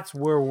 That's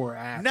where we're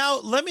at. Now,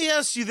 let me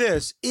ask you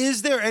this.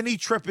 Is there any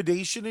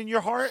trepidation in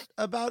your heart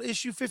about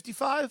issue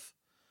 55?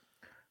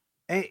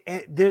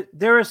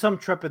 there is some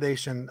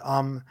trepidation.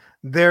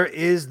 There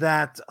is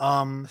that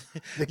the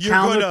You're going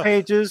calendar to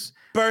pages,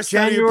 burst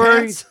out of your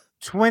January pants.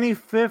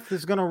 25th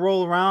is gonna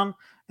roll around,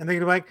 and they're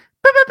gonna be like,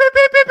 "Beep, beep, beep,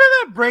 beep, beep,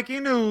 beep, beep,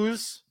 breaking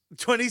news.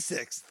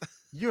 26th.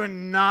 You're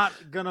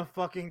not gonna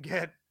fucking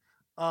get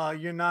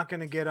you're not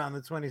gonna get it on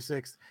the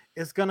 26th.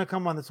 It's gonna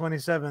come on the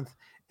 27th.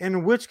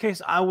 In which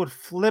case I would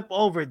flip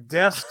over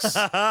desks,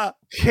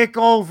 kick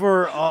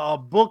over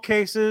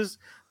bookcases,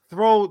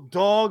 throw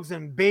dogs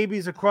and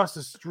babies across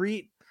the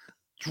street,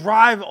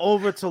 drive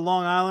over to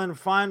Long Island,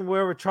 find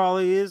wherever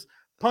Charlie is,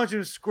 punch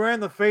him square in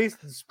the face,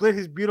 and split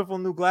his beautiful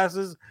new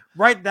glasses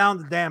right down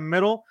the damn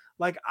middle.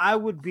 Like I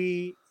would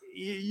be,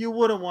 you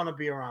wouldn't want to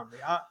be around me.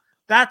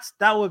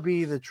 That would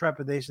be the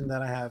trepidation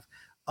that I have.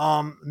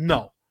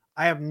 No,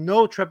 I have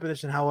no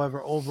trepidation,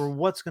 however, over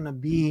what's going to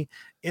be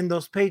in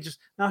those pages.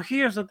 Now,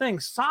 here's the thing: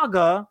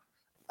 Saga.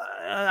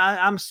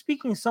 I'm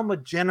speaking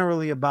somewhat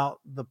generally about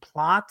the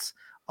plot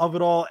of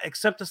it all,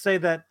 except to say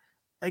that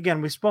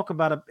again, we spoke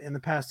about it in the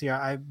past year.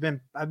 I've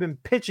been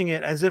pitching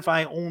it as if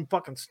I own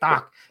fucking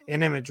stock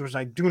in Image, which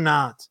I do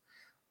not.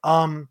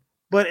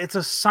 But it's a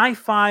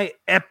sci-fi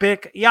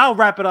epic. Yeah, I'll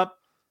wrap it up.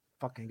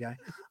 Fucking guy.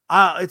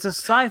 It's a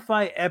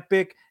sci-fi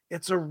epic.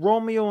 It's a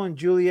Romeo and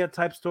Juliet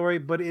type story,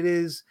 but it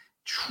is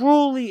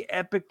truly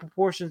epic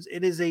proportions.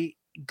 It is a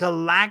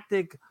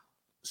galactic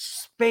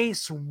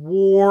space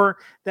war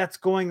that's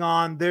going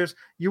on. There's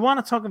you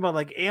want to talk about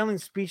like alien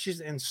species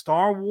in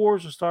Star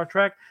Wars or Star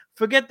Trek?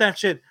 Forget that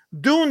shit.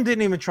 Dune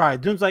didn't even try.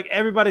 Dune's like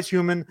everybody's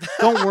human.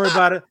 Don't worry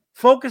about it.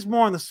 Focus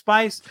more on the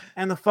spice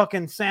and the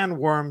fucking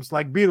sandworms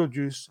like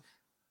Beetlejuice.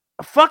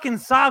 A fucking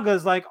Saga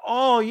is like,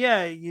 oh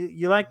yeah,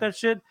 you like that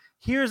shit?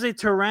 Here's a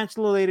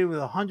tarantula lady with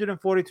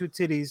 142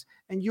 titties,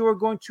 and you are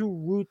going to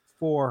root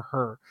for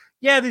her.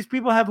 Yeah, these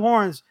people have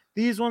horns.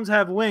 These ones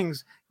have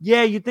wings.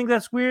 Yeah, you think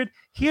that's weird?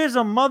 Here's a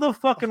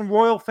motherfucking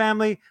royal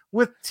family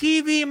with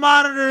TV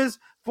monitors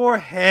for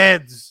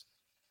heads.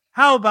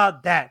 How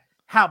about that?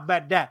 How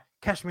about that?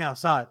 Catch me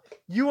outside.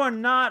 You are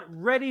not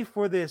ready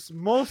for this,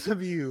 most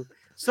of you.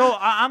 So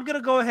I'm gonna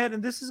go ahead,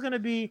 and this is gonna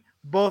be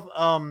both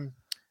an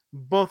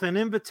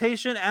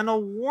invitation and a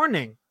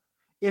warning.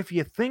 If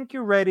you think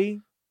you're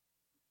ready,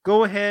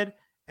 go ahead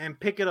and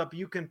pick it up.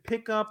 You can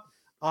pick up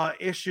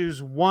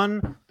issues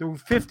 1 through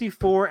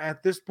 54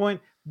 at this point.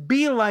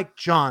 Be like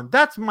John.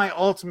 That's my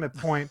ultimate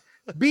point.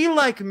 Be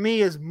like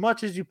me as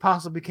much as you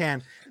possibly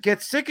can.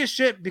 Get sick as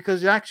shit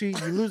because you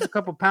lose a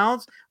couple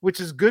pounds, which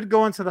is good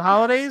going to the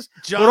holidays.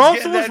 John's but also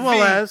getting as that well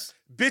V. as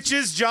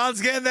Bitches,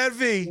 John's getting that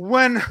V.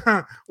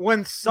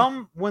 when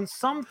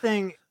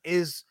something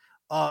is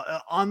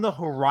on the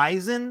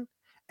horizon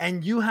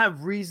and you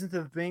have reason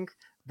to think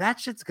that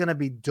shit's gonna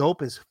be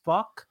dope as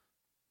fuck,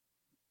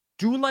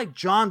 do like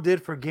John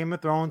did for Game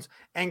of Thrones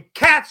and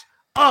catch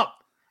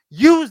up.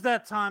 Use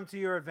that time to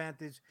your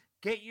advantage.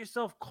 Get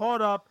yourself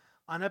caught up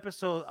on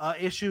episode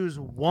issues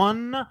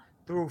 1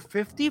 through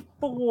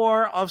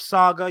 54 of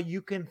Saga.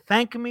 You can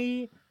thank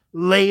me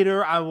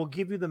later. I will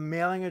give you the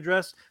mailing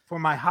address for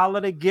my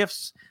holiday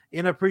gifts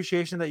in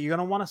appreciation that you're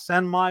gonna want to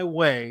send my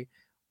way.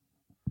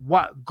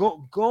 What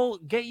go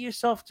get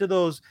yourself to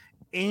those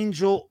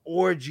angel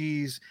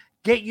orgies.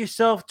 Get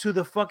yourself to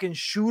the fucking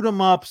shoot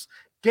 'em ups.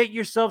 Get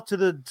yourself to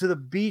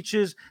the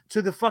beaches, to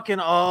the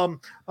fucking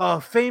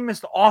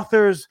famous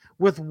authors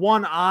with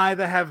one eye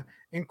that have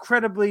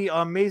incredibly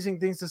amazing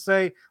things to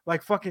say,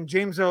 like fucking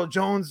James Earl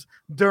Jones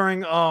during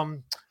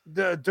the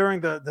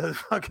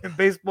fucking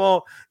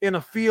baseball in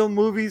a field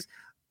movies.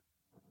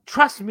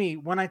 Trust me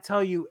when I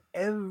tell you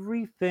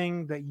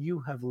everything that you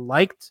have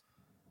liked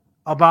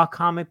about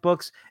comic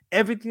books,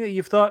 everything that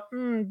you've thought,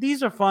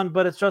 these are fun,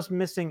 but it's just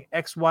missing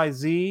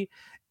XYZ,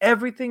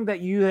 everything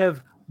that you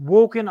have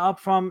woken up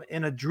from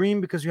in a dream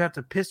because you have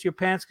to piss your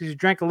pants because you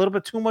drank a little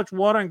bit too much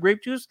water and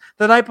grape juice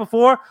the night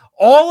before,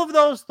 all of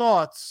those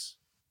thoughts,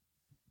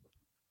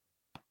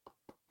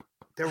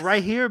 they're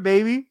right here,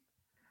 baby.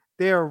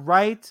 They're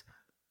right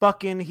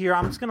fucking here.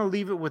 I'm just going to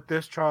leave it with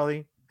this,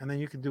 Charlie, and then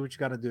you can do what you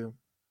got to do.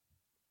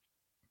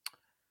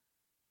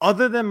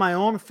 Other than my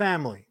own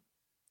family,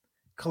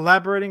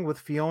 collaborating with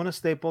Fiona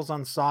Staples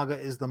on Saga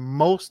is the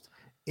most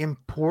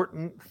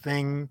important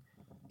thing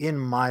in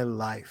my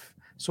life.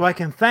 So I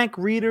can thank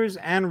readers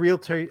and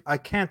thank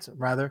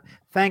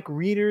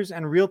readers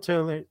and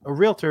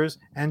realtors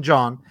and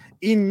John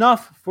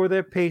enough for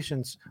their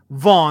patience,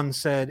 Vaughn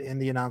said in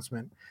the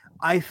announcement.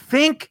 I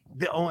think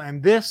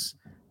and this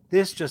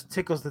just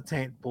tickles the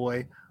taint,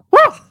 boy.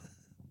 Woo!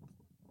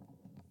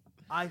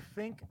 I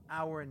think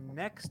our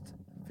next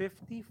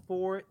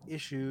 54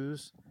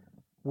 issues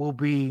will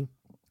be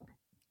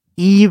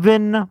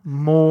even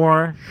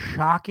more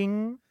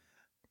shocking,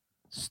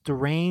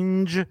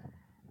 strange,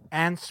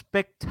 and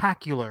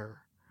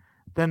spectacular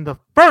than the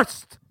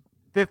first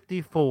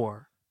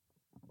 54.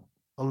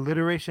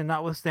 Alliteration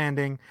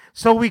notwithstanding.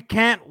 So we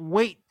can't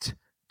wait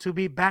to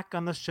be back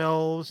on the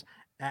shelves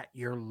at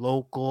your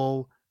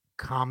local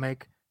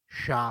comic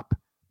shop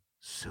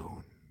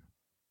soon.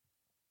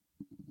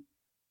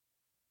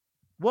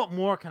 What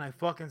more can I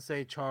fucking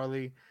say,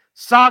 Charlie?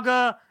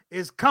 Saga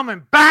is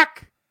coming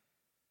back.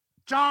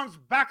 John's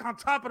back on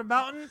top of the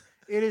mountain.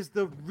 It is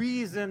the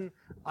reason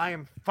I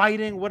am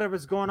fighting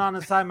whatever's going on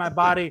inside my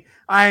body.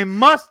 I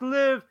must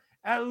live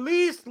at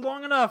least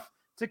long enough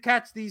to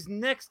catch these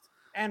next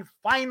and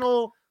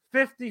final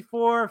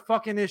 54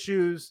 fucking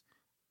issues.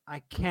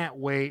 I can't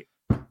wait.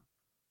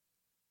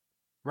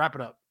 Wrap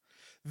it up.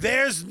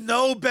 There's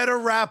no better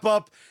wrap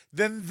up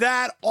than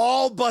that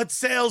all but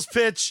sales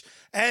pitch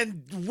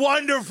and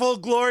wonderful,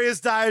 glorious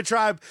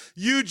diatribe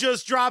you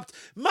just dropped.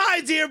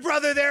 My dear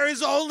brother, there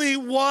is only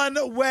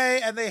one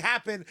way, and they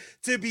happen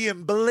to be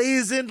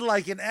emblazoned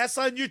like an S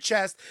on your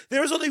chest.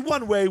 There is only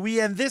one way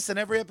we end this and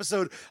every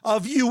episode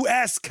of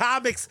US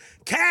Comics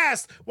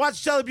Cast.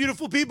 Watch tell the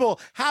beautiful people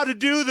how to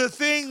do the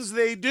things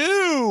they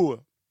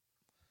do.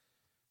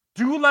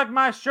 Do like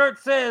my shirt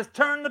says,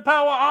 turn the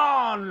power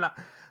on.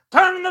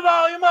 Turn the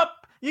volume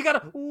up. You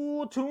gotta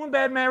tune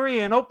Bad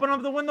Mary and open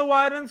up the window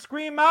wide and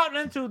scream out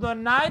into the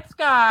night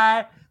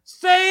sky.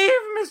 Save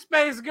me,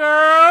 space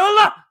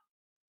girl.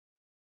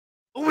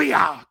 We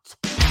out.